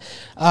that.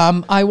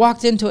 I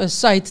walked into a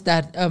site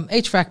that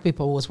HVAC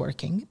people was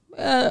working.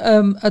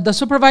 The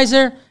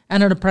supervisor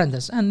and an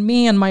apprentice. And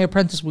me and my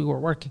apprentice, we were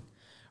working,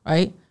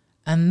 right?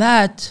 And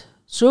that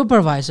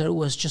supervisor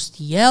was just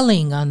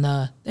yelling on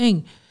the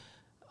thing,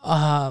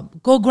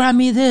 go grab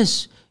me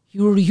this.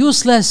 You're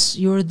useless.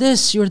 You're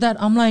this, you're that.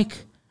 I'm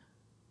like,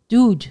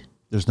 dude.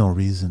 There's no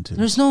reason to.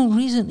 There's no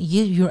reason.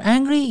 You're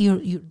angry. You're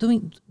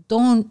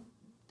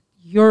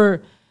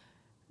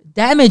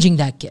damaging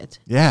that kid.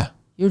 Yeah.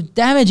 You're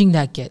damaging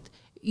that kid.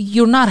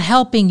 You're not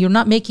helping. You're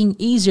not making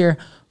easier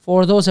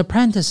for those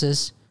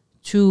apprentices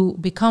to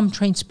become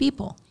trained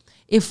people.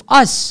 If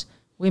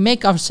we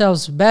make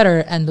ourselves better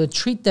and we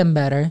treat them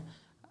better,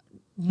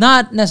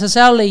 not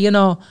necessarily,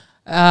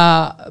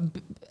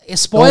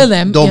 spoil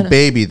them. Don't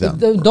baby them.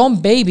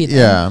 Don't baby them.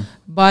 Yeah.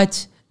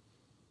 But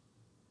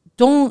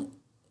don't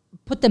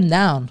put them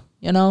down,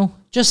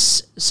 Just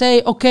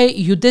say, okay,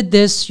 you did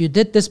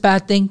this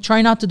bad thing. Try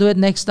not to do it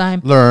next time.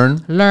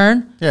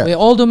 Learn. Yeah. We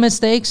all do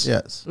mistakes.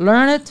 Yes.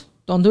 Learn it.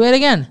 Don't do it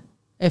again.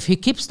 If he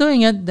keeps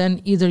doing it, then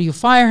either you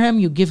fire him,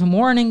 you give him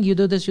warning, you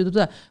do this, you do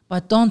that.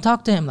 But don't talk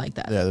to him like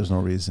that. Yeah, there's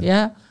no reason.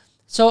 Yeah.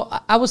 So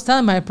I was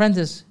telling my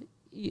apprentice,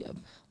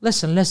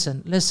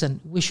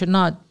 listen. We should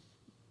not.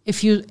 If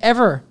you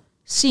ever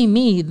see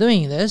me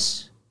doing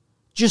this,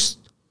 just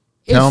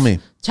tell me.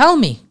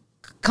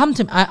 Come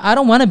to me. I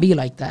don't want to be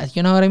like that.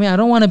 You know what I mean? I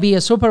don't want to be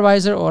a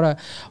supervisor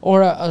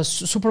or a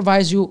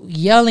supervise you,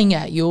 yelling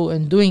at you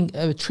and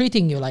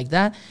treating you like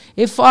that.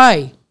 If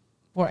I,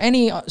 for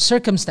any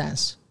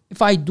circumstance,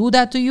 if I do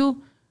that to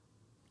you,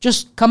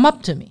 just come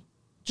up to me.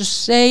 Just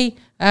say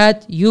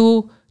that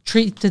you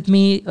treated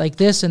me like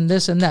this and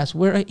this and that.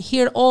 We're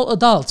here all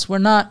adults. We're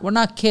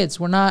not kids.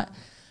 We don't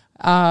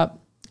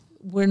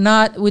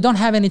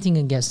have anything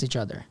against each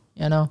other,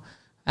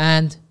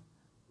 and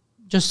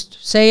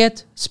just say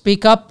it,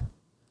 speak up,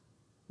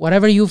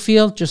 whatever you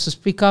feel, just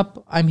speak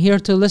up. I'm here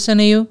to listen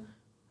to you.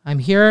 I'm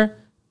here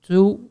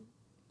to,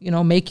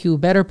 make you a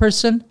better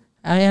person,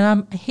 and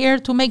I'm here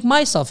to make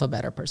myself a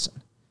better person,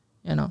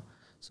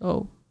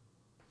 so.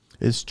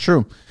 It's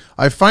true.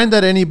 I find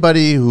that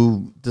anybody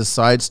who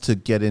decides to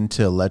get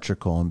into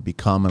electrical and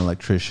become an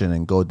electrician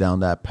and go down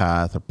that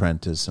path,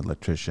 apprentice,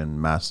 electrician,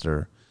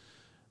 master,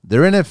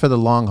 they're in it for the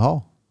long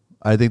haul.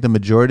 I think the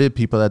majority of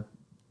people that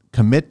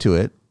commit to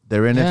it,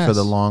 they're in it for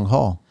the long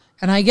haul.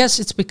 And I guess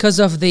it's because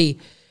of the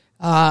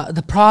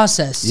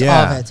process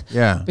of it.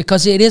 Yeah.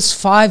 Because it is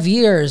 5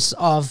 years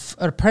of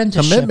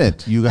apprenticeship.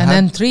 Commitment.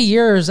 Then 3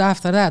 years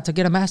after that to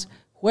get a master.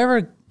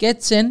 Whoever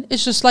gets in,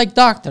 it's just like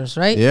doctors,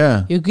 right?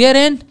 Yeah. You get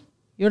in,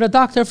 you're a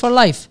doctor for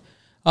life.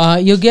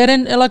 You get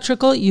in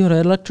electrical, you're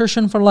an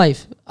electrician for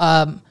life.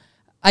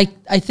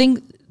 I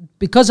think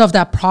because of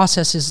that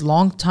process is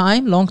long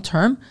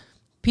term,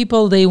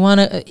 people, they want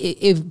to,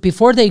 if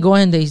before they go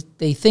in,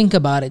 they think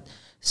about it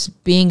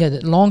being a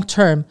long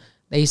term.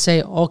 They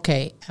say,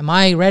 okay, am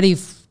I ready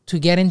to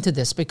get into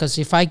this? Because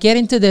if I get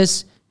into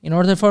this, in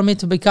order for me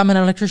to become an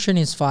electrician,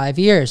 it's 5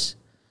 years.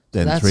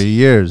 Then 3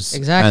 years.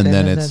 Exactly. And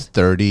then it's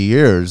 30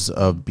 years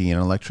of being an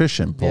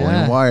electrician,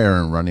 pulling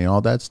wire and running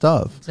all that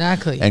stuff.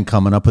 Exactly. And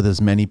coming up with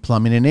as many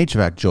plumbing and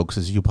HVAC jokes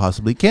as you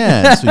possibly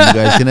can so you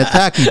guys can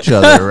attack each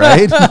other,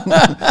 right?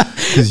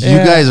 Because you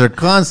guys are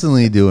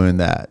constantly doing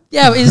that.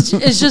 Yeah,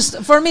 it's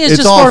just, for me, it's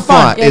just all for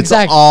fun. It's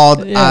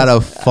all out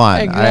of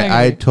fun. Exactly.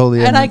 I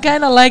totally And I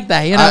kind of like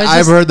that.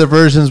 I've heard the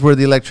versions where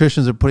the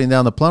electricians are putting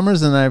down the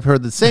plumbers, and I've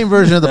heard the same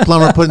version of the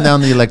plumber putting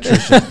down the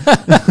electrician.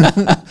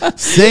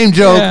 Same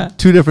joke,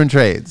 two different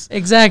trades.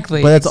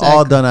 Exactly. But it's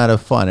all done out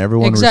of fun.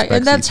 Everyone respects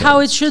and that's each how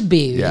other. it should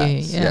be.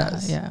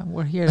 Yes. Yeah.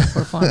 We're here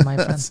for fun, my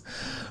friends.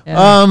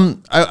 Yeah.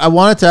 I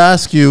wanted to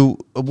ask you,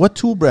 what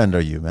tool brand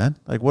are you, man?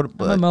 Like what?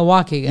 I'm a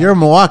Milwaukee guy. You're a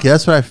Milwaukee.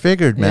 That's what I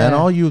figured, man. Yeah.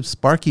 All you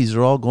Sparkies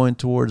are all going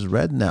towards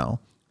red now.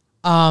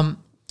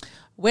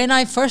 When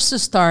I first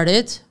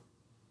started,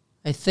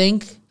 I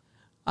think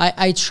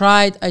I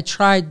tried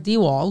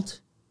DeWalt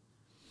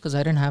because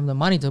I didn't have the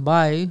money to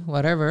buy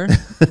whatever,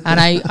 and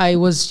I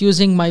was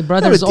using my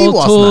brother's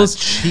old tools.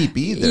 Not cheap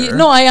either.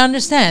 No, I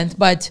understand,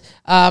 but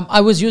I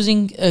was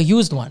using a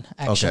used one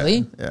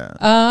actually. Okay.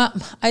 Yeah.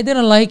 I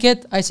didn't like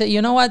it. I said,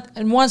 you know what?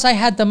 And once I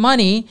had the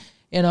money,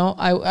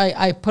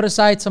 I put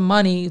aside some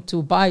money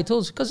to buy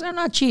tools because they're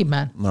not cheap,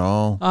 man.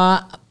 No.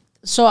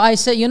 So I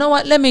said, you know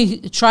what? Let me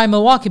try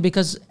Milwaukee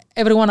because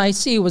everyone I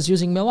see was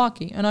using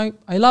Milwaukee, and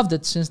I loved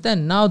it since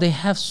then. Now they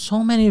have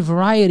so many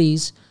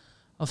varieties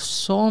of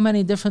so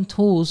many different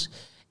tools.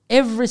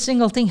 Every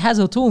single thing has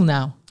a tool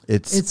now.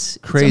 It's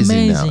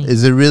crazy now.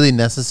 Is it really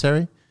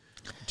necessary?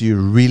 Do you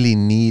really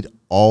need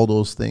all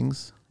those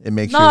things? It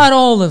makes not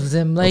all of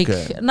them.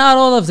 Not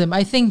all of them.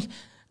 I think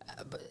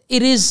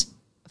it is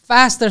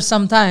faster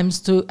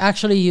sometimes to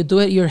actually you do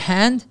it your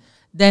hand,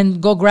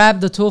 then go grab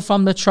the tool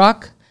from the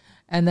truck,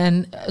 and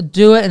then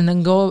do it, and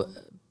then go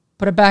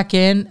put it back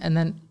in, and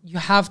then you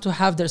have to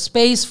have the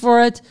space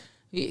for it.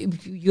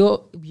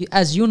 You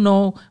as you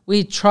know,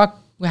 we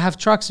have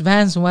trucks,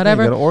 vans, and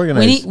whatever. You gotta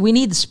organize. We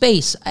need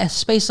space.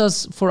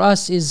 Space for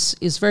us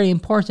is very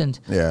important.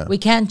 Yeah. We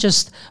can't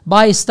just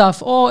buy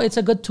stuff. Oh, it's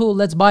a good tool.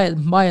 Let's buy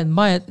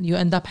it. You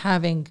end up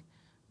having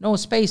no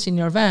space in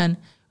your van.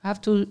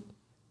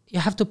 You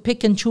have to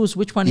pick and choose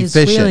which one is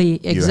really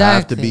exactly. You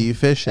have to be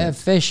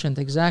efficient.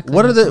 Exactly.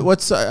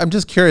 I'm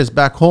just curious.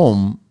 Back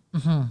home,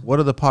 what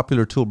are the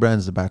popular tool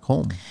brands back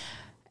home?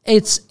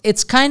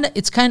 It's kind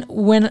of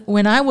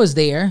when I was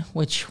there,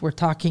 which we're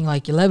talking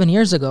like 12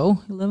 years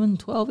ago, when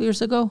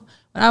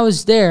I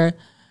was there,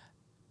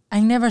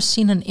 I never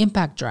seen an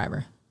impact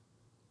driver.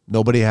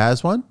 Nobody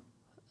has one?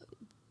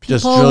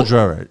 Just Joe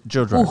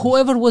driver.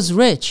 Whoever was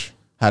rich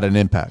had an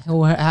impact.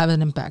 Who had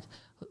an impact.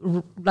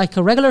 Like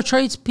a regular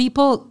trades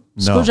people,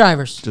 No,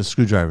 screwdrivers. Just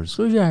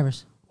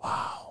screwdrivers.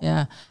 Wow.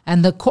 Yeah.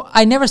 And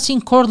I never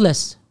seen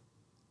cordless.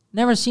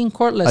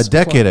 A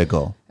decade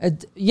ago.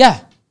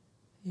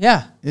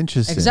 Yeah.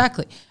 Interesting.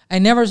 Exactly. I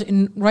never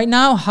right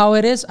now how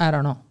it is, I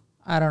don't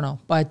know.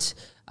 But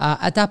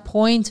At that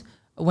point,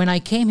 when I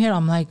came here,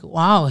 I'm like,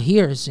 wow,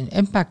 here's an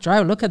impact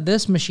driver. Look at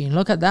this machine.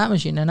 Look at that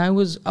machine. And I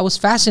was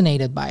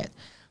fascinated by it.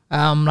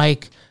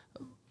 Like,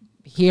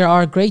 here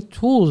are great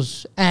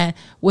tools. And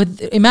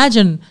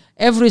imagine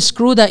every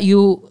screw that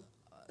you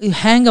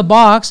hang a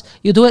box,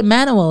 you do it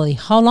manually.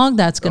 How long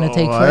that's going to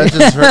take for you?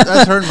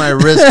 That's hurt my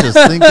wrist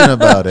just thinking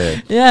about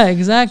it. Yeah,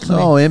 exactly.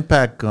 Oh,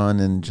 impact gun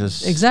and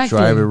just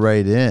drive it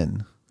right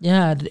in.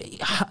 Yeah.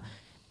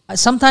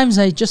 Sometimes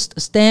I just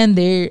stand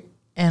there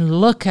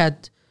and look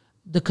at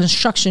the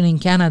construction in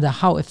Canada,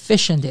 how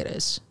efficient it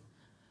is.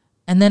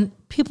 And then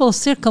people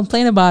still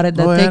complain about it,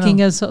 that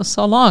taking us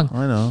so long.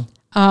 I know.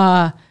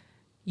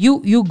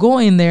 You go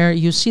in there,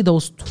 you see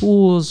those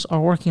tools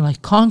are working,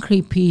 like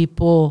concrete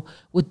people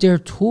with their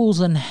tools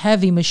and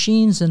heavy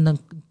machines and the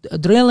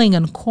drilling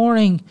and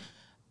coring,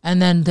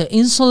 and then the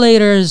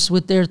insulators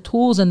with their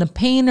tools and the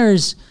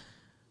painters.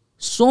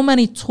 So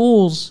many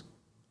tools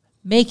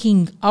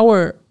making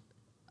our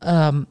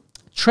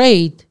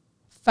trade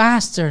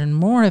faster and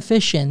more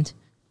efficient.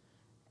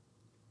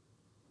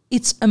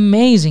 It's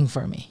amazing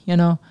for me.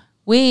 A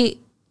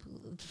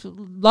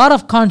lot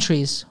of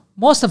countries,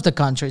 most of the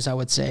countries, I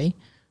would say,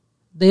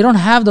 they don't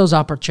have those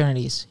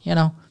opportunities.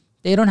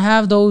 They don't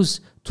have those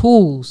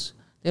tools.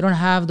 They don't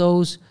have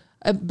those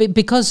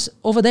because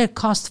over there it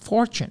costs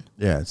fortune.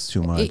 Yeah, it's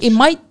too much. It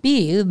might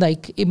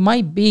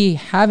be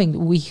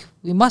having, we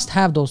must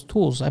have those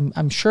tools.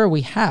 I'm sure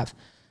we have,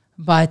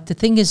 but the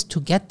thing is to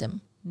get them.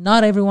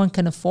 Not everyone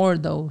can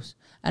afford those,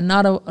 and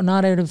not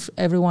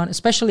everyone,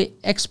 especially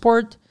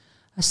export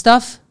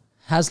stuff,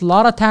 has a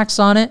lot of tax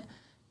on it.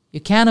 You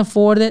can't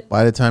afford it.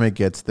 By the time it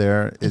gets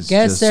there, it's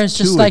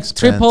just like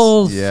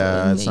triple.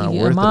 Yeah, it's not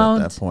worth it at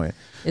that point.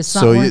 It's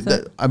not worth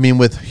it. I mean,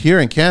 with here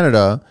in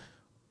Canada,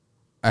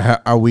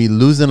 are we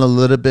losing a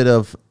little bit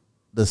of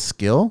the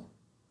skill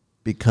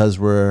because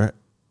we're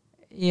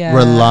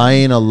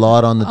relying a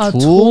lot on the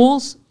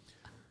tools?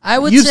 I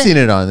would. You've seen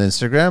it on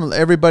Instagram.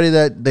 Everybody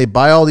that they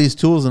buy all these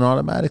tools and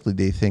automatically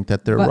they think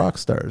that they're rock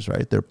stars,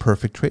 right? They're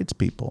perfect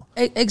tradespeople.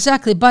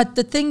 Exactly, but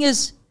the thing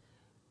is,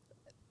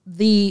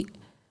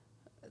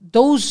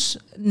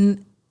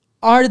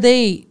 are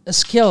they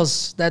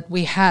skills that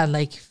we had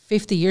like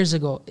 50 years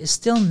ago is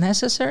still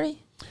necessary?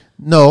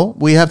 No,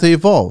 we have to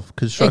evolve.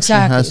 Construction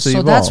has to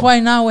evolve. So that's why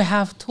now we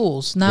have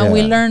tools. Now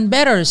we learn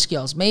better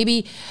skills.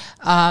 Maybe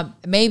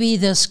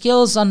the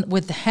skills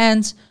with the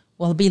hands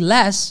will be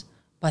less,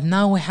 but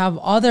now we have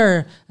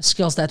other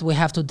skills that we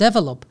have to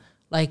develop,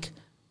 like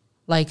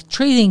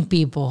treating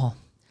people,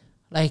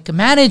 like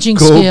managing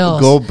skills.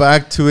 Go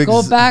back to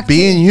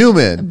being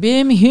human.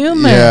 Being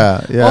human.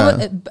 Yeah.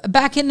 Well,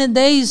 back in the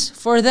days,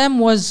 for them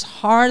was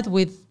hard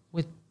with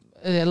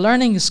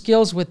learning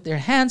skills with their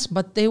hands,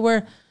 but they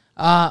were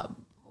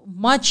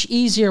much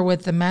easier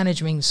with the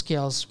managing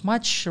skills,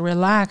 much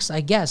relaxed, I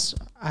guess.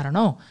 I don't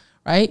know,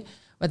 right?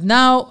 But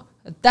now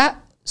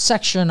that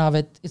section of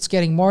it, it's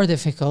getting more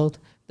difficult.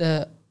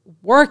 The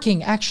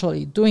working,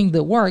 actually doing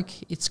the work,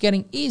 it's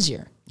getting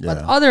easier. Yeah.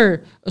 But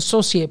other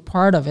associate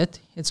part of it,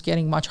 it's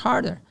getting much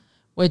harder,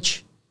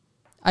 which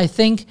I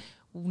think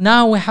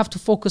now we have to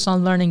focus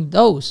on learning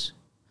those,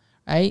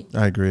 right?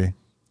 I agree.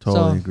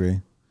 Totally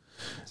agree.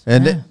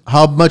 And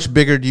how much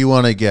bigger do you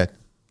want to get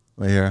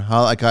right here?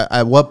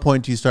 At what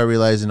point do you start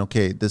realizing,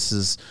 okay, this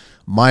is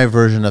my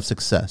version of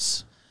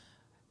success?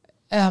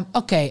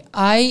 Okay.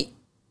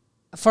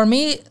 For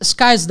me,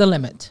 sky's the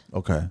limit.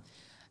 Okay.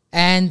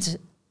 And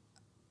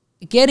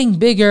getting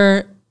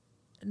bigger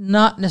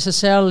not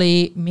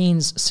necessarily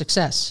means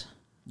success.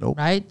 Nope.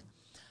 Right?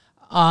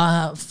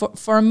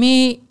 For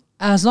me,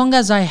 as long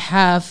as I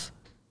have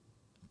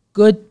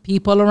good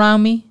people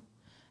around me,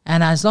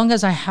 and as long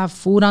as I have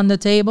food on the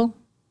table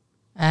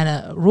and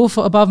a roof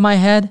above my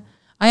head,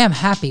 I am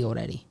happy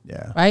already.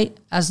 Yeah. Right?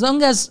 As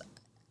long as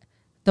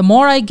the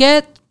more I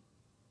get,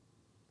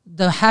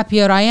 the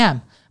happier I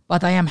am.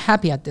 But I am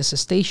happy at this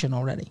station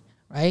already.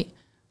 Right?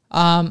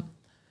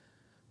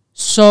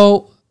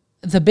 So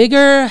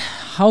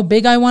how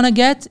big I want to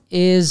get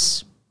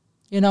is,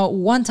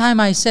 one time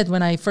I said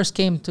when I first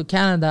came to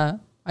Canada,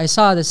 I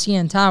saw the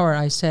CN Tower.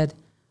 I said,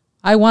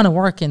 I want to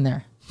work in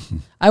there.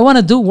 I want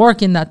to do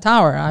work in that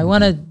tower. I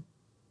want to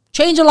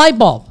change a light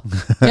bulb.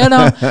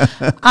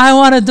 I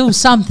want to do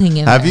something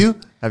in there.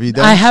 Have you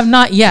done? I have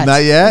not yet.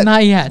 Not yet?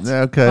 Not yet.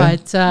 Okay.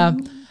 But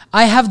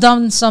I have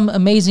done some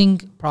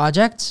amazing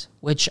projects,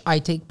 which I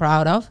take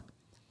proud of.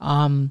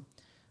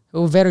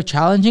 Very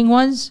challenging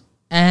ones.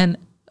 And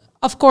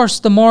of course,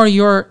 the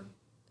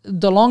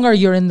longer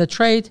you're in the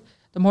trade,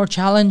 the more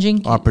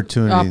challenging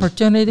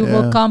opportunity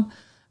will come.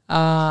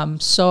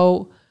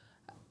 So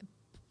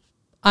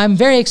I'm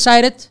very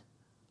excited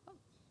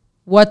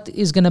what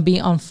is going to be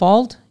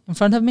unfold in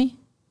front of me.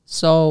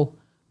 So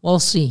we'll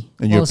see.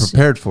 And you're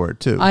prepared for it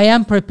too. I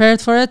am prepared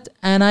for it.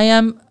 And I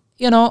am,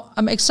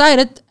 I'm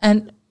excited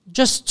and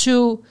just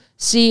to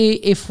see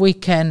if we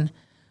can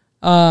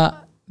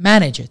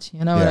manage it.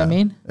 You know what I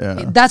mean?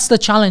 Yeah. That's the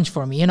challenge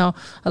for me.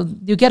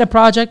 You get a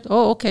project.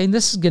 Oh, okay,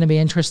 this is going to be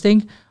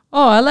interesting.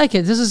 oh, I like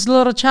it. This is a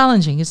little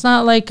challenging. It's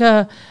not like,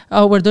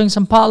 oh, we're doing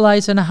some pot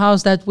lights in a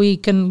house that we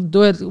can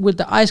do it with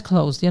the eyes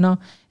closed,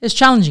 It's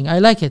challenging. I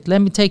like it.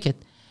 Let me take it.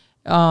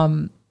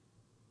 But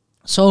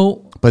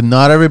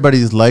not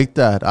everybody's like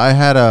that. I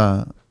had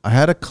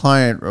a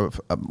client,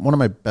 one of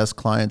my best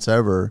clients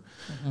ever.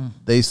 Mm-hmm.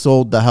 They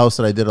sold the house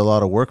that I did a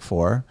lot of work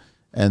for,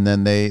 and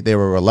then they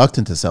were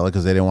reluctant to sell it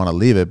because they didn't want to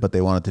leave it, but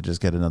they wanted to just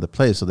get another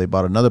place. So they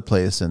bought another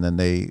place, and then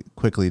they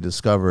quickly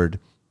discovered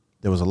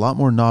there was a lot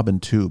more knob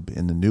and tube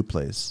in the new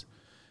place,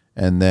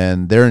 and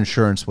then their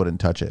insurance wouldn't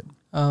touch it.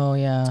 Oh,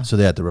 yeah. So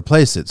they had to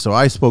replace it. So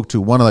I spoke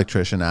to one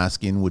electrician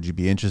asking, would you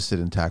be interested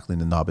in tackling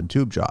the knob and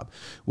tube job,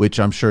 which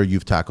I'm sure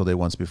you've tackled it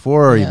once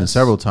before or even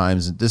several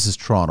times. This is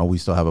Toronto. We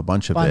still have a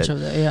bunch of it.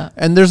 Yeah.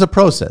 And there's a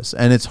process,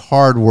 and it's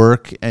hard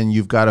work, and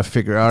you've got to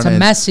figure out. It's a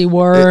messy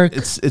work.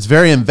 It's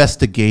very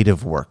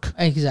investigative work.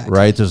 Exactly.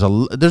 Right?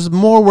 There's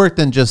more work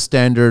than just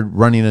standard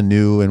running a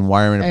new and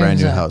wiring a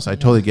brand new house. I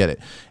totally get it.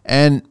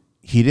 And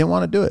he didn't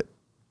want to do it.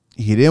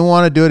 He didn't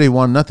want to do it. He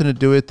wanted nothing to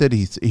do with it.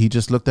 He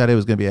just looked at it. It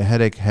was going to be a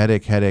headache. He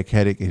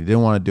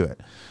didn't want to do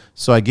it.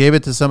 So I gave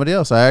it to somebody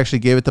else. I actually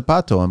gave it to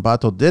Pato, and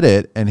Pato did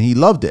it, and he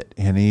loved it.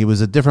 And he was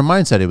a different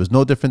mindset. It was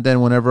no different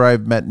than whenever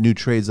I've met new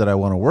trades that I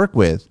want to work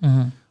with.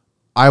 Mm-hmm.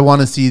 I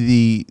want to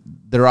see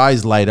their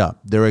eyes light up.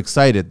 They're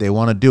excited. They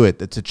want to do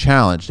it. It's a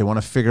challenge. They want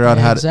to figure out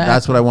how to,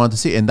 that's what I wanted to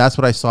see. And that's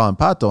what I saw in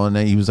Pato. And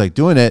then he was like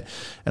doing it.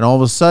 And all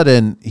of a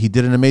sudden he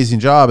did an amazing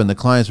job, and the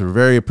clients were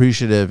very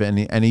appreciative,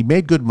 and he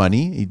made good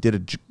money. He did a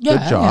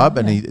good job,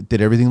 and he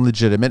did everything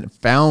legitimate,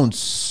 found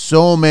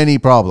so many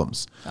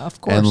problems.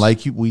 Of course. And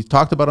like we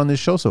talked about on this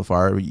show so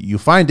far, you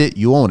find it,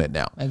 you own it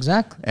now.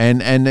 Exactly.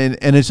 And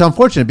it's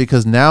unfortunate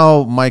because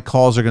now my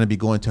calls are going to be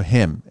going to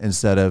him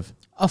instead of.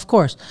 Of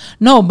course.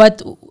 No,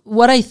 but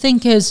what I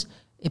think is,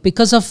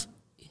 because of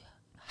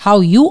how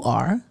you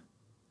are,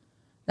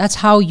 that's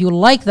how you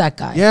like that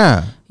guy.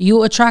 Yeah.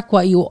 You attract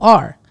what you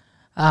are.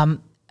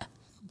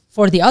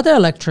 For the other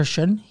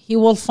electrician, he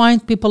will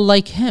find people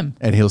like him.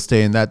 And he'll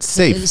stay in that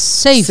safe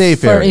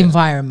for area.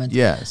 Environment.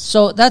 Yes.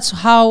 So that's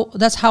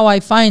how I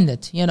find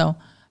it,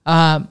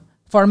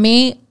 For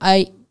me,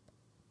 I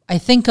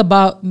think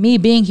about me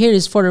being here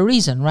is for a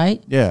reason,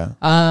 right?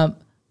 Yeah.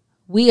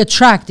 We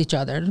attract each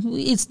other.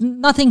 It's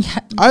nothing.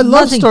 I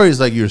love stories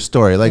like your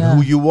story, like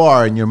who you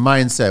are and your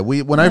mindset.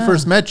 When I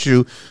first met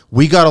you,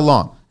 we got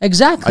along.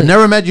 Exactly. I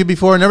never met you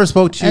before, never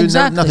spoke to you,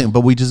 nothing,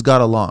 but we just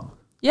got along.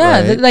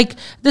 Yeah, right? Like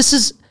this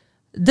is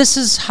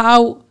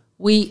how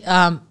we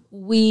had,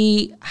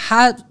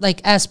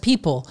 like, as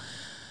people.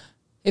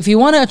 If you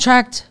want to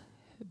attract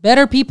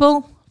better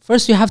people,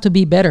 first you have to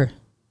be better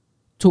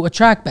to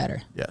attract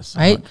better. Yes,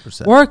 right.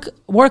 100%.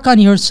 Work on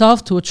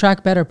yourself to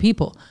attract better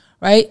people.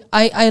 Right,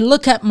 I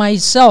look at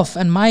myself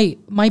and my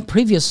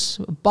previous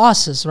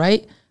bosses,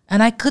 right,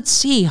 and I could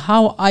see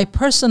how I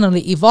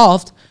personally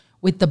evolved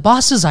with the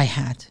bosses I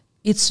had.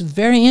 It's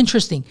very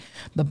interesting.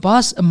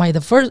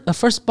 The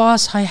first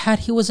boss I had,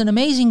 he was an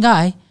amazing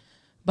guy,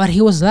 but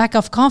he was lack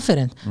of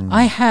confidence.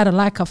 I had a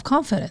lack of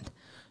confidence.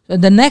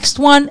 The next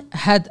one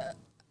had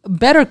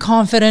better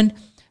confidence,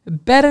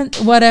 better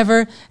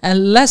whatever,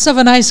 and less of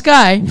a nice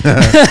guy,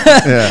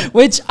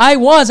 which I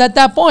was at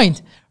that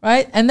point.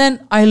 Right. And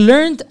then I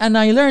learned.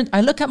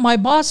 I look at my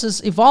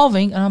bosses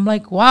evolving, and I'm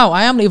like, wow,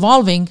 I am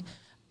evolving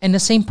in the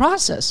same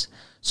process.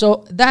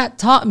 So that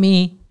taught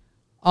me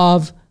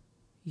of,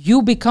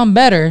 you become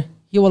better,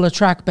 you will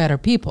attract better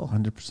people.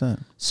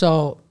 100%.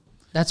 So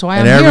that's why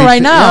I'm here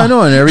right now. Yeah, I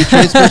know. And every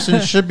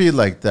tradesperson should be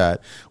like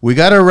that. We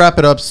got to wrap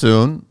it up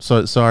soon.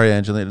 So sorry,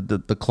 Angelina,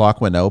 the clock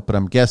went out, but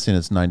I'm guessing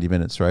it's 90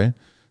 minutes, right?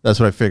 That's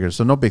what I figured.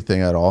 So no big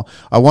thing at all.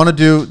 I want to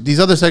do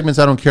these other segments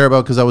I don't care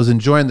about because I was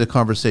enjoying the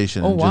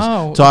conversation and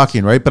just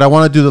talking, right? But I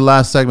want to do the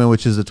last segment,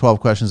 which is the 12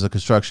 questions of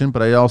construction.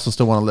 But I also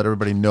still want to let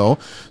everybody know.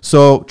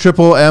 So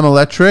Triple M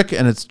Electric,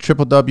 and it's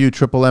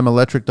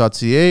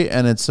www.triplemelectric.ca,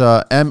 and it's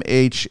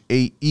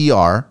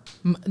MHER.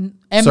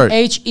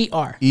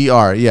 MHER.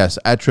 ER, yes,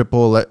 at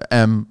Triple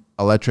M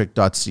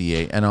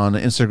electric.ca, and on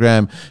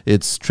Instagram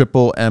it's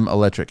Triple M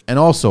Electric. And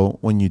also,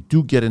 when you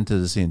do get into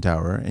the CN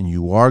Tower and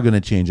you are going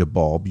to change a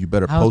bulb, you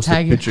better post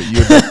a picture.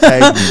 You better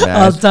tag me,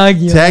 man. I'll tag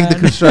you. Tag the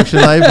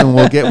Construction Life, and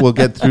we'll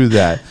get through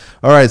that.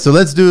 All right, so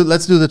let's do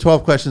the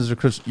 12 questions.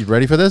 You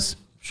ready for this?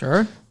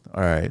 Sure.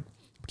 All right.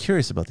 I'm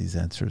curious about these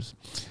answers.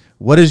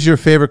 What is your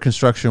favorite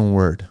construction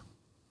word?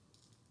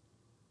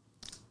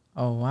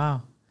 Oh,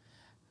 wow.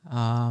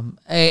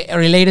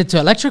 Related to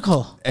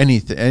electrical.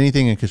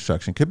 Anything in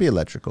construction. Could be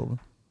electrical.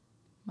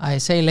 I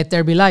say, let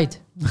there be light.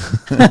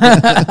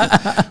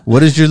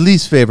 What is your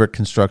least favorite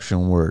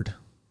construction word?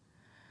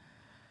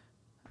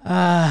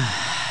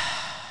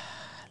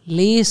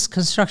 Least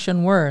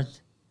construction word.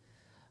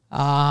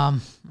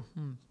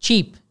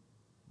 Cheap.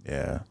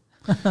 Yeah.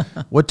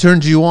 What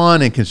turns you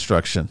on in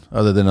construction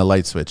other than a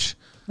light switch?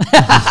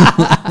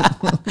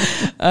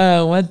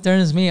 What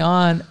turns me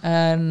on,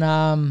 and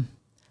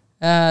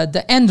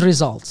the end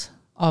result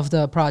of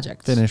the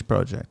project. Finished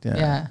project, yeah.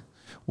 Yeah.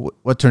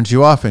 What turns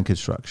you off in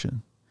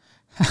construction?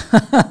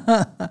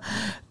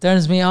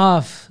 Turns me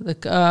off.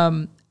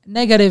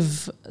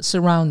 negative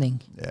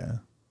surrounding. Yeah.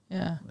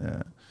 Yeah.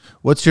 Yeah.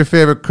 What's your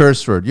favorite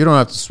curse word? You don't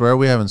have to swear.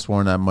 We haven't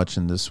sworn that much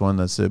in this one.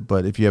 That's it.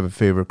 But if you have a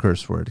favorite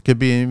curse word, it could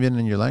be even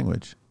in your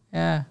language.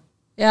 Yeah.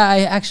 Yeah. I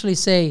actually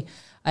say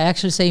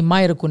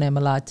Mher kunem a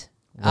lot.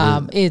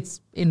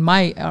 It's in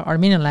my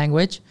Armenian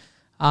language,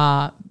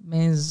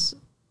 means,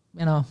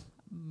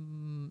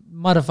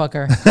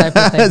 motherfucker type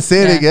of thing.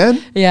 Say it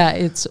again. Yeah.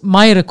 It's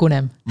Mher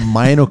kunem.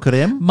 Miner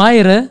kunem.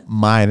 Mher.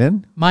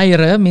 Minen.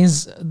 Mher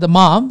means the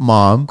mom.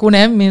 Mom.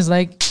 Kunem means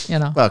like,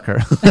 Fuck her.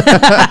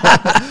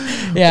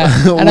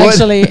 Yeah. And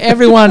actually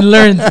everyone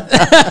learned.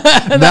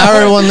 Now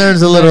everyone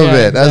learns a little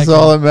bit. That's exactly.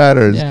 all that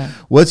matters. Yeah.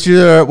 What's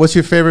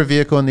your favorite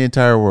vehicle in the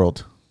entire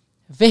world?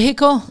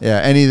 Vehicle?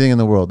 Yeah, anything in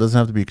the world. Doesn't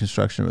have to be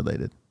construction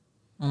related.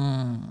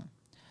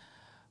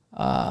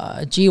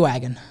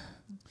 G-Wagon.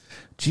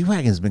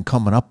 G-Wagon's been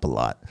coming up a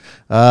lot.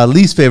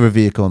 Least favorite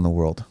vehicle in the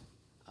world?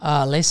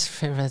 Least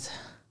favorite.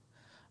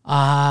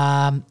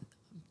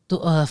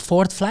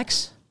 Ford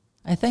Flex,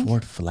 I think.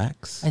 Ford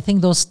Flex? I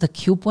think the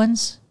cube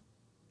ones.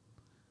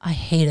 I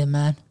hate it,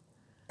 man.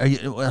 Are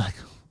you like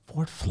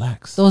Ford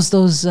Flex? Those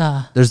There's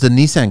the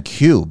Nissan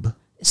Cube.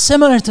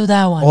 similar to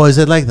that one. Oh, is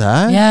it like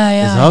that?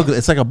 Yeah. It's ugly.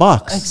 It's like a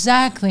box.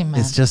 Exactly, man.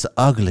 It's just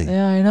ugly.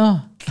 Yeah, I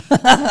know.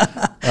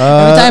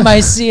 Every time I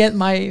see it,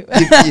 You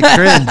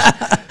cringe.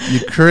 You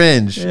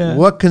cringe. Yeah.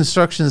 What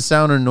construction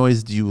sound or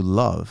noise do you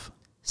love?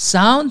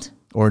 sound,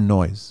 Or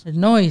noise?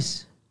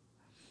 noise.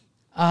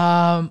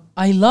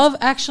 I love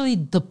actually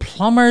the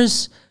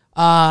plumber's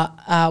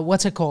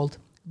what's it called?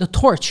 The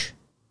torch.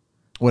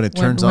 When it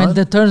turns when on?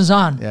 it turns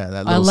on. Yeah,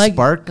 that I little like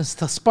spark. It's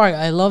the spark.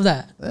 I love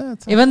that. Yeah,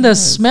 it's Even the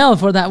nice. smell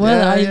for that one,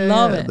 I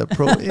love it.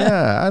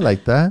 Yeah, I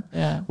like that.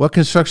 Yeah. What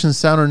construction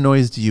sound or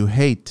noise do you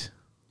hate?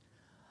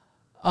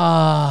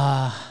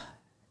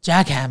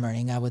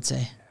 Jackhammering, I would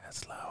say.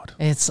 That's loud.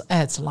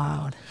 It's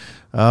loud.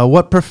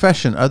 What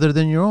profession other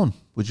than your own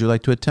would you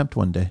like to attempt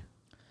one day?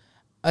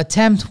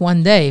 Attempt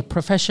one day,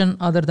 profession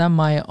other than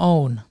my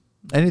own.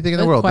 Anything in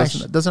the Good world.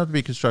 question. Doesn't have to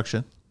be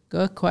construction.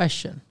 Good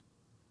question.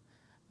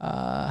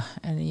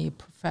 Any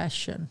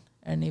profession.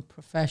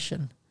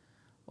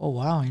 Oh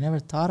wow, I never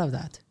thought of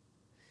that.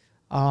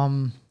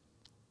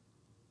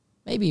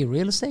 Maybe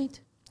real estate?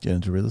 Get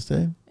into real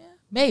estate? Yeah,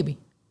 maybe.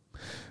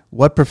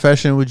 What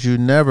profession would you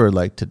never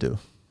like to do?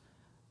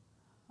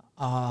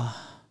 That's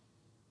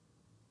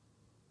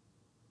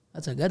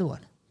a good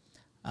one.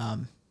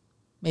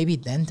 Maybe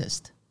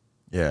dentist.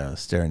 Yeah,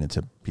 staring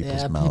into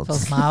people's mouths.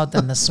 People's mouth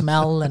and the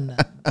smell and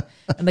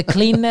the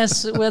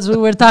cleanness, as we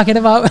were talking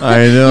about.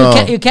 I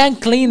know. You can't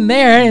clean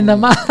there in the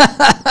mouth.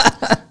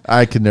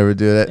 I could never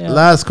do that. Yeah.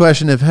 Last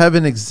question. If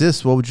heaven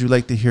exists, what would you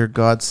like to hear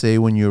God say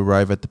when you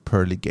arrive at the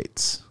pearly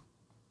gates?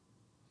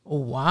 Oh,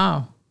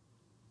 wow.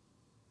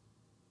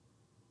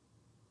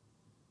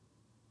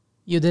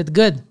 You did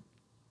good.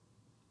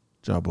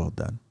 Job well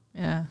done.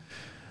 Yeah.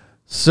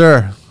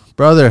 Sir,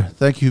 brother,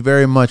 thank you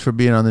very much for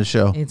being on the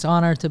show. It's an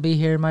honor to be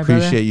here, my brother.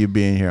 Appreciate you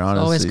being here,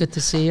 honestly. Always good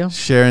to see you.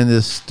 Sharing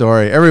this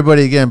story.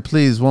 Everybody, again,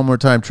 please, one more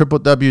time,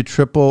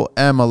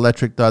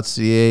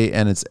 www.mmelectric.ca,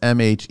 and it's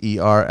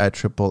MHER at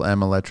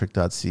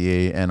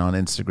mmelectric.ca, and on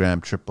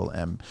Instagram,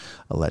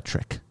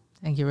 mmelectric.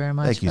 Thank you very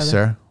much. Thank you, brother.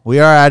 sir. We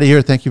are out of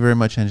here. Thank you very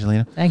much,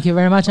 Angelina. Thank you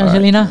very much,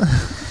 Angelina.